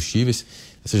dos combustíveis.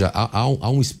 Ou seja, há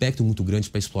um espectro muito grande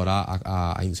para explorar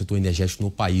o setor energético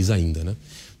no país ainda, né?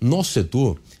 Nosso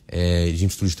setor de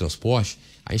infraestrutura de transporte,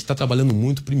 a gente está trabalhando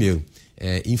muito, primeiro,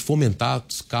 em fomentar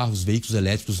os veículos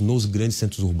elétricos nos grandes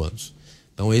centros urbanos.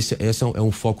 Então, esse é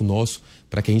um foco nosso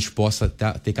para que a gente possa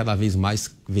ter cada vez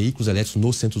mais veículos elétricos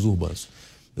nos centros urbanos.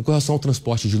 Em relação ao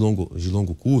transporte de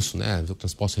longo curso, né, o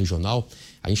transporte regional,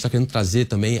 a gente está querendo trazer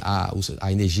também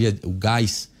a energia, o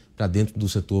gás para dentro do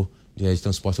setor de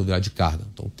transporte rodoviário de carga.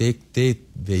 Então, ter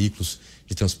veículos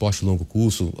de transporte de longo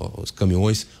curso, os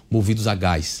caminhões, movidos a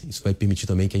gás. Isso vai permitir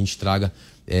também que a gente traga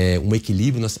um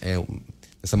equilíbrio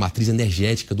nessa matriz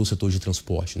energética do setor de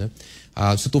transporte, né?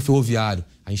 No setor ferroviário,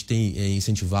 a gente tem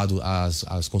incentivado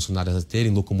as concessionárias a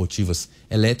terem locomotivas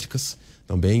elétricas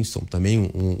também, são também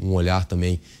um olhar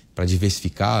também para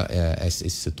diversificar esse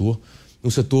setor.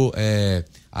 No setor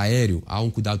aéreo, há um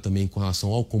cuidado também com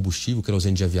relação ao combustível,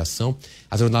 querosene de aviação.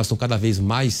 As aeronaves estão cada vez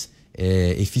mais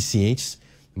eficientes,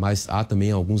 mas há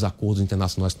também alguns acordos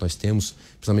internacionais que nós temos,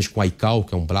 principalmente com a ICAO,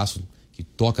 que é um braço que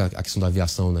toca a questão da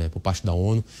aviação, né, por parte da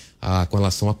ONU, com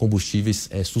relação a combustíveis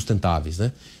sustentáveis,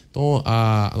 né? Então,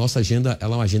 a nossa agenda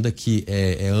ela é uma agenda que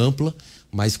é ampla,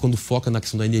 mas quando foca na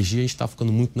questão da energia, a gente está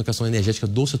focando muito na questão energética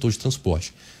do setor de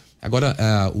transporte. Agora,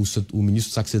 o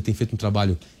ministro Saxeta tem feito um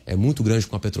trabalho muito grande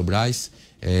com a Petrobras,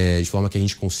 de forma que a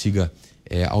gente consiga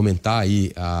aumentar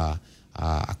aí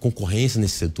a concorrência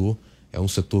nesse setor. É um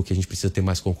setor que a gente precisa ter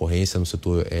mais concorrência no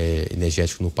setor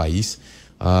energético no país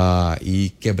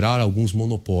e quebrar alguns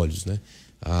monopólios, né?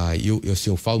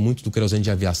 Eu falo muito do querosene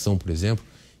de aviação, por exemplo,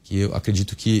 que eu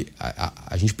acredito que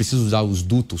a gente precisa usar os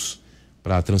dutos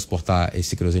para transportar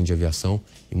esse querosene de aviação,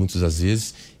 e muitas das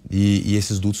vezes, e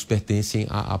esses dutos pertencem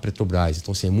à Petrobras.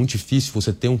 Então, assim, é muito difícil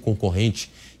você ter um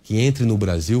concorrente que entre no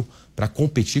Brasil para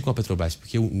competir com a Petrobras,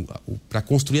 porque para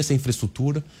construir essa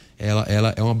infraestrutura, ela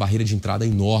é uma barreira de entrada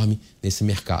enorme nesse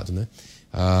mercado, né?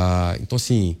 Então,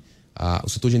 assim, o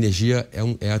setor de energia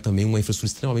é também uma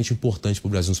infraestrutura extremamente importante para o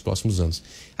Brasil nos próximos anos.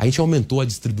 A gente aumentou a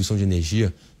distribuição de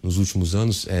energia nos últimos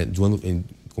anos,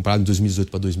 comparado em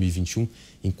 2018 para 2021,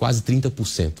 em quase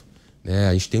 30%. Né?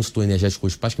 A gente tem um setor energético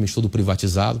hoje praticamente todo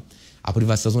privatizado. A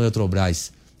privatização da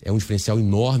Eletrobras é um diferencial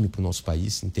enorme para o nosso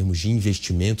país, em termos de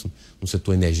investimento no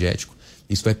setor energético.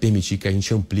 Isso vai permitir que a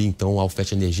gente amplie, então, a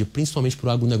oferta de energia, principalmente para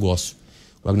o agronegócio.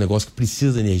 O agronegócio que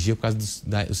precisa de energia por causa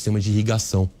do sistema de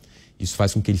irrigação. Isso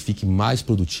faz com que ele fique mais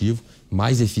produtivo,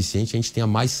 mais eficiente, e a gente tenha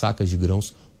mais sacas de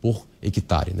grãos por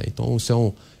hectare, né? Então,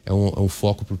 isso é um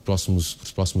foco para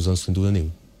os próximos anos, sem dúvida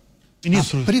nenhuma.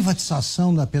 Ministro, a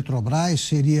privatização da Petrobras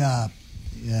seria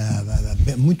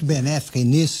muito benéfica e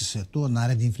nesse setor, na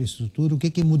área de infraestrutura, o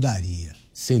que mudaria?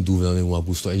 Sem dúvida nenhuma,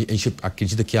 Augusto. A gente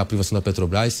acredita que a privatização da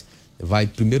Petrobras vai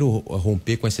primeiro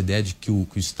romper com essa ideia de que o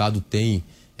Estado tem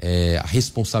a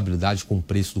responsabilidade com o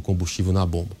preço do combustível na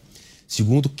bomba.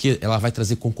 Segundo, que ela vai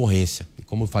trazer concorrência. E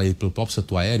como eu falei, pelo próprio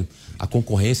setor aéreo, a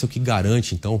concorrência é o que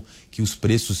garante, então, que os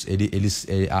preços,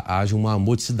 haja uma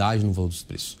modicidade no valor dos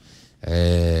preços.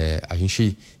 A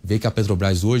gente vê que a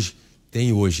Petrobras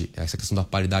tem hoje essa questão da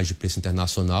paridade de preço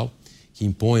internacional, que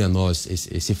impõe a nós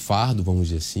esse fardo, vamos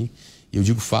dizer assim. E eu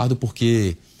digo fardo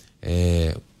porque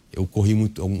eu corri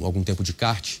algum tempo de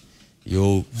kart e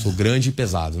eu sou grande e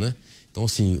pesado, né? Então,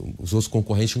 assim, os outros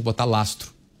concorrentes tinham que botar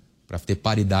lastro para ter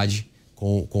paridade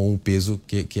com o peso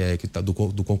que tá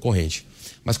do concorrente.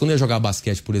 Mas quando eu ia jogar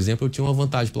basquete, por exemplo, eu tinha uma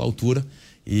vantagem pela altura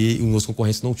e os meus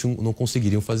concorrentes não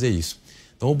conseguiriam fazer isso.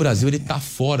 Então o Brasil está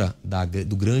fora da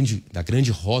grande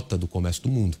rota do comércio do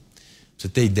mundo. Pra você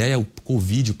ter ideia, o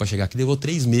Covid para chegar aqui levou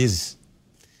 3 meses.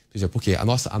 Ou seja, porque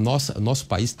o nosso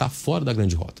país está fora da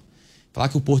grande rota. Falar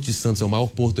que o Porto de Santos é o maior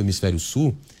porto do hemisfério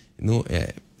sul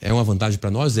é uma vantagem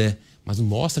para nós, mas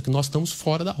mostra que nós estamos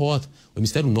fora da rota. O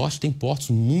hemisfério norte tem portos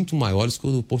muito maiores que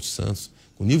o do Porto de Santos,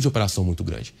 com nível de operação muito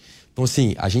grande. Então,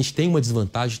 assim, a gente tem uma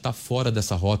desvantagem de estar fora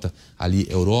dessa rota ali,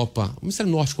 Europa, o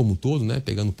hemisfério norte como um todo, né,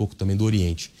 pegando um pouco também do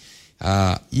Oriente.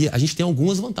 E a gente tem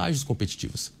algumas vantagens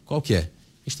competitivas. Qual que é?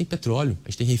 A gente tem petróleo, a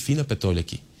gente tem refina petróleo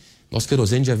aqui. Nosso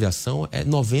querosene de aviação é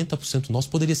 90% nosso,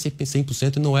 poderia ser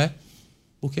 100% e não é,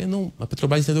 porque a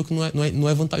Petrobras entendeu que não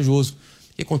é vantajoso.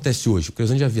 O que acontece hoje? O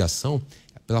querosene de aviação,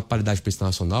 pela paridade de preço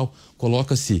internacional,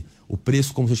 coloca-se o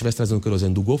preço como se eu estivesse trazendo o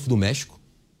querosene do Golfo do México.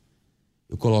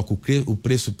 Eu coloco o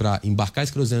preço para embarcar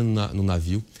esse querosene no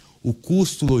navio, o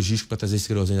custo logístico para trazer esse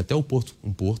querosene até um porto,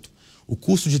 o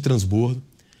custo de transbordo,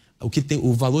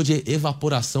 o valor de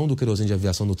evaporação do querosene de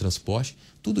aviação no transporte,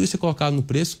 tudo isso é colocado no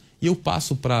preço e eu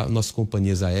passo para nossas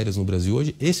companhias aéreas no Brasil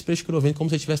hoje esse preço de querosene como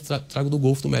se eu tivesse trago do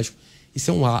Golfo do México. Isso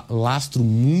é um lastro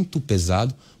muito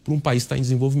pesado para um país que está em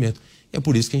desenvolvimento. É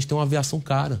por isso que a gente tem uma aviação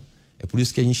cara. É por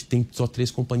isso que a gente tem só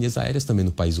 3 companhias aéreas também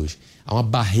no país hoje. Há uma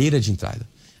barreira de entrada.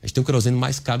 A gente tem o querosene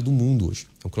mais caro do mundo hoje.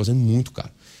 É um querosene muito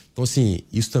caro. Então, assim,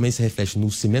 isso também se reflete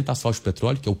no cimento asfalto de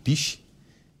petróleo, que é o PIX,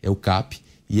 é o CAP.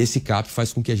 E esse CAP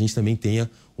faz com que a gente também tenha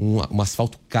um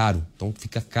asfalto caro. Então,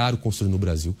 fica caro construir no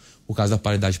Brasil por causa da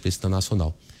paridade de preço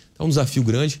internacional. Então, é um desafio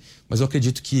grande, mas eu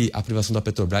acredito que a privatização da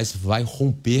Petrobras vai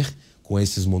romper com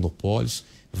esses monopólios,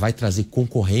 vai trazer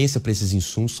concorrência para esses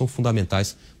insumos que são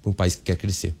fundamentais para um país que quer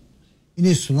crescer.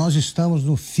 Ministro, nós estamos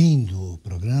no fim do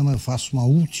programa. Eu faço uma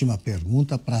última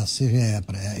pergunta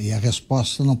e a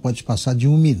resposta não pode passar de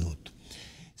 1 minuto.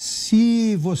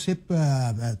 Se você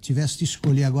tivesse de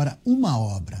escolher agora uma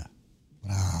obra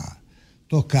para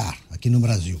tocar aqui no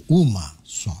Brasil, uma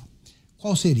só,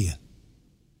 qual seria?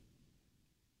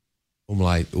 Vamos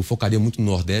lá, eu focaria muito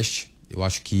no Nordeste. Eu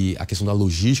acho que a questão da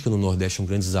logística no Nordeste é um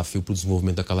grande desafio para o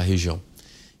desenvolvimento daquela região.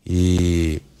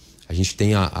 E a gente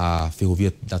tem a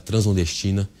ferrovia da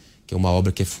Transnordestina, que é uma obra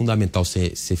que é fundamental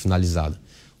ser finalizada.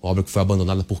 Uma obra que foi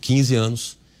abandonada por 15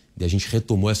 anos, e a gente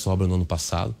retomou essa obra no ano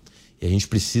passado, e a gente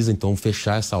precisa, então,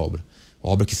 fechar essa obra.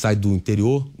 Uma obra que sai do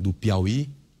interior, do Piauí,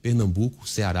 Pernambuco,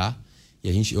 Ceará,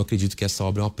 e eu acredito que essa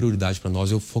obra é uma prioridade para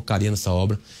nós. Eu focaria nessa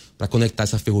obra para conectar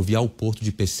essa ferrovia ao porto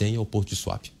de Pecém e ao porto de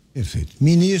Suape. Perfeito.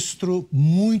 Ministro,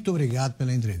 muito obrigado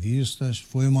pela entrevista.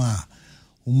 Foi uma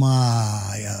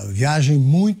viagem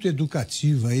muito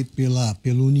educativa aí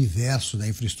pelo universo da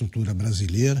infraestrutura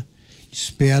brasileira.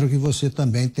 Espero que você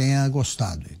também tenha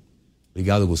gostado.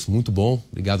 Obrigado, Augusto. Muito bom.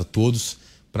 Obrigado a todos.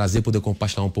 Prazer poder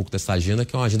compartilhar um pouco dessa agenda,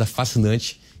 que é uma agenda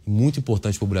fascinante e muito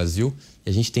importante para o Brasil. E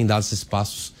a gente tem dado esses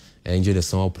passos em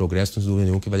direção ao progresso, sem dúvida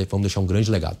nenhuma, que vamos deixar um grande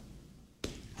legado.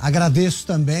 Agradeço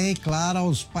também, claro,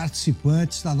 aos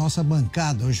participantes da nossa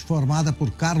bancada, hoje formada por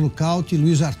Carlo Cauti,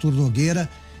 Luiz Arthur Nogueira,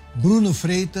 Bruno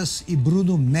Freitas e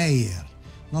Bruno Meyer.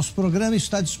 Nosso programa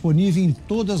está disponível em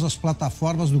todas as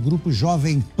plataformas do Grupo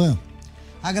Jovem Pan.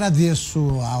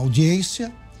 Agradeço a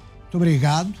audiência, muito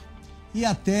obrigado e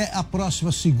até a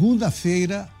próxima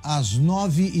segunda-feira, às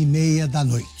 9h30 da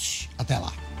noite. Até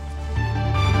lá.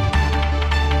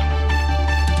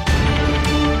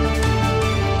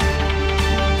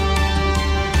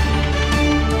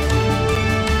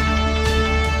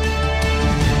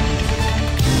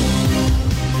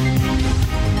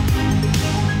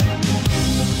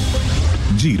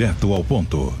 Direto ao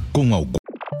ponto, com Augusto.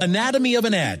 Anatomy of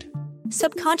an ad.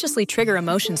 Subconsciously trigger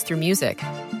emotions through music.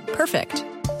 Perfect.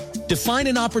 Define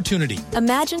an opportunity.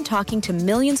 Imagine talking to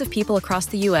millions of people across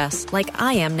the U.S. like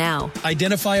I am now.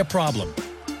 Identify a problem.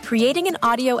 Creating an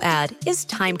audio ad is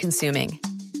time-consuming.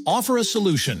 Offer a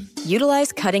solution.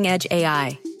 Utilize cutting-edge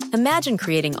AI. Imagine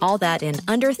creating all that in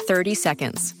under 30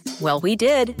 seconds. Well, we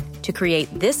did to create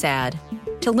this ad.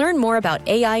 To learn more about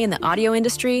AI in the audio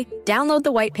industry, download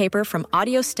the white paper from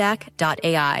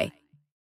audiostack.ai.